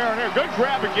Hector Marinero. Good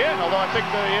grab again, although I think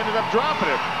they ended up dropping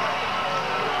it.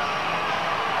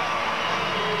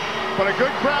 But a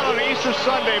good crowd on Easter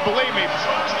Sunday, believe me,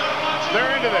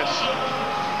 they're into this.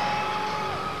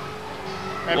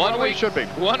 And 1 week should be.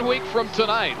 1 week from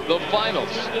tonight, the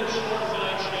finals.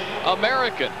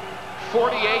 American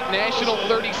 48, National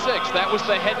 36. That was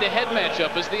the head-to-head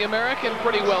matchup as the American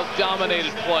pretty well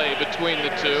dominated play between the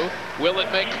two. Will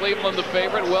it make Cleveland the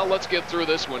favorite? Well, let's get through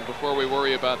this one before we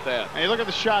worry about that. And you look at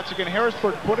the shots again.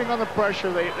 Harrisburg putting on the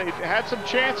pressure. They had some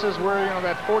chances where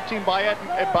that 14 by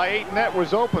 8 net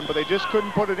was open, but they just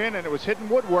couldn't put it in, and it was hitting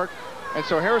woodwork. And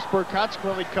so Harrisburg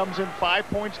consequently comes in 5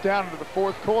 points down into the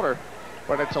fourth quarter.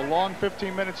 But it's a long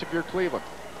 15 minutes if you're Cleveland.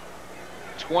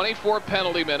 24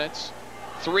 penalty minutes.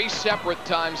 3 separate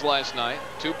times last night.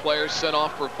 2 players sent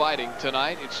off for fighting.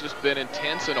 Tonight, it's just been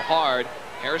intense and hard.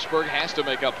 Harrisburg has to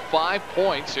make up 5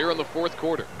 points here in the fourth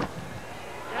quarter.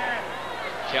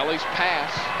 Kelly's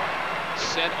pass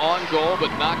sent on goal,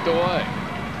 but knocked away.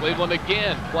 Cleveland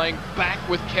again playing back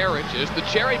with Karich as the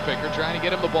cherry picker trying to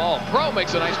get him the ball. Pro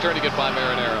makes a nice turn to get by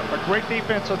Marinero. A great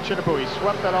defense on Chinabu. He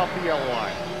swept that off the yellow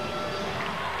line.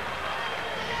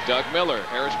 Doug Miller,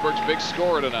 Harrisburg's big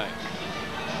scorer tonight.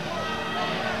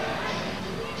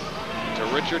 To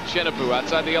Richard Chinabu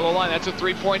outside the yellow line. That's a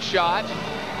 3-point shot.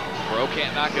 Bro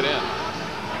can't knock it in.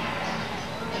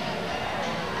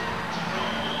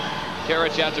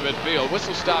 Karich out to midfield.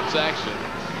 Whistle stops action.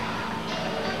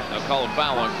 Now call a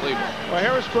foul on Cleveland. Well,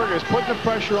 Harrisburg is putting the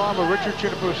pressure on, but Richard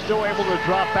Chinapoo is still able to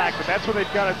drop back. But that's what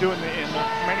they've got to do in the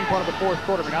remaining part of the fourth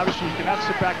quarter. I mean, obviously, you cannot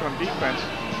sit back on defense.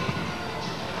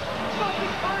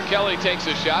 Kelly takes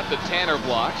a shot that Tanner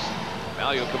blocks.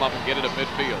 Now he'll come up and get it at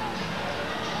midfield.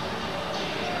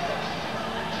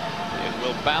 It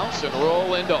will bounce and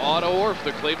roll into Otto Orff,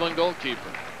 the Cleveland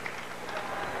goalkeeper.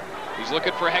 He's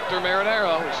looking for Hector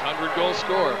Marinero, his 100-goal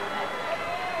scorer.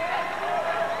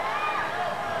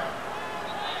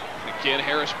 Again,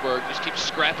 Harrisburg just keeps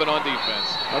scrapping on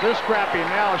defense. Now they're scrappy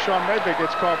now. Sean Medved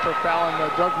gets called for fouling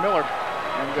Doug Miller.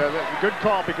 And good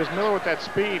call, because Miller with that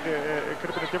speed, it could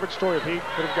have been a different story if he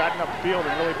could have gotten upfield and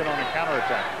really been on a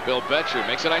counterattack. Bill Betcher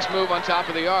makes a nice move on top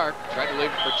of the arc. Tried to leave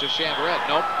it for Tashan Red.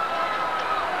 Nope.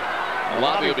 A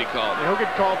lobby will be called. He'll get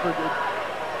called for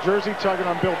jersey tugging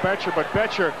on Bill Betcher, but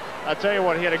Betcher, I'll tell you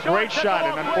what, he had a great shot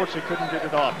and unfortunately couldn't get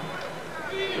it off.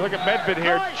 You look at Medved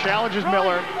here, challenges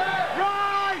Miller.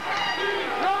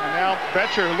 And now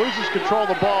Betcher loses control of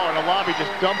the ball and a lobby just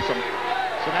dumps him.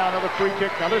 So now another free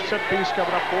kick, another set piece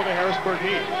coming up for the Harrisburg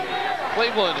Heat.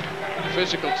 Cleveland,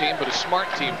 physical team, but a smart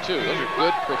team too. Those are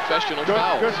good professional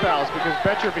fouls. Good fouls, because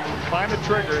Betcher, if he can find the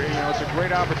trigger, it's a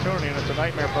great opportunity, and it's a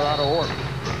nightmare for Otto Orff.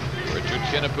 Richard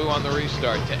Chinapoo on the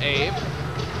restart to Abe.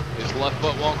 His left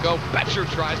foot won't go. Betcher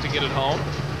tries to get it home.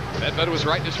 Medved was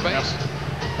right in his face. Yep.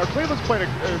 Now, Cleveland's played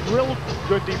a real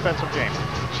good defensive game.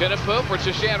 Chinapoo for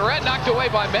Tashan Red, knocked away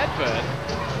by Medved.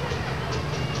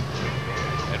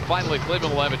 And finally,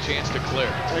 Cleveland will have a chance to clear.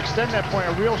 And extend that point,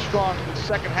 a real strong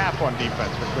second half on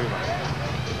defense for Cleveland.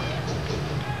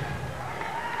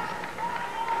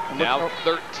 Now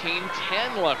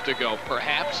 13-10 left to go,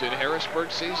 perhaps in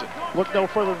Harrisburg's season. Look no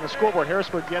further than the scoreboard.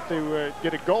 Harrisburg yet to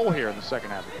get a goal here in the second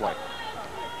half of play.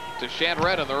 Tashan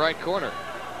Red on the right corner.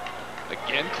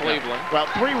 Again, Cleveland. Yeah. Well,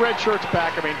 3 red shirts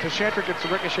back. I mean, Tashantra gets the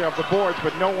ricochet off the boards,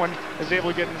 but no one is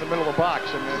able to get into the middle of the box.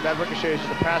 And that ricochet is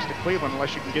just a pass to Cleveland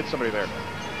unless you can get somebody there.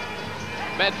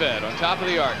 Medved on top of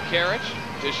the arc. Karich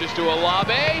dishes to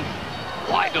Olave.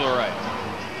 Wide to the right.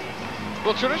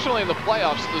 Well, traditionally in the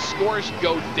playoffs, the scores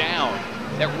go down.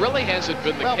 That really hasn't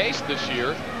been the case this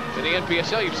year. In the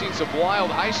NPSL, you've seen some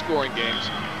wild, high-scoring games.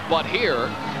 But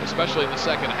here, especially in the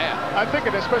second half. I think,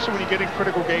 especially when you get in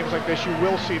critical games like this, you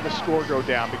will see the score go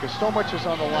down because so much is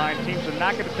on the line. Teams are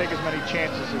not going to take as many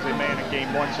chances as they may in a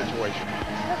Game 1 situation.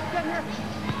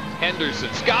 Henderson,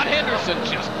 Scott Henderson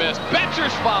just missed.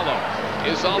 Betcher's follow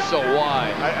is also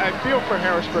wide. I feel for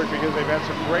Harrisburg because they've had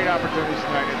some great opportunities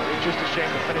tonight. It's just a shame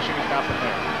the finishing has not been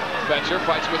there. Betcher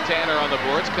fights with Tanner on the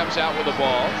boards, comes out with the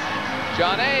ball.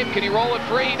 John Abe, can he roll it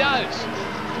free? He does.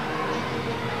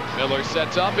 Miller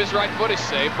sets up, his right foot is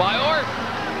saved by Orff.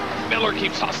 Miller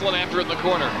keeps hustling after it in the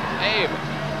corner. Abe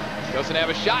doesn't have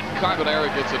a shot. Carbonara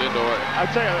gets it into Orff. I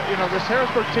tell you, this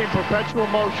Harrisburg team, perpetual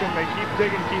motion. They keep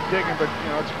digging, but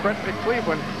it's credit to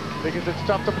Cleveland because it's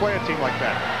tough to play a team like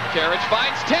that. Karich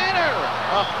finds Tanner.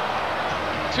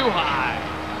 Too high.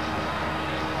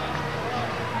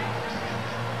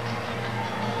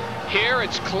 Here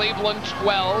it's Cleveland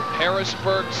 12,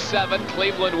 Harrisburg 7.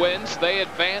 Cleveland wins. They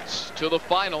advance to the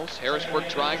finals. Harrisburg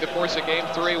trying to force a Game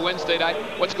 3 Wednesday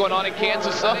night. What's going on in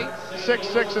Kansas City?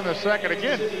 6-6 in the second.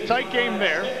 Again, tight game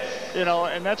there,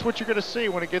 and that's what you're going to see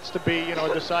when it gets to be,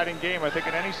 a deciding game, I think,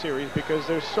 in any series, because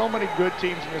there's so many good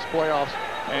teams in this playoffs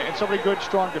and so many good,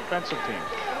 strong defensive teams.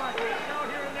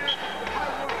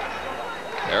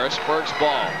 Harrisburg's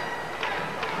ball.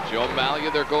 Joe Malia,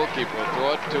 their goalkeeper, will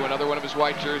throw it to another one of his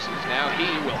white jerseys. Now he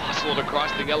will hustle it across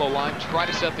the yellow line, try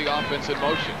to set the offense in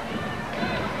motion.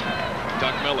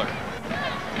 Doug Miller.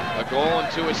 A goal and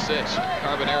 2 assists.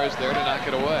 Carbonara's there to knock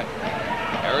it away.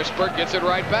 Harrisburg gets it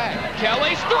right back.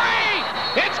 Kelly's 3!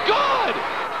 It's good!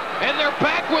 And they're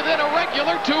back within a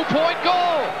regular 2-point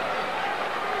goal.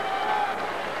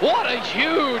 What a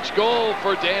huge goal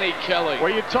for Danny Kelly.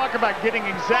 Well, you talk about getting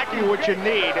exactly what you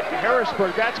need.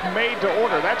 Harrisburg, that's made to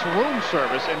order. That's room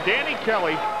service. And Danny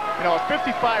Kelly, a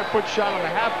 55-foot shot on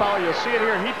the half volley. You'll see it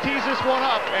here. He tees this one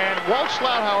up, and Walt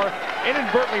Schlauthauer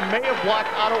inadvertently may have blocked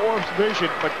Otto Orff's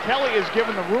vision, but Kelly is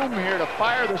given the room here to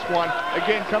fire this one.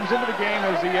 Again, comes into the game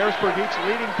as the Harrisburg Heat's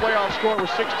leading playoff scorer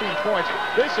with 16 points.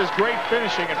 This is great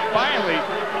finishing, and finally,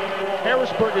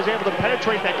 Harrisburg is able to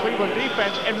penetrate that Cleveland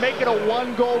defense and make it a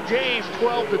 1-goal game,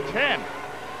 12-10.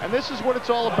 And this is what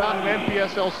it's all about in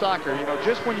NPSL soccer.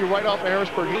 Just when you write off the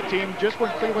Harrisburg Heat team, just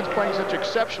when Cleveland's playing such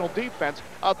exceptional defense,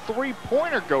 a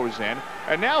 3-pointer goes in.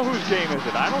 And now whose game is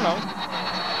it? I don't know.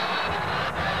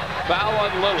 Foul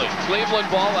on Lilly. Cleveland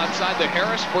ball outside the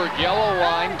Harrisburg yellow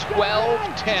line,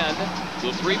 12-10.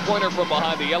 The three-pointer from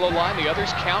behind the yellow line. The others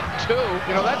count 2.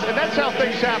 You know, that's how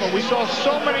things happen. We saw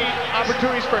so many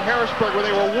opportunities for Harrisburg where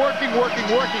they were working,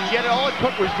 yet all it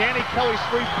took was Danny Kelly's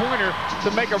three-pointer to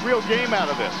make a real game out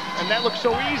of this. And that looked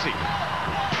so easy.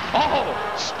 Oh,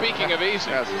 speaking of easy,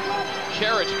 yes.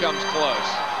 Carriage comes close.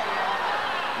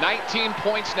 19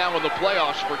 points now in the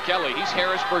playoffs for Kelly. He's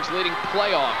Harrisburg's leading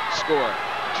playoff scorer.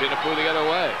 Chinapoo the other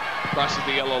way. Crosses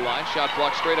the yellow line. Shot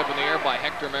blocked straight up in the air by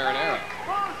Hector Marinero.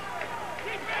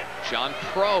 John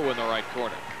Pro in the right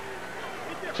corner.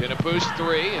 Chinapoo's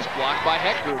three is blocked by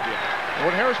Hector again.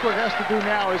 What Harrisburg has to do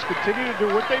now is continue to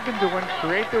do what they've been doing,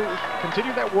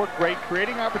 continue that work rate,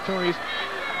 creating opportunities,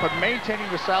 but maintaining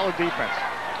the solid defense.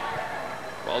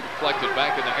 Ball deflected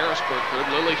back in the Harrisburg third.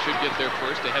 Lilly should get there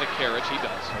first ahead of Carriage. He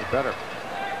does. He better.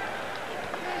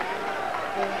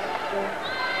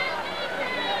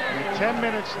 10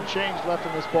 minutes and change left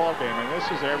in this ball game, and this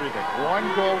is everything.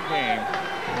 One-goal game.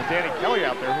 With Danny Kelly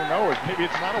out there, who knows? Maybe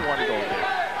it's not a one-goal game.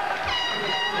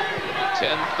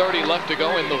 10:30 left to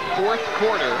go in the fourth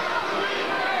quarter.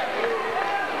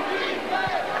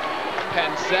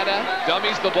 Pancetta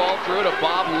dummies the ball through to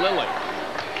Bob Lilly.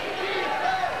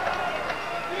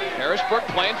 Harrisburg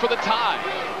playing for the tie.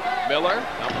 Miller,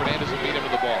 now Fernandez will beat him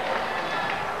to the ball.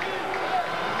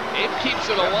 It keeps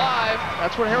it alive.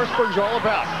 That's what Harrisburg's all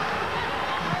about.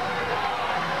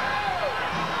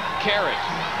 Carriage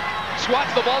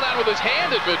swats the ball down with his hand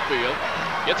at midfield.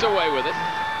 Gets away with it.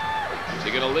 Is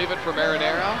he going to leave it for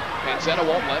Marinero? Pancetta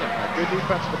won't let him. Good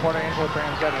defense on the part of Angelo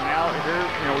Pancetta. Now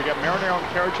here, we got Marinero and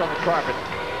Carriage on the carpet.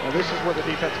 Now this is where the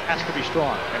defense has to be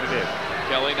strong, and it is.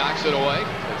 Kelly knocks it away.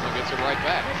 Cleveland gets it right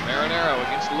back. Marinero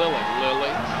against Lilly.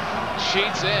 Lilly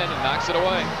cheats in and knocks it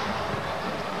away.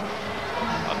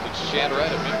 Up to Chandret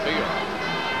at midfield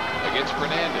against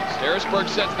Fernandez. Harrisburg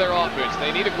sets their offense. They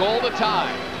need a goal to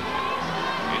tie.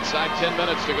 Inside 10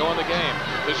 minutes to go in the game.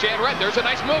 To Chandret, there's a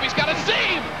nice move. He's got a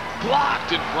seam.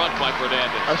 Blocked in front by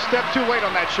Fernandez. A step too late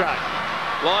on that shot.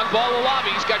 Long ball to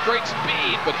Lobby. He's got great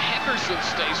speed, but Henderson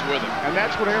stays with him. And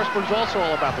that's what Harrisburg's also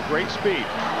all about, the great speed.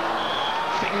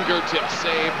 Fingertip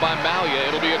save by Malia.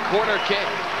 It'll be a corner kick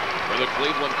for the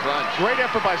Cleveland Crunch. Great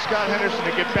effort by Scott Henderson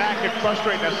to get back and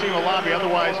frustrate Nassim Alabi.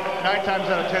 Otherwise, 9 times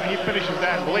out of 10, he finishes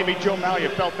that. And believe me, Joe Malia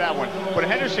felt that one. But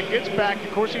Henderson gets back.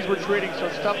 Of course, he's retreating, so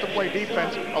it's tough to play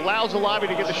defense. Allows Alabi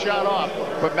to get the shot off.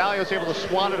 But Malia's able to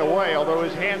swat it away, although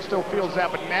his hand still feels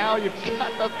that. But now you've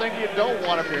got the thing you don't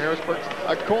want if you're Harrisburg,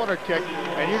 a corner kick.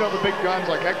 And you know the big guns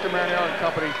like Hector Marinero and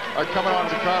company are coming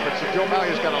onto the carpet. So Joe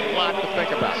Malia's got a lot to think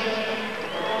about.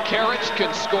 Carriage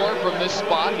can score from this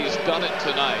spot. He's done it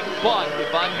tonight. But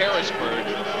if I'm Harrisburg,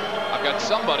 I've got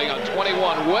somebody on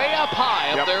 21 way up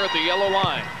high up there at the yellow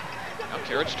line. Now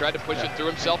Carriage tried to push it through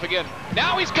himself again.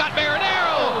 Now he's got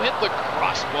Marinero. Hit the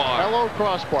crossbar. Hello,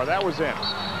 crossbar. That was in.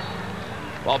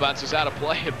 Ball bounces out of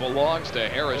play. It belongs to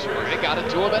Harrisburg. They got it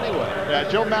to him anyway. Yeah,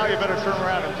 Joe Malia better turn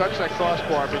around and touch that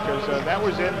crossbar because that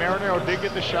was in. Marinero did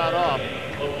get the shot off.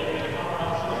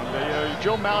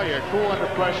 Joe Malia, cool under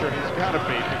pressure, and he's got to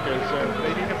be because they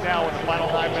need him now in the final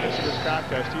 9 minutes of this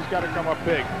contest. He's got to come up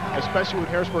big, especially with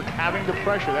Harrisburg having the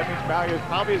pressure. That means Malia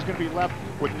probably is going to be left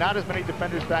with not as many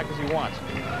defenders back as he wants.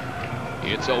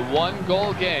 It's a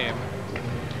one-goal game.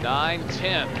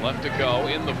 9-10 left to go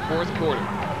in the fourth quarter.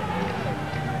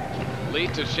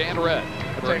 Lead to Chandret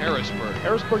for Harrisburg.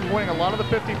 Harrisburg's winning a lot of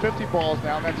the 50-50 balls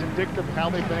now, and that's indicative of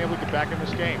how they've been able to get back in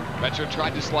this game. Metro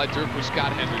tried to slide through for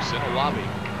Scott Henderson. A lobby.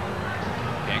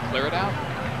 Can't clear it out.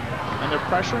 And they're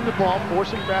pressuring the ball,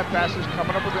 forcing bad passes,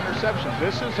 coming up with interceptions.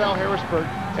 This is how Harrisburg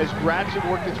has gradually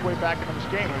worked its way back into this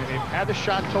game. I mean, they've had the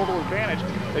shot total advantage.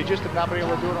 They just have not been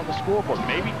able to do it on the scoreboard.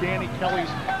 Maybe Danny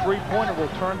Kelly's three-pointer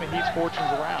will turn the Heat's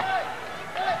fortunes around.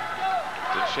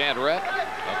 To Chandret,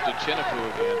 up to Chinapoo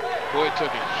again. Boy,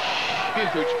 took a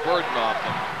huge burden off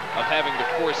them of having to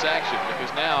force action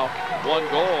because now one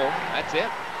goal, that's it.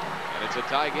 And it's a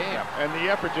tie game. Yeah, and the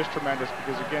effort just tremendous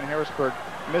because, again, Harrisburg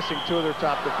missing 2 of their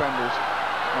top defenders.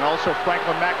 And also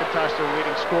Franklin McIntosh, their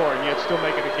leading scorer, and yet still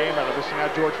making a game out of this. And now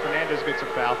George Fernandez gets a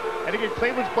foul. And again,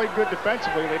 Cleveland's played good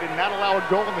defensively. They did not allow a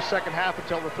goal in the second half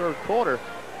until the third quarter.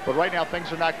 But right now,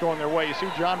 things are not going their way. You see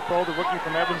John Pro, the rookie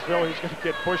from Evansville, he's going to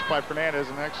get pushed by Fernandez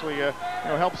and actually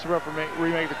helps the referee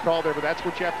remake the call there. But that's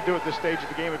what you have to do at this stage of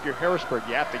the game if you're Harrisburg.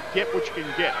 You have to get what you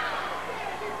can get.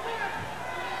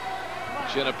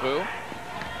 Chinapoo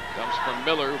comes from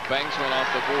Miller, who bangs one off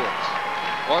the boards.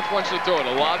 Orth wants to throw it.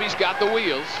 The lobby's got the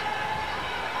wheels.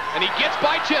 And he gets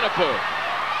by Chinapoo.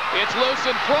 It's loose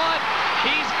in front.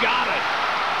 He's got it.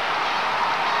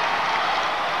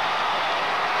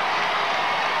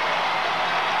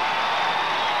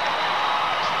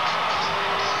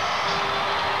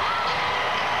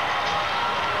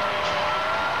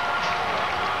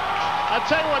 I'll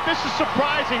tell you what, this is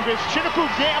surprising because Chitapoo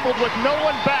gambled with no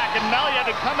one back, and now he had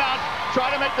to come out,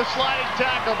 try to make the sliding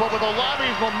tackle, but with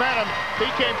Olabi's momentum, he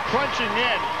came crunching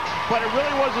in. But it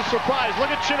really was a surprise.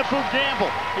 Look at Chitapoo gamble.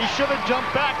 He should have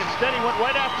jumped back. Instead, he went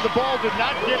right after the ball, did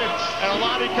not get it, and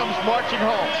Olabi comes marching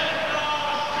home.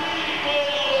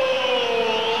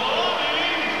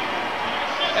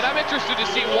 And I'm interested to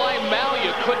see why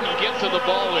Malia couldn't get to the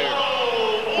ball there.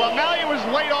 Well, Malia was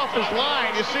late off his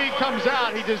line. You see, he comes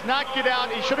out. He does not get out.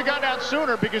 He should have gotten out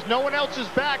sooner because no one else is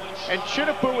back. And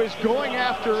Chitapoo is going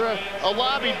after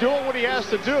Olabi, doing what he has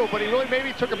to do. But he really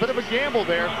maybe took a bit of a gamble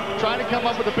there, trying to come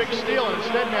up with a big steal. And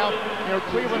instead now,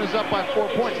 Cleveland is up by 4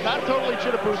 points. Not totally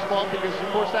Chitapoo's fault because, of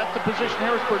course, that's the position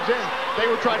Harrisburg's in. They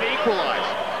were trying to equalize.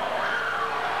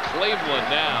 Cleveland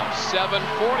now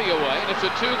 7:40 away, and it's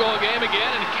a 2-goal game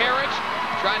again. And Carriage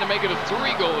trying to make it a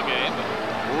 3-goal game.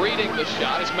 Reading the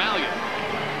shot is Malia.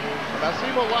 Now,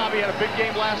 Steve Olabi had a big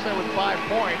game last night with 5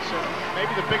 points, and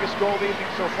maybe the biggest goal of the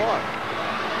evening so far.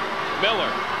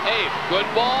 Miller, Abe, good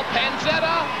ball,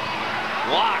 Panzetta,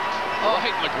 blocked.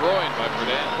 Right in the groin by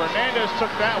Fernandez. Fernandez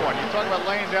took that one. You talk about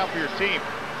laying down for your team.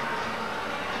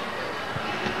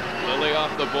 Lilly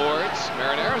off the boards.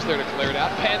 Marinero's there to clear it out.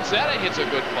 Panzetta hits a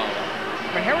good follow.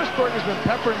 I mean, Harrisburg has been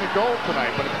peppering the goal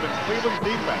tonight, but it's been Cleveland's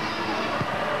defense.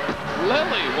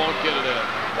 Lilly won't get it in.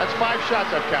 That's 5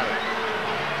 shots I've counted.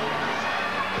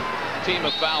 Team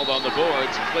have fouled on the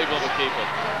boards. Cleveland will keep it.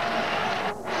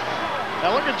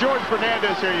 Now look at George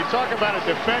Fernandez here. You talk about a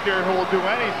defender who will do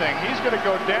anything. He's going to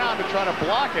go down to try to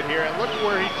block it here, and look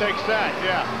where he takes that.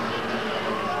 Yeah.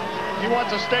 He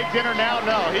wants a steak dinner now?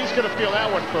 No, he's going to feel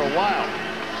that one for a while.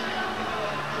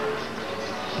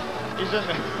 He's in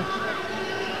there.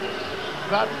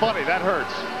 Not funny. That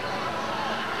hurts.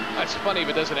 That's funny if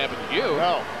it doesn't happen to you.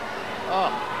 No. Oh.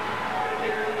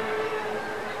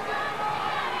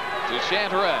 To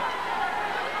Chantret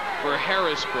for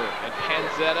Harrisburg and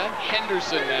Panzetta.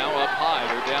 Henderson now up high.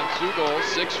 They're down 2 goals,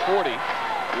 6:40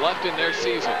 left in their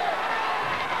season.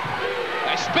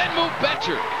 Nice spin move,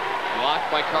 Betcher. Blocked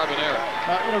by Carbonero.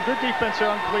 Good defense there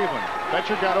on Cleveland.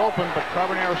 Betcher got open, but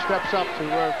Carbonero steps up to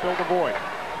fill the void.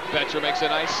 Betcher makes a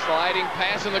nice sliding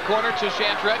pass in the corner to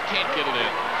Chantret. Can't get it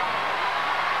in.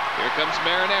 Here comes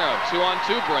Marinero.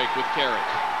 2-on-2 break with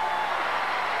Carriage.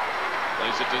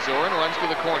 Plays it to Zorin, runs to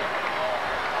the corner.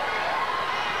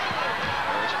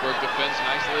 Harrisburg defends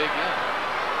nicely again.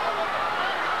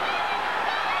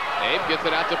 Abe gets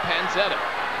it out to Panzetta.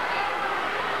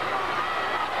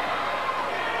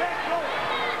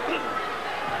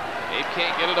 Abe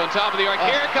can't get it on top of the arc.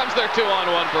 Here comes their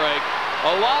 2-on-1 break.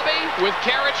 Olabi with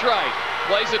Carriage right.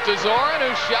 Plays it to Zorin,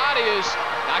 whose shot is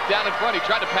knocked down in front. He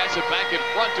tried to pass it back in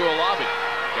front to Olabi.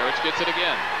 Carriage gets it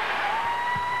again.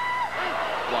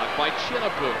 Blocked by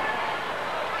Chitapoo.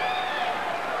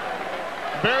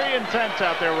 Very intense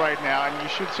out there right now, and you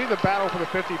should see the battle for the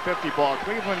 50-50 ball.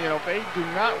 Cleveland, they do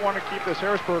not want to keep this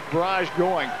Harrisburg barrage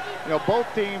going. Both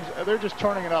teams, they're just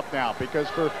turning it up now because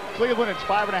for Cleveland, it's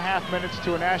 5.5 minutes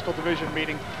to a National Division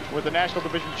meeting with the National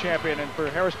Division champion, and for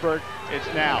Harrisburg, it's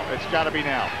now. It's got to be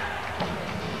now.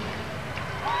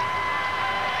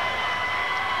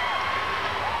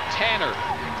 Tanner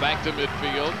back to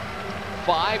midfield.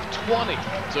 5:20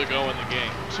 to go in the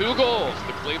game. 2 goals,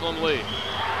 the Cleveland lead.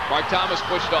 Mark Thomas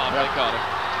pushed off. They caught him.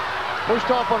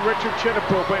 Pushed off on Richard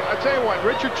Chitapoo. But I tell you what,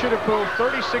 Richard Chitapoo,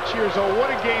 36 years old. What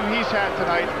a game he's had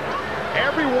tonight.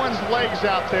 Everyone's legs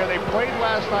out there. They played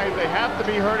last night. They have to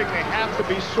be hurting. They have to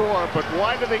be sore. But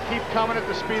why do they keep coming at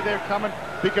the speed they're coming?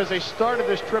 Because they started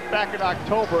this trip back in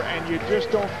October, and you just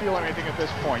don't feel anything at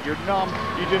this point. You're numb.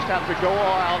 You just have to go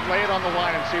all out, lay it on the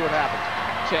line, and see what happens.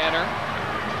 Tanner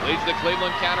leads the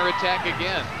Cleveland counterattack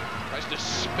again. Tries to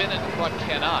spin it in front,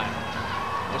 cannot.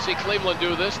 We'll see Cleveland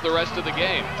do this the rest of the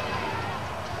game.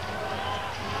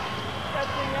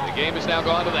 The game has now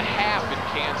gone to the half in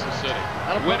Kansas City.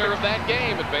 Winner of that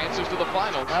game advances to the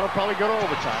finals. That'll probably go to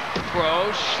overtime. Pro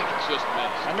shots just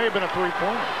missed. That may have been a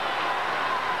 3-pointer.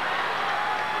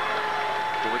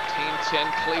 14-10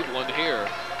 Cleveland here.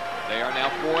 They are now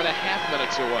 4.5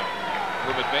 minutes away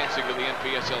from advancing to the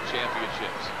NPSL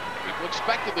championships. People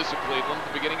expected this of Cleveland at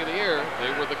the beginning of the year.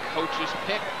 They were the coach's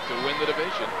pick to win the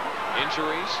division.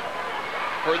 Injuries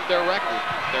hurt their record.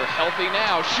 They're healthy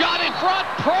now. Shot in front.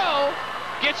 Pro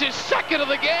gets his second of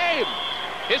the game.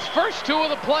 His first 2 of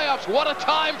the playoffs. What a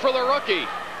time for the rookie.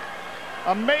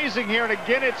 Amazing here, and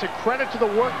again, it's a credit to the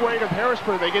work rate of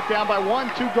Harrisburg. They get down by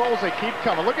 1, 2 goals. They keep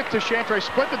coming. Look at Chantret,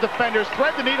 split the defenders,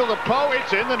 thread the needle to Pro.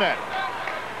 It's in the net.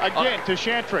 Again,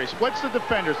 Chantret splits the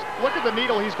defenders. Look at the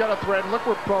needle he's got to thread. Look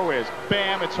where Pro is.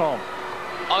 Bam, it's home.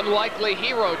 unlikely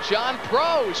hero John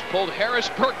Prose pulled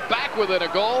Harrisburg back within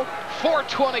a goal.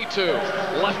 4:22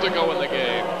 left to go in the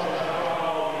game.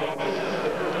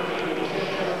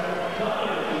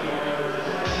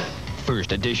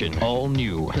 First edition, all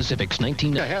new Pacific's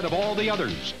 19 ahead of all the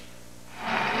others.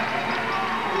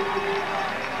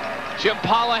 Jim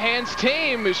Polahan's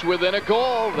team is within a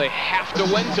goal. They have to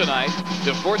win tonight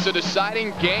to force a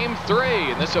deciding Game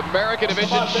 3 in this American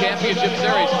Division Championship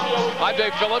Series. I'm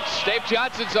Dave Phillips. Dave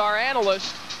Johnson's our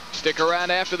analyst. Stick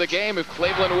around after the game. If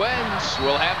Cleveland wins,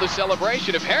 we'll have the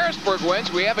celebration. If Harrisburg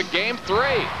wins, we have a Game 3.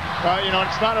 You know,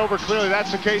 it's not over. Clearly,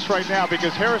 that's the case right now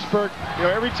because Harrisburg, you know,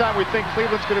 every time we think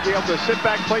Cleveland's going to be able to sit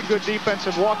back, play good defense,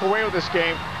 and walk away with this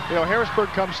game, you know, Harrisburg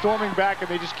comes storming back, and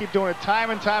they just keep doing it time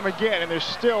and time again, and there's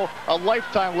still a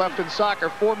lifetime left in soccer.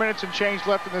 4 minutes and change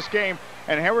left in this game,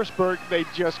 and Harrisburg, they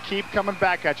just keep coming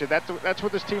back at you. That's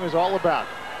what this team is all about.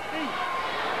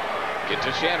 Get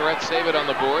to Chandret, save it on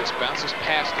the boards, bounces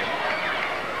past him.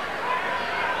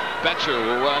 Betcher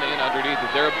will run in underneath it.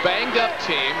 They're a banged-up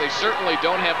team. They certainly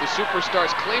don't have the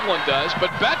superstars Cleveland does, but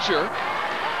Betcher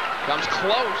comes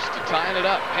close to tying it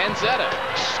up. Panzetta,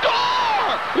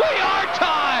 score! We are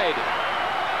tied!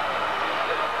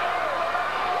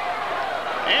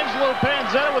 Angelo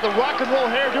Panzetta with a rock and roll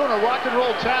hair doing a rock and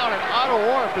roll town, and Otto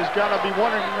Orff is going to be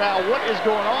wondering now what is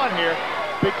going on here,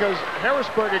 because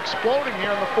Harrisburg exploding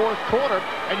here in the fourth quarter,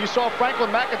 and you saw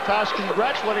Franklin McIntosh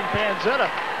congratulating Panzetta.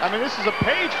 I mean, this is a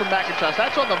page from McIntosh.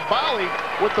 That's on the volley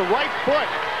with the right foot,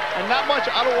 and not much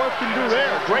Otto Orff can do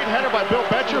there. Great header by Bill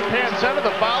Betcher. Panzetta,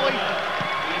 the volley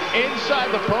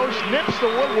inside the post, nips the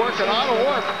woodwork, and Otto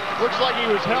Orff looks like he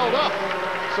was held up.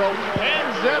 So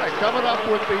Panzetta coming up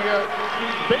with the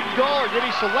big goal. Again,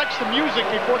 he selects the music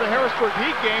before the Harrisburg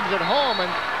Heat games at home,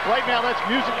 and right now that's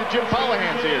music to Jim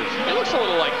Polahan's ears. He looks a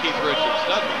little like Keith Richards,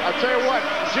 doesn't he? I'll tell you what,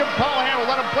 Jim Polahan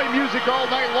will let him play music all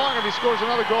night long if he scores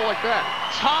another goal like that.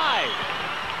 Tied.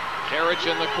 Carriage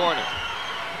in the corner.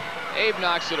 Abe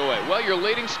knocks it away. Well, your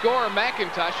leading scorer,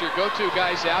 McIntosh, your go-to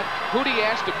guy's out. Who do you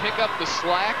ask to pick up the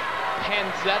slack?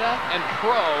 Panzetta and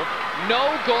Pro.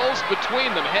 No goals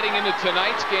between them heading into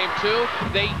tonight's game, too.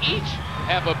 They each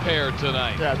have a pair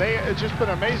tonight. Yeah, it's just been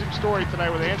an amazing story tonight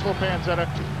with Angelo Panzetta,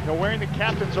 you know, wearing the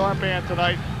captain's armband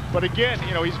tonight. But again,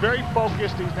 you know, he's very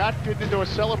focused. He's not getting into a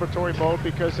celebratory mode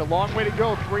because a long way to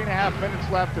go, 3.5 minutes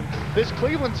left. And this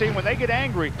Cleveland team, when they get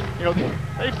angry, you know,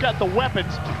 they've got the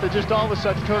weapons to just all of a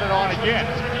sudden turn it on again.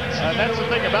 And that's the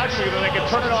thing about Cleveland. They can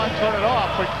turn it on, turn it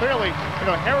off. But clearly, you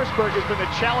know, Harrisburg has been the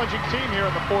challenging team here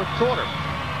in the fourth quarter.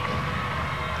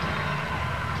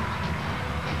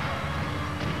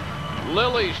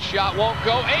 Lilly's shot won't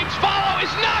go. Abe's follow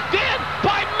is knocked in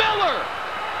by Miller.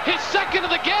 His second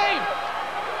of the game.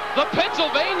 The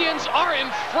Pennsylvanians are in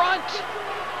front.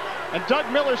 And Doug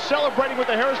Miller celebrating with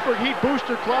the Harrisburg Heat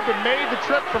Booster Club and made the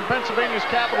trip from Pennsylvania's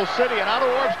capital city. And Otto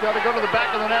Orff's got to go to the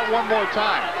back of the net one more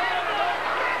time.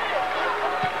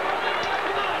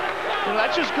 You know,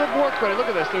 that's just good work, buddy. Look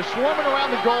at this. They're swarming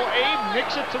around the goal. Abe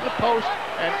nicks it to the post,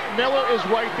 and Miller is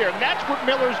right there. And that's what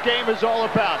Miller's game is all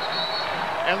about.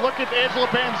 And look at Angelo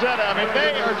Panzetta. I mean,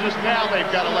 they are just now,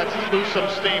 they've got to let loose some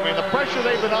steam. I mean, the pressure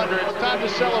they've been under, it's time to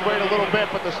celebrate a little bit,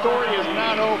 but the story is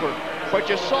not over. But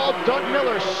you saw Doug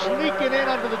Miller sneaking in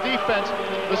under the defense.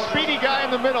 The speedy guy in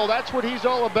the middle, that's what he's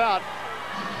all about.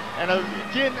 And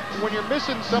again, when you're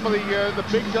missing some of the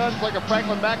big guns like a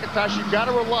Franklin McIntosh, you've got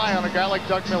to rely on a guy like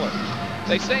Doug Miller.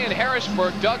 They say in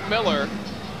Harrisburg, Doug Miller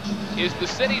is the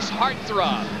city's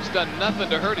heartthrob. He's done nothing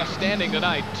to hurt his standing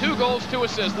tonight. 2 goals, 2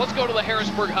 assists. Let's go to the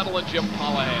Harrisburg huddle and Jim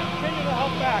Polahan. Continue to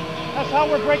help back. That's how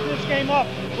we're breaking this game up.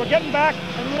 We're getting back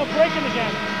and we're breaking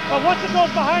again. But once it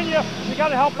goes behind you, you got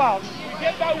to help out.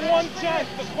 You get that one chance.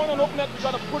 The corner open up, you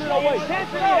got to put it away.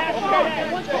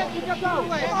 Okay. One chance, you got to go.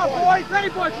 Come on, boys. Ready,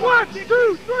 boys. 1,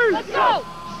 2, 3. Let's go.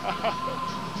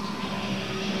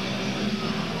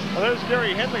 Well, there's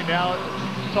Gary Henley now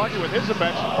talking with his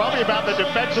bench, probably about the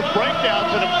defensive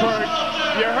breakdowns that occurred.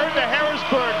 You heard the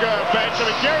Harrisburg bench. I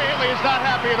mean, Gary Henley is not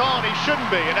happy at all, and he shouldn't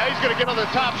be. And now he's going to get on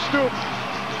the top stoop.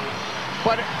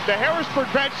 But the Harrisburg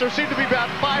bench, there seem to be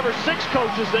about 5 or 6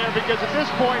 coaches there, because at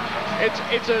this point,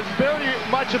 it's a very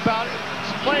much about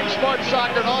playing smart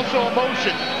soccer and also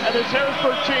emotion. And this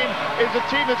Harrisburg team is a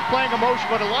team that's playing emotion.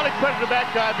 But a lot of credit to that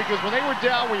guy, because when they were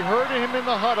down, we heard him in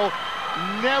the huddle,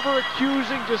 never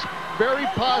accusing, just very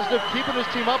positive, keeping his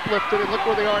team uplifted, and look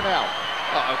where they are now.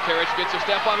 Carriage gets a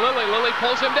step on Lilly. Lilly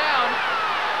pulls him down.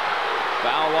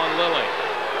 Foul on Lilly.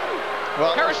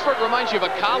 Well, Harrisburg reminds you of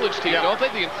a college team, don't they?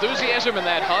 The enthusiasm in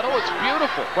that huddle, it's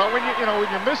beautiful. Well, when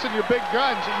you're missing your big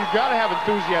guns, you got to have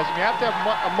enthusiasm. You have to have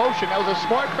emotion. That was a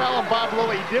smart foul on Bob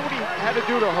Lilly. He did what he had to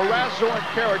do to harass Zoran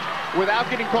Carriage. without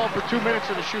getting called for 2 minutes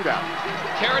in a shootout.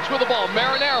 Carriage with the ball.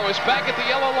 Marinero is back at the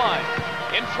yellow line.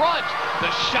 In front.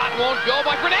 The shot won't go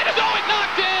by Fernandez. Oh, it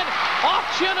knocked in off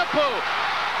Chinapoo.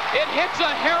 It hits a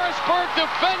Harrisburg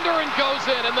defender and goes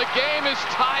in, and the game is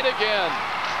tied again.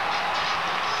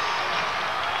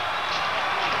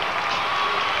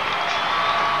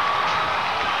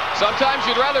 Sometimes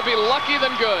you'd rather be lucky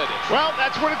than good. Well,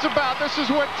 that's what it's about. This is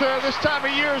what this time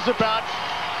of year is about.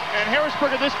 And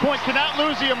Harrisburg at this point cannot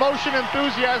lose the emotion and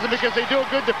enthusiasm because they do a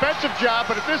good defensive job.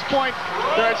 But at this point,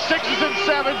 they're at 6s and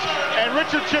 7s, and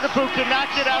Richard Chinapoo cannot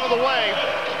get out of the way.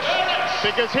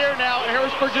 Because here now,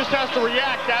 Harrisburg just has to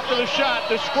react after the shot.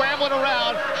 They're scrambling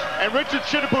around, and Richard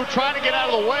Chinapoo trying to get out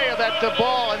of the way of that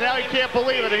ball, and now he can't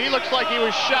believe it, and he looks like he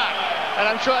was shot. And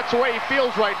I'm sure that's the way he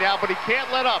feels right now, but he can't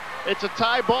let up. It's a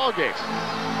tie ball game.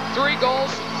 3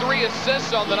 goals, 3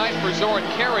 assists on the night for Zoran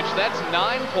Karic. That's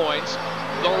 9 points.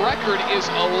 The record is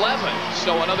 11,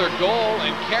 so another goal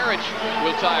and Karic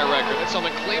will tie a record. That's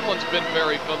something Cleveland's been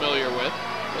very familiar with.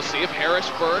 We'll see if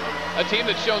Harrisburg, a team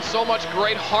that's shown so much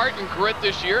great heart and grit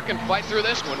this year, can fight through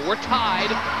this one. We're tied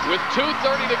with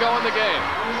 2:30 to go in the game.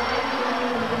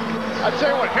 I'll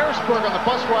tell you what, Harrisburg on the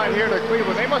bus ride here to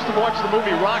Cleveland, they must have watched the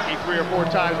movie Rocky 3 or 4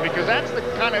 times because that's the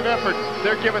kind of effort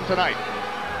they're giving tonight.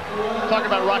 Talking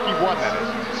about Rocky 1, that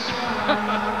is.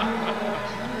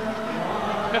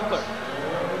 Miller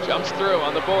jumps through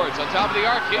on the boards on top of the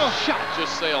arc. His shot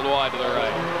just sailed wide to the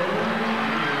right.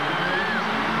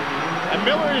 And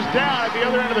Miller is down at the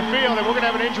other end of the field, and we're going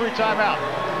to have an injury timeout.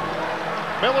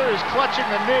 Miller is clutching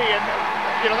the knee, and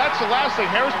you know that's the last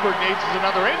thing Harrisburg needs is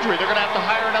another injury. They're going to have to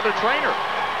hire another trainer.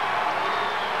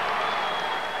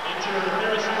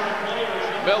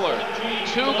 Miller,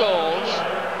 2 goals,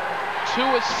 2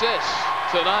 assists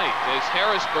tonight as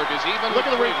Harrisburg is even. Look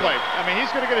at the replay. I mean,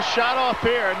 he's going to get a shot off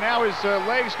here, and now his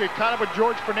legs get caught up with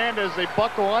George Fernandez. They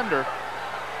buckle under,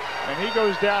 and he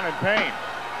goes down in pain.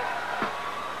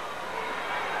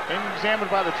 Being examined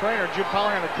by the trainer, Jim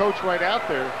Polling and the coach right out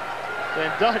there,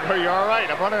 saying, Doug, are you all right?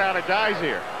 I'm running out of guys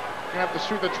here. You're going to have to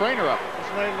suit the trainer up.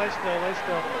 Let's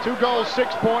go. 2 goals,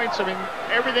 6 points. I mean,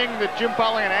 everything that Jim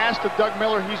Polling asked of Doug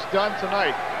Miller, he's done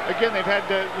tonight. Again, they've had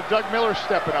the Doug Miller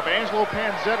stepping up, Angelo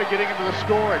Panzetta getting into the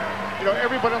score. And, you know,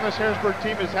 everybody on this Harrisburg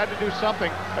team has had to do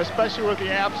something, especially with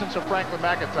the absence of Franklin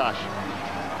McIntosh.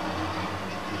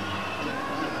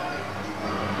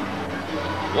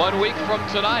 1 week from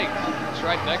tonight. That's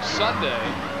right, next Sunday.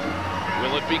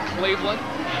 Will it be Cleveland?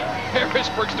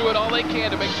 Harrisburg's doing all they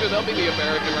can to make sure they'll be the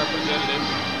American representatives.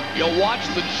 You'll watch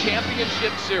the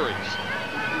championship series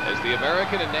as the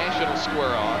American and National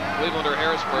square off. Cleveland or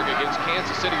Harrisburg against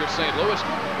Kansas City or St. Louis,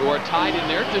 who are tied in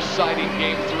their deciding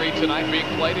Game 3 tonight, being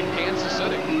played in Kansas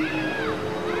City.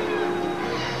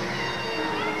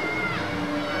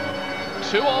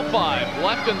 2:05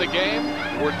 left in the game.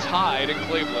 We're tied in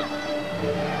Cleveland.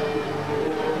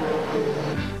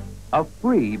 A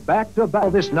free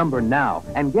back-to-back this number now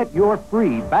and get your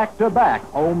free back-to-back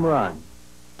home run.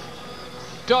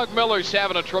 Doug Miller's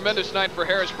having a tremendous night for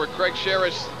Harrisburg. Craig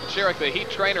Sherrick, the Heat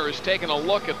trainer, is taking a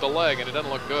look at the leg, and it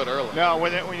doesn't look good early. No,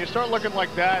 when you start looking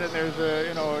like that, and there's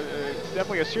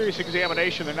definitely a serious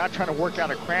examination, they're not trying to work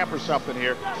out a cramp or something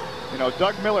here. You know,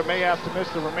 Doug Miller may have to miss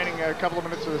the remaining couple of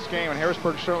minutes of this game, and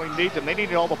Harrisburg certainly needs him. They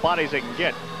need all the bodies they can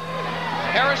get.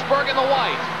 Harrisburg in the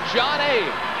white. John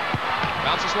Abe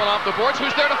bounces one off the boards.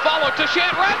 Who's there to follow?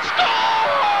 Tashantred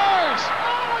scores!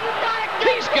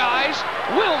 These guys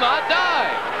will not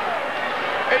die.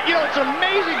 You know, it's an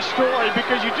amazing story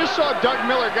because you just saw Doug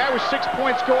Miller, a guy with 6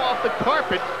 points, go off the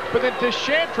carpet. But then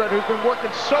Tashantred, who's been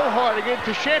working so hard. Again,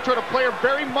 Tashantred, a player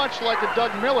very much like a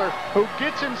Doug Miller, who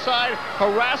gets inside,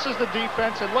 harasses the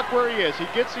defense, and look where he is. He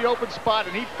gets the open spot,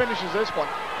 and he finishes this one.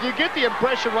 You get the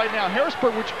impression right now,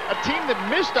 Harrisburg, which a team that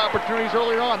missed opportunities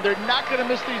earlier on, they're not going to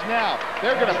miss these now.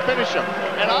 They're going to finish them.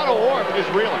 And Otto Orm is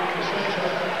reeling.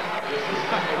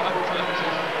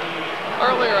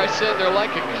 Earlier I said they're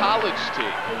like a college team.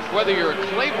 Whether you're a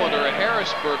Cleveland or a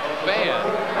Harrisburg fan,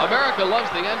 America loves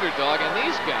the underdog, and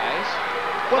these guys,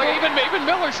 well, even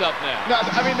Miller's up now. No,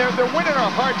 I mean, they're winning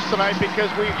our hearts tonight because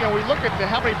we look at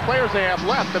how many players they have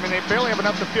left. I mean, they barely have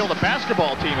enough to field a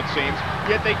basketball team, it seems.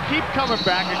 Yet they keep coming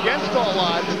back against all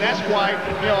odds, and that's why,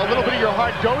 a little bit of your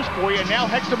heart goes for you. And now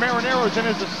Hector Marinero's in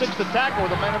as the 6th attacker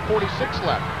with a man of 46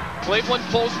 left. Cleveland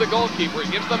pulls the goalkeeper.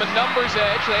 It gives them a numbers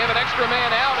edge. They have an extra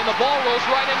man out, and the ball rolls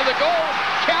right into the goal.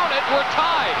 Count it, we're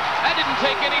tied. That didn't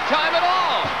take any time at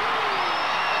all.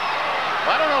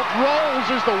 I don't know if rolls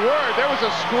is the word. There was a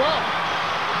scrum.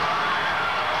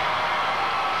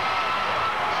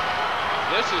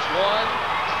 This is one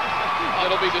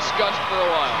it'll be discussed for a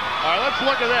while. All right, let's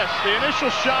look at this. The initial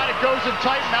shot, it goes in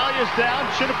tight. Malia's down.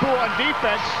 Chitapoo on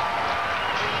defense.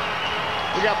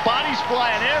 We got bodies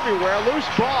flying everywhere. Loose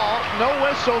ball, no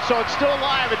whistle, so it's still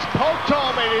alive. It's poked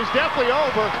home. It is definitely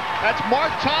over. That's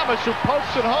Mark Thomas who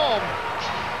pokes it home.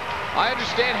 I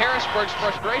understand Harrisburg's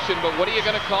frustration, but what are you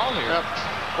going to call here? Yep.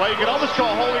 Well, you can almost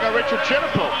call holding on Richard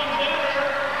Chitapoo.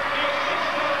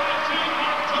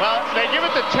 Well, they give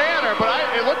it to Tanner, but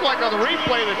it looked like on the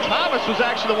replay that Thomas was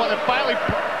actually the one that finally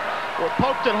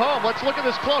poked it home. Let's look at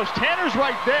this close. Tanner's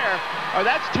right there.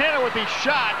 That's Tanner with the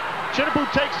shot. Chitapoo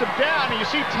takes him down, and you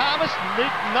see Thomas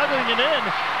nugging it in.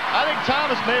 I think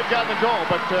Thomas may have gotten the goal,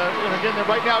 but and again,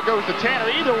 right now it goes to Tanner.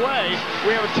 Either way,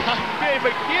 we have a tie game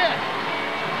again.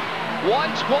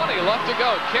 1:20 left to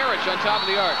go. Karich on top of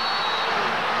the arc.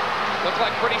 Looked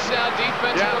like pretty sound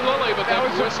defense from Lilly, but that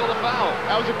was whistle a foul.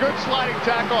 That was a good sliding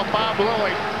tackle on Bob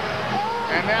Lilly.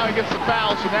 And now he gets the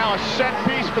foul, so now a set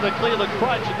piece for the Cleveland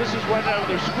Crunch, and this is right out of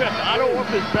their script. Otto Wolf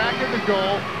is back in the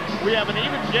goal. We have an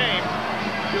even game.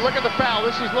 If you look at the foul,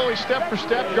 this is Lilly step for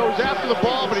step, goes after the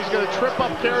ball, but he's going to trip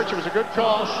up Karich. It was a good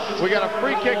call. We got a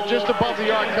free kick just above the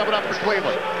arc coming up for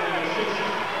Cleveland.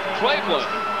 Cleveland,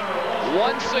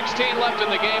 1:16 left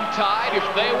in the game, tied. If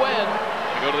they win,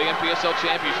 go to the NPSL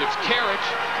Championships. Karich,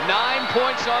 9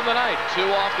 points on the night, 2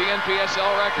 off the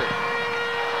NPSL record.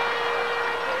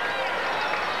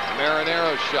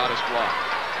 Marinaro's shot is blocked.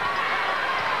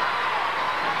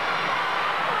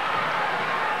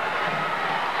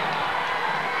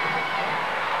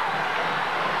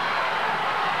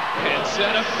 And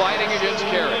Senna fighting against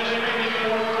Karich.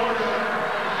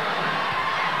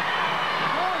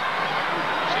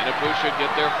 Chitapoo should get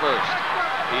there first.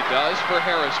 He does for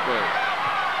Harrisburg.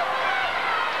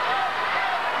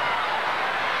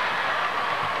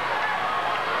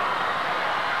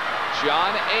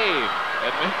 John Abe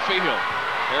at midfield.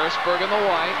 Harrisburg in the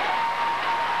white.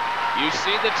 You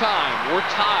see the time. We're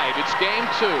tied. It's game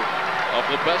 2 of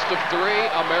the best of 3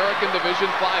 American Division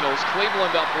Finals.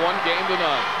 Cleveland up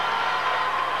 1-0.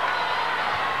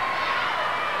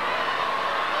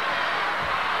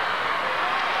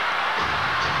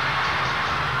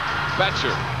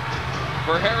 Betcher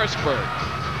for Harrisburg.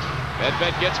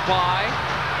 Medved gets by.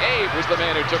 Abe was the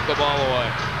man who took the ball away.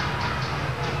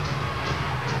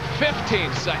 15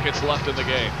 seconds left in the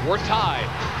game. We're tied.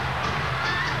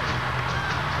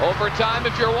 Overtime,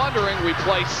 if you're wondering, we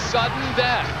play sudden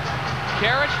death.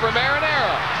 Karich for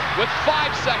Marinaro with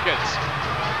 5 seconds.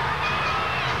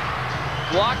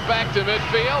 Block back to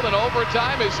midfield, and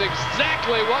overtime is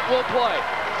exactly what we'll play.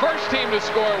 First team to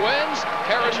score wins.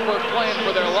 Harrisburg playing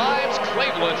for their lives.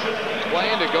 Cleveland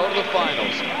playing to go to the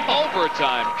finals.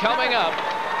 Overtime coming up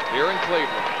here in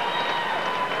Cleveland.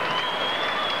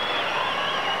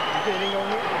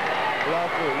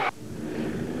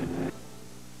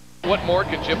 What more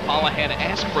can Jim Holohan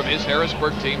ask from his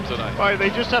Harrisburg team tonight? Well,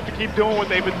 they just have to keep doing what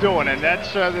they've been doing, and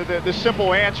that's the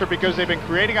simple answer, because they've been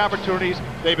creating opportunities.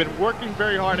 They've been working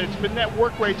very hard. It's been that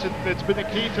work rate that's been the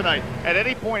key tonight. At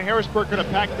any point, Harrisburg could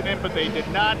have packed it in, but they did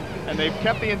not, and they've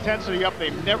kept the intensity up.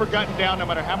 They've never gotten down, no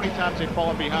matter how many times they've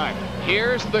fallen behind.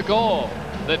 Here's the goal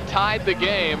that tied the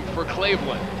game for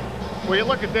Cleveland. Well, you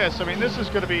look at this. I mean, this is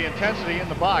going to be intensity in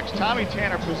the box. Tommy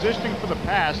Tanner positioning for the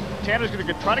pass. Tanner's going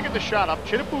to try to get the shot up.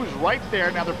 Chitapoo's right there.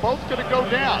 Now they're both going to go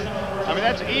down. I mean,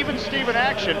 that's even Steven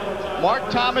action. Mark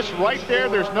Thomas right there.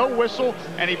 There's no whistle,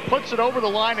 and he puts it over the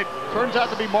line. It turns out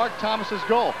to be Mark Thomas's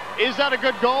goal. Is that a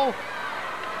good goal?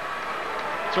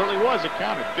 It certainly was. It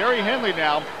counted. Gary Henley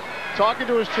now talking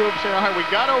to his troops, saying, all right, we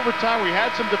got overtime. We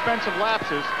had some defensive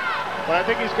lapses. But I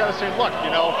think he's got to say, look, you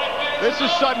know, this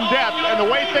is sudden death, and the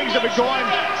way things have been going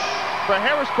for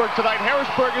Harrisburg tonight,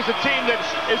 Harrisburg is a team that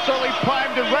is certainly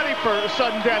primed and ready for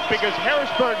sudden death, because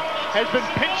Harrisburg has been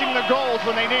pinching the goals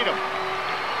when they need them.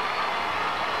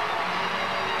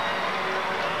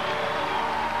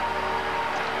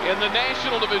 In the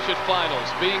National Division Finals,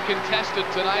 being contested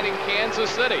tonight in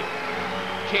Kansas City.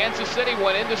 Kansas City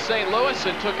went into St. Louis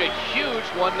and took a huge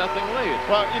 1-0 lead.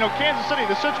 Well, you know, Kansas City,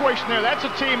 the situation there, that's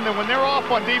a team that when they're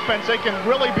off on defense, they can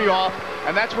really be off,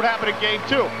 and that's what happened in Game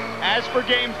 2. As for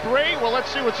Game 3, well, let's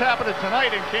see what's happening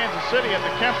tonight in Kansas City at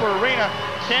the Kemper Arena.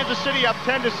 Kansas City up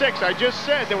 10-6. I just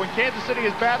said that when Kansas City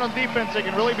is bad on defense, they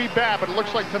can really be bad, but it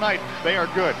looks like tonight they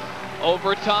are good.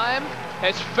 Overtime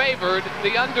has favored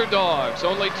the underdogs.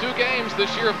 Only 2 games this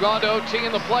year have gone to OT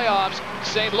in the playoffs.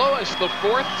 St. Louis, the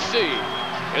 4th seed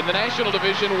in the National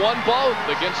Division, won both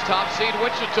against top seed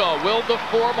Wichita. Will the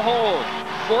form hold?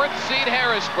 4th seed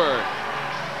Harrisburg.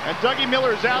 And Dougie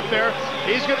Miller is out there.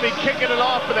 He's going to be kicking it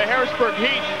off for the Harrisburg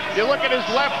Heat. You look at his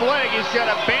left leg. He's got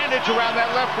a bandage around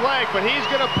that left leg, but he's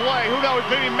going to play. Who knows?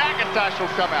 Maybe McIntosh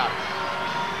will come out.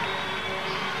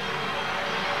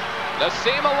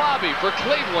 Nassim Alabi for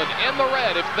Cleveland in the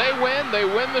red. If they win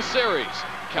the series.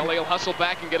 Kelly will hustle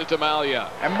back and get it to Malia.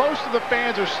 And most of the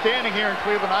fans are standing here in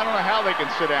Cleveland. I don't know how they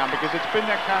can sit down because it's been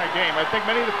that kind of game. I think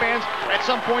many of the fans at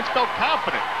some points felt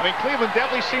confident. I mean, Cleveland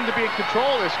definitely seemed to be in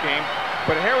control of this game,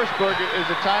 but Harrisburg is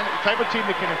a type of team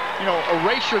that can,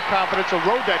 erase your confidence,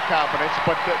 erode that confidence,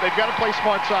 but they've got to play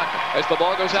smart soccer. As the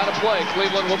ball goes out of play,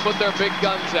 Cleveland will put their big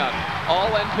guns out. All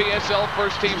NPSL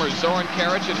first-teamers, Zoran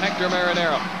Karic and Hector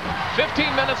Marinero.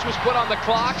 15 minutes was put on the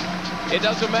clock. It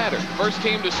doesn't matter. First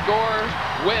team to score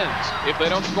wins. If they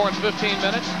don't score in 15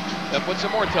 minutes, they'll put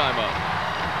some more time up.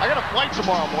 I got a flight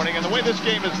tomorrow morning, and the way this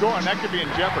game is going, that could be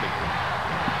in jeopardy.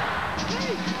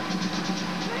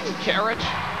 Karic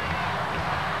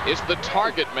is the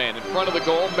target man in front of the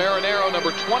goal. Marinero,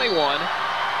 number 21,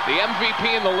 the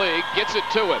MVP in the league, gets it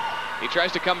to him. He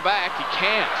tries to come back. He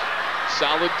can't.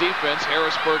 Solid defense.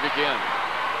 Harrisburg again.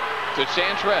 To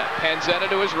Chantret, Panzetta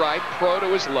to his right, Pro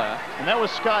to his left. And that was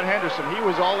Scott Henderson. He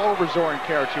was all over Zoran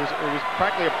Karic. It was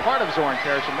practically a part of Zoran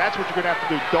Karic, and that's what you're going to have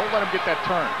to do. Don't let him get that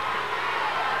turn.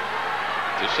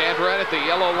 To Chantret at the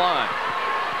yellow line.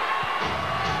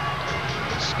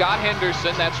 Scott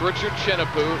Henderson, that's Richard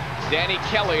Chinapoo. Danny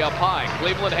Kelly up high.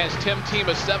 Cleveland has Tim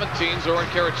Tima 17, Zoran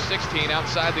Karic 16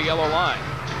 outside the yellow line.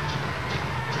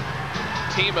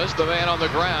 Tima's the man on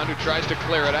the ground who tries to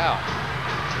clear it out.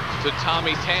 To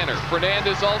Tommy Tanner.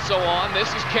 Fernandez also on. This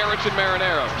is Karic and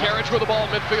Marinero. Karic with the ball in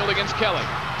midfield against Kelly.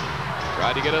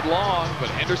 Tried to get it long,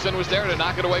 but Henderson was there to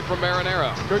knock it away from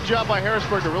Marinero. Good job by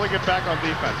Harrisburg to really get back on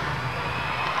defense.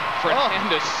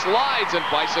 Fernandez slides and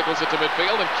bicycles it to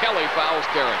midfield, and Kelly fouls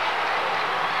Karic.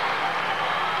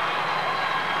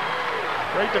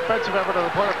 Great defensive effort on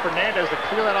the part of Fernandez to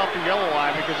clear that off the yellow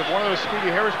line, because if one of those speedy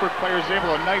Harrisburg players is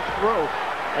able to knife through,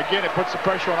 again, it puts the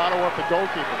pressure on Ottawa for the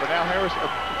goalkeeper. But now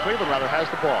Cleveland has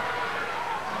the ball.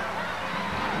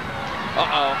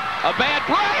 A bad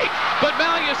break, but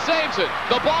Malia saves it.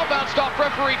 The ball bounced off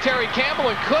referee Terry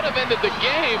Campbell and could have ended the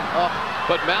game,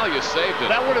 but Malia saved it.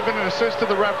 That would have been an assist to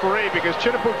the referee, because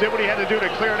Chinapoo did what he had to do to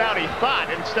clear it out. He thought.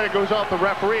 Instead, it goes off the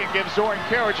referee and gives Zoran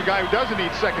Karic, a guy who doesn't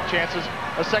need second chances,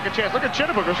 a second chance. Look at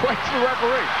Chinapoo, goes right to the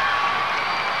referee.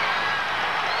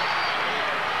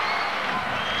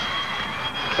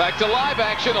 Back to live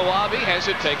action. Alabi has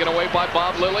it taken away by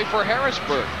Bob Lilly for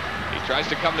Harrisburg. He tries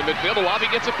to come to midfield.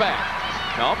 Alabi gets it back.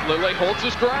 Nope, Lilly holds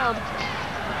his ground.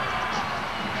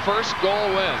 First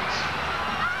goal wins.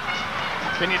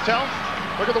 Can you tell?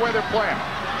 Look at the way they're playing.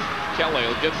 Kelly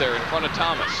will get there in front of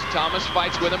Thomas. Thomas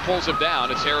fights with him, pulls him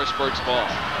down. It's Harrisburg's ball.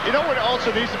 You know what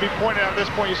also needs to be pointed out at this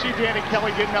point? You see Danny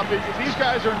Kelly getting up. These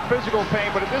guys are in physical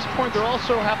pain, but at this point, they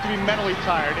also have to be mentally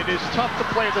tired. It is tough to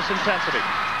play at this intensity.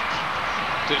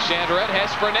 Deschandret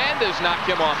has Fernandez knock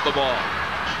him off the ball.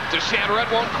 Deschandret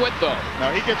won't quit, though.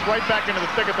 No, he gets right back into the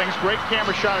thick of things. Great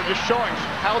camera shot of just showing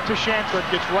how Deschandret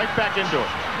gets right back into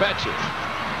it. Betcha.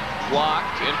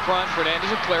 Blocked in front.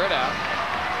 Fernandez will clear it out.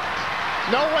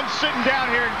 No one's sitting down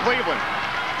here in Cleveland.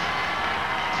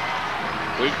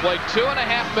 We've played 2.5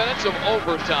 minutes of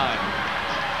overtime.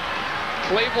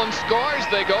 Cleveland scores.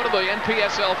 They go to the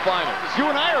NPSL finals. You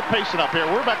and I are pacing up here.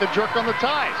 We're about to jerk on the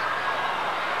ties.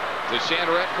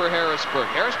 Deschandret for Harrisburg.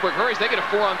 Harrisburg hurries. They get a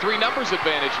 4-on-3 numbers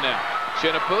advantage now.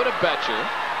 Chinapoo to Betcher.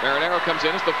 Marinero comes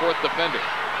in as the fourth defender.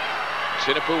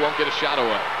 Chinapoo won't get a shot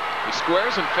away. He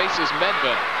squares and faces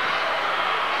Medved.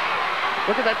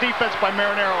 Look at that defense by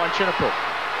Marinero on Chinapoo.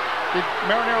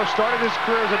 Marinero started his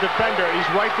career as a defender.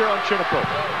 He's right there on Chinapoo.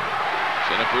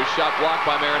 Chinapoo's shot blocked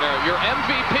by Marinero. Your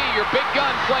MVP, your big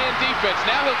gun playing defense.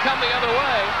 Now he'll come the other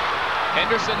way.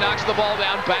 Henderson knocks the ball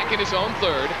down back in his own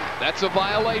third. That's a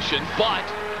violation, but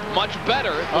much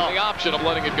better than the option of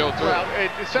letting it go through. Well,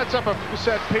 it sets up a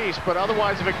set piece, but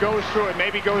otherwise if it goes through, it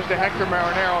maybe goes to Hector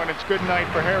Marinero, and it's good night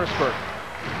for Harrisburg.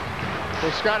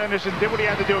 Well, Scott Henderson did what he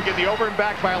had to do, get the over and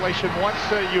back violation. Once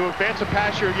you advance a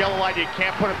pass your yellow line, you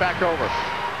can't put it back over.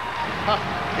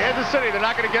 Kansas City, they're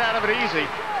not going to get out of it easy.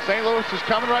 St. Louis is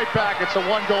coming right back. It's a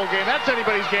one-goal game. That's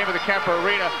anybody's game at the Kemper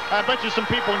Arena. I bet you some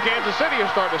people in Kansas City are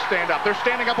starting to stand up. They're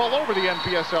standing up all over the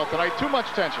NPSL tonight. Too much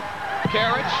tension.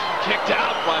 Karic kicked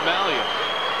out by Malia.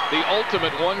 The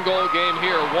ultimate one-goal game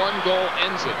here. One goal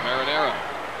ends it. Marinero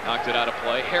knocked it out of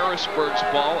play. Harrisburg's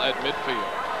ball at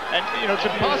midfield. And, it's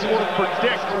impossible to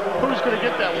predict who's going to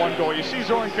get that one goal. You see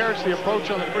Zoran Karic, the approach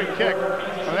on the free kick.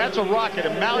 And that's a rocket.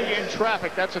 And Malia in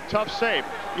traffic, that's a tough save.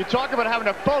 You talk about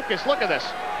having to focus. Look at this.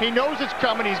 He knows it's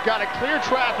coming. He's got to clear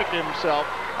traffic to himself.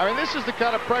 I mean, this is the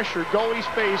kind of pressure goalies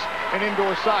face in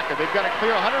indoor soccer. They've got to clear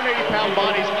 180-pound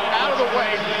bodies out of the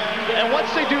way. And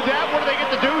once they do that, what do they get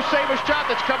to do? Save a shot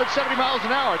that's coming 70 miles an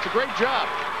hour. It's a great job.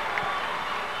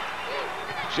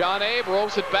 John Abe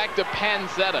rolls it back to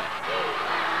Panzetta.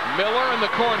 Miller in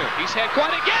the corner. He's had quite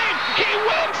a game. He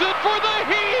wins it for the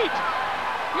Heat.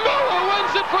 Miller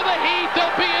wins it for the Heat.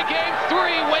 There'll be a game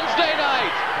 3 Wednesday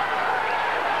night.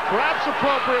 Perhaps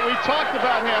appropriate. We talked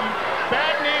about him.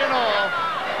 Bad knee and all.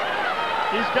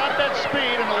 He's got that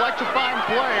speed, an electrifying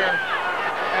player,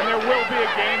 and there will be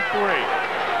a game 3.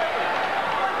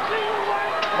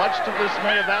 Much to the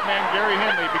dismay of that man, Gary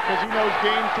Henley, because he knows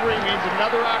game 3 means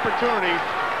another opportunity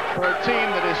for a team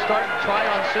that is starting to try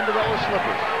on Cinderella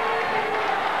slippers.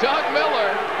 Doug Miller.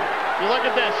 You look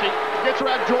at this. He gets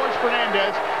around George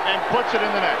Fernandez and puts it in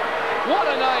the net. What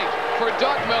a night for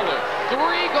Doug Miller. 3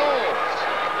 goals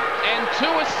and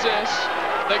 2 assists.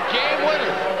 The game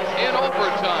winner in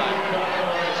overtime.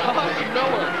 Doug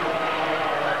Miller.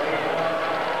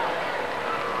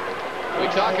 We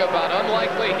talk about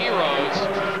unlikely heroes.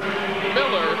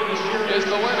 Miller is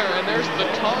the winner, and there's the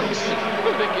tongue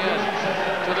salute again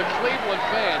to the Cleveland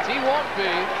fans. He won't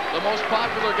be the most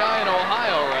popular guy in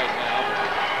Ohio right now.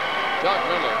 Doug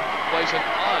Miller plays an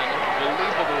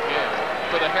unbelievable game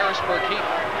for the Harrisburg Heat.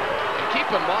 And keep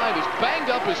in mind, as banged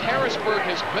up as Harrisburg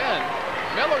has been,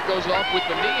 Miller goes off with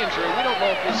the knee injury. We don't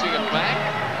know if we'll see him back.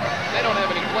 They don't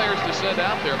have any players to send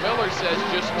out there. Miller says,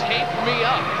 just tape me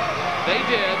up. They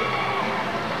did.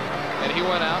 And he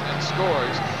went out and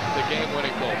scores the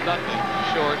game-winning goal. Nothing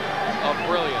short of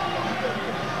brilliant.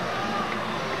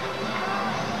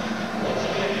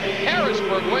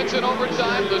 Harrisburg wins in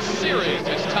overtime. The series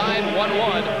is tied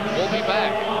 1-1. We'll be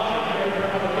back.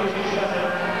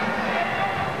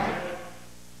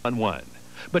 1-1.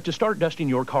 But to start dusting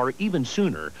your car even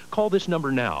sooner, call this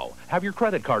number now. Have your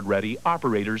credit card ready.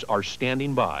 Operators are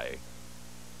standing by.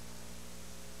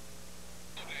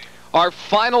 Our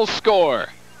final score.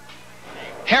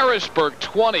 Harrisburg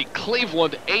 20,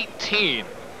 Cleveland 18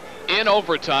 in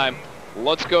overtime.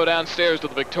 Let's go downstairs to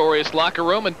the victorious locker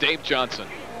room and Dave Johnson.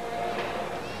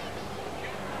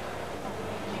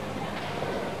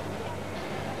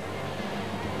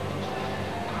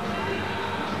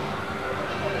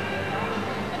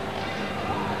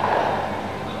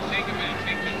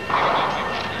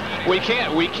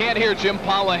 We can't hear Jim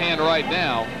Pollahan right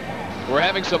now. We're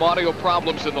having some audio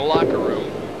problems in the locker room.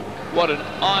 What an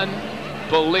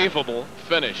unbelievable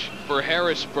finish for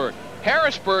Harrisburg.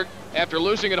 Harrisburg, after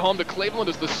losing at home to Cleveland,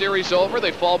 is the series over.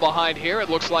 They fall behind here. It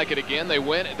looks like it again. They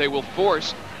win. They will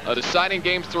force a deciding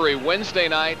game 3 Wednesday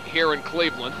night here in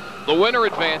Cleveland. The winner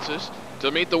advances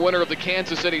to meet the winner of the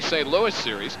Kansas City-St. Louis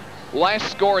series.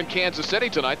 Last score in Kansas City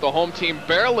tonight, the home team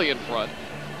barely in front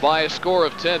by a score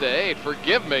of 10-8.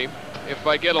 Forgive me if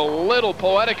I get a little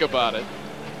poetic about it.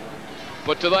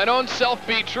 But to thine own self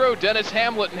be true, Dennis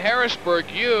Hamlet and Harrisburg,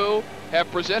 you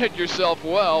have presented yourself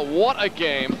well. What a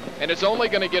game, and it's only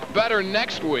going to get better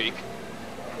next week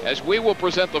as we will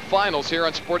present the finals here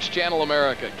on Sports Channel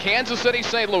America. Kansas City,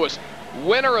 St. Louis,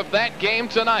 winner of that game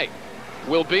tonight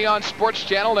will be on Sports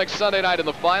Channel next Sunday night in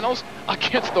the finals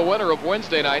against the winner of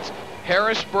Wednesday night's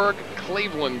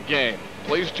Harrisburg-Cleveland game.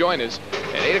 Please join us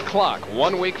at 8 o'clock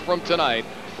 1 week from tonight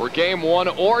for Game 1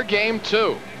 or Game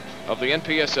 2 of the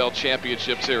NPSL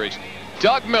Championship Series.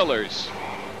 Doug Miller's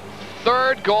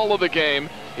 3rd goal of the game.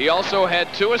 He also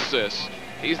had 2 assists.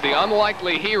 He's the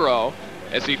unlikely hero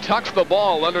as he tucks the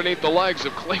ball underneath the legs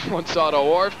of Cleveland's Otto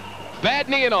Orff. Bad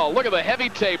knee and all. Look at the heavy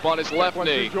tape on his left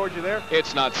knee. George, you there?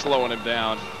 It's not slowing him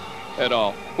down at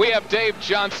all. We have Dave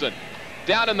Johnson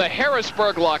down in the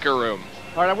Harrisburg locker room.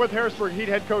 All right, I'm with Harrisburg Heat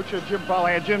head coach Jim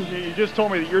Pollahan. Jim, you just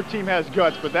told me that your team has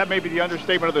guts, but that may be the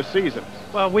understatement of the season.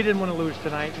 Well, we didn't want to lose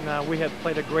tonight, and we had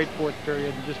played a great 4th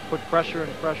period and just put pressure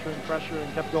and pressure and pressure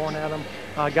and kept going at them.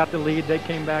 Got the lead. They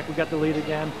came back. We got the lead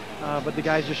again. But the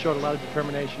guys just showed a lot of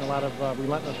determination, a lot of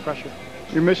relentless pressure.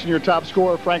 You're missing your top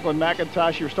scorer, Franklin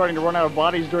McIntosh. You're starting to run out of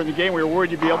bodies during the game. We were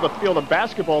worried you'd be able to field a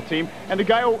basketball team. And the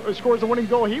guy who scores the winning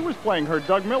goal, he was playing hurt,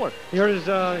 Doug Miller. He hurt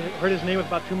his knee with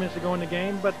about 2 minutes to go in the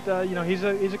game. But, you know, he's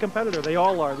a competitor. They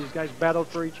all are. These guys battled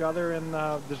for each other and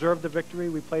deserved the victory.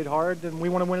 We played hard, and we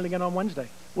want to win it again on Wednesday.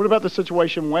 What about the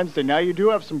situation Wednesday? Now you do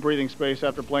have some breathing space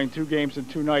after playing 2 games in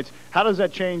 2 nights. How does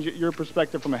that change your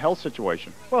perspective from a health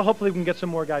situation? Well, hopefully we can get some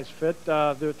more guys fit. There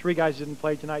are 3 guys that didn't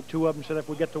play tonight. 2 of them said if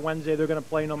we get to Wednesday, they're going to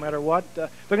play no matter what. They're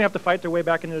going to have to fight their way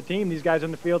back into the team. These guys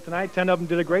on the field tonight, 10 of them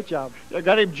did a great job. A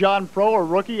guy named John Pro, a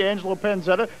rookie, Angelo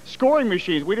Panzetta, scoring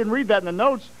machines. We didn't read that in the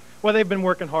notes. Well, they've been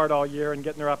working hard all year and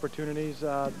getting their opportunities.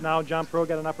 Now John Pro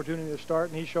got an opportunity to start,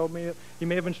 and he showed me he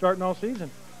may have been starting all season.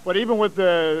 But even with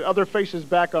the other faces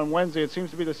back on Wednesday, it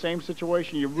seems to be the same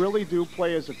situation. You really do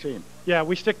play as a team. Yeah,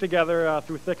 we stick together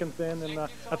through thick and thin, and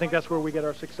I think that's where we get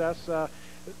our success.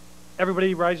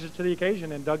 Everybody rises to the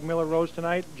occasion, and Doug Miller rose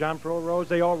tonight, John Pearl rose,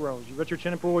 they all rose. Richard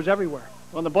Chinnapool was everywhere.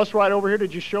 On the bus ride over here,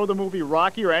 did you show the movie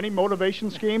Rocky or any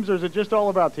motivation schemes, or is it just all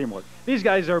about teamwork? These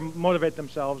guys motivate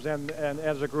themselves, and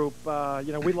as a group,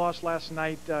 you know, we lost last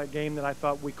night game that I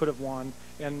thought we could have won,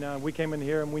 and we came in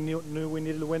here and we knew we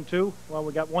needed to win too. Well,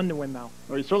 we got one to win now.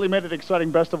 Well, you certainly made it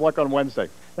exciting. Best of luck on Wednesday.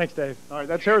 Thanks, Dave. All right,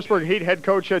 that's Harrisburg Heat head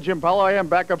coach Jim Powell. I am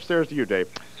back upstairs to you, Dave.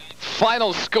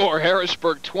 Final score,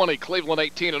 Harrisburg 20, Cleveland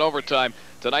 18 in overtime.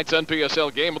 Tonight's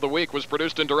NPSL Game of the Week was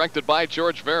produced and directed by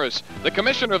George Veras. The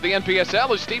commissioner of the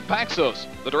NPSL is Steve Paxos.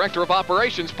 The director of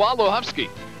operations, Paul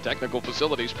Luhovsky. Technical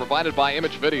facilities provided by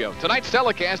Image Video. Tonight's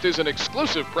telecast is an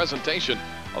exclusive presentation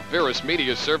of Veras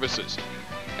Media Services.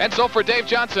 And so for Dave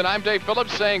Johnson, I'm Dave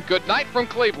Phillips saying good night from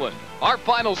Cleveland. Our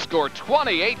final score,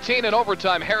 20-18 in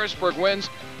overtime. Harrisburg wins.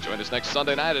 Join us next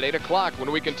Sunday night at 8 o'clock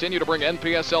when we continue to bring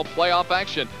NPSL playoff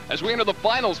action as we enter the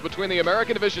finals between the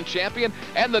American Division champion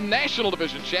and the National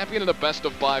Division champion in the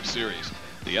best-of-5 series.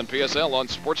 The NPSL on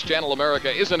Sports Channel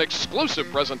America is an exclusive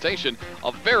presentation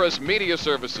of Veras Media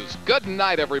Services. Good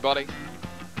night, everybody.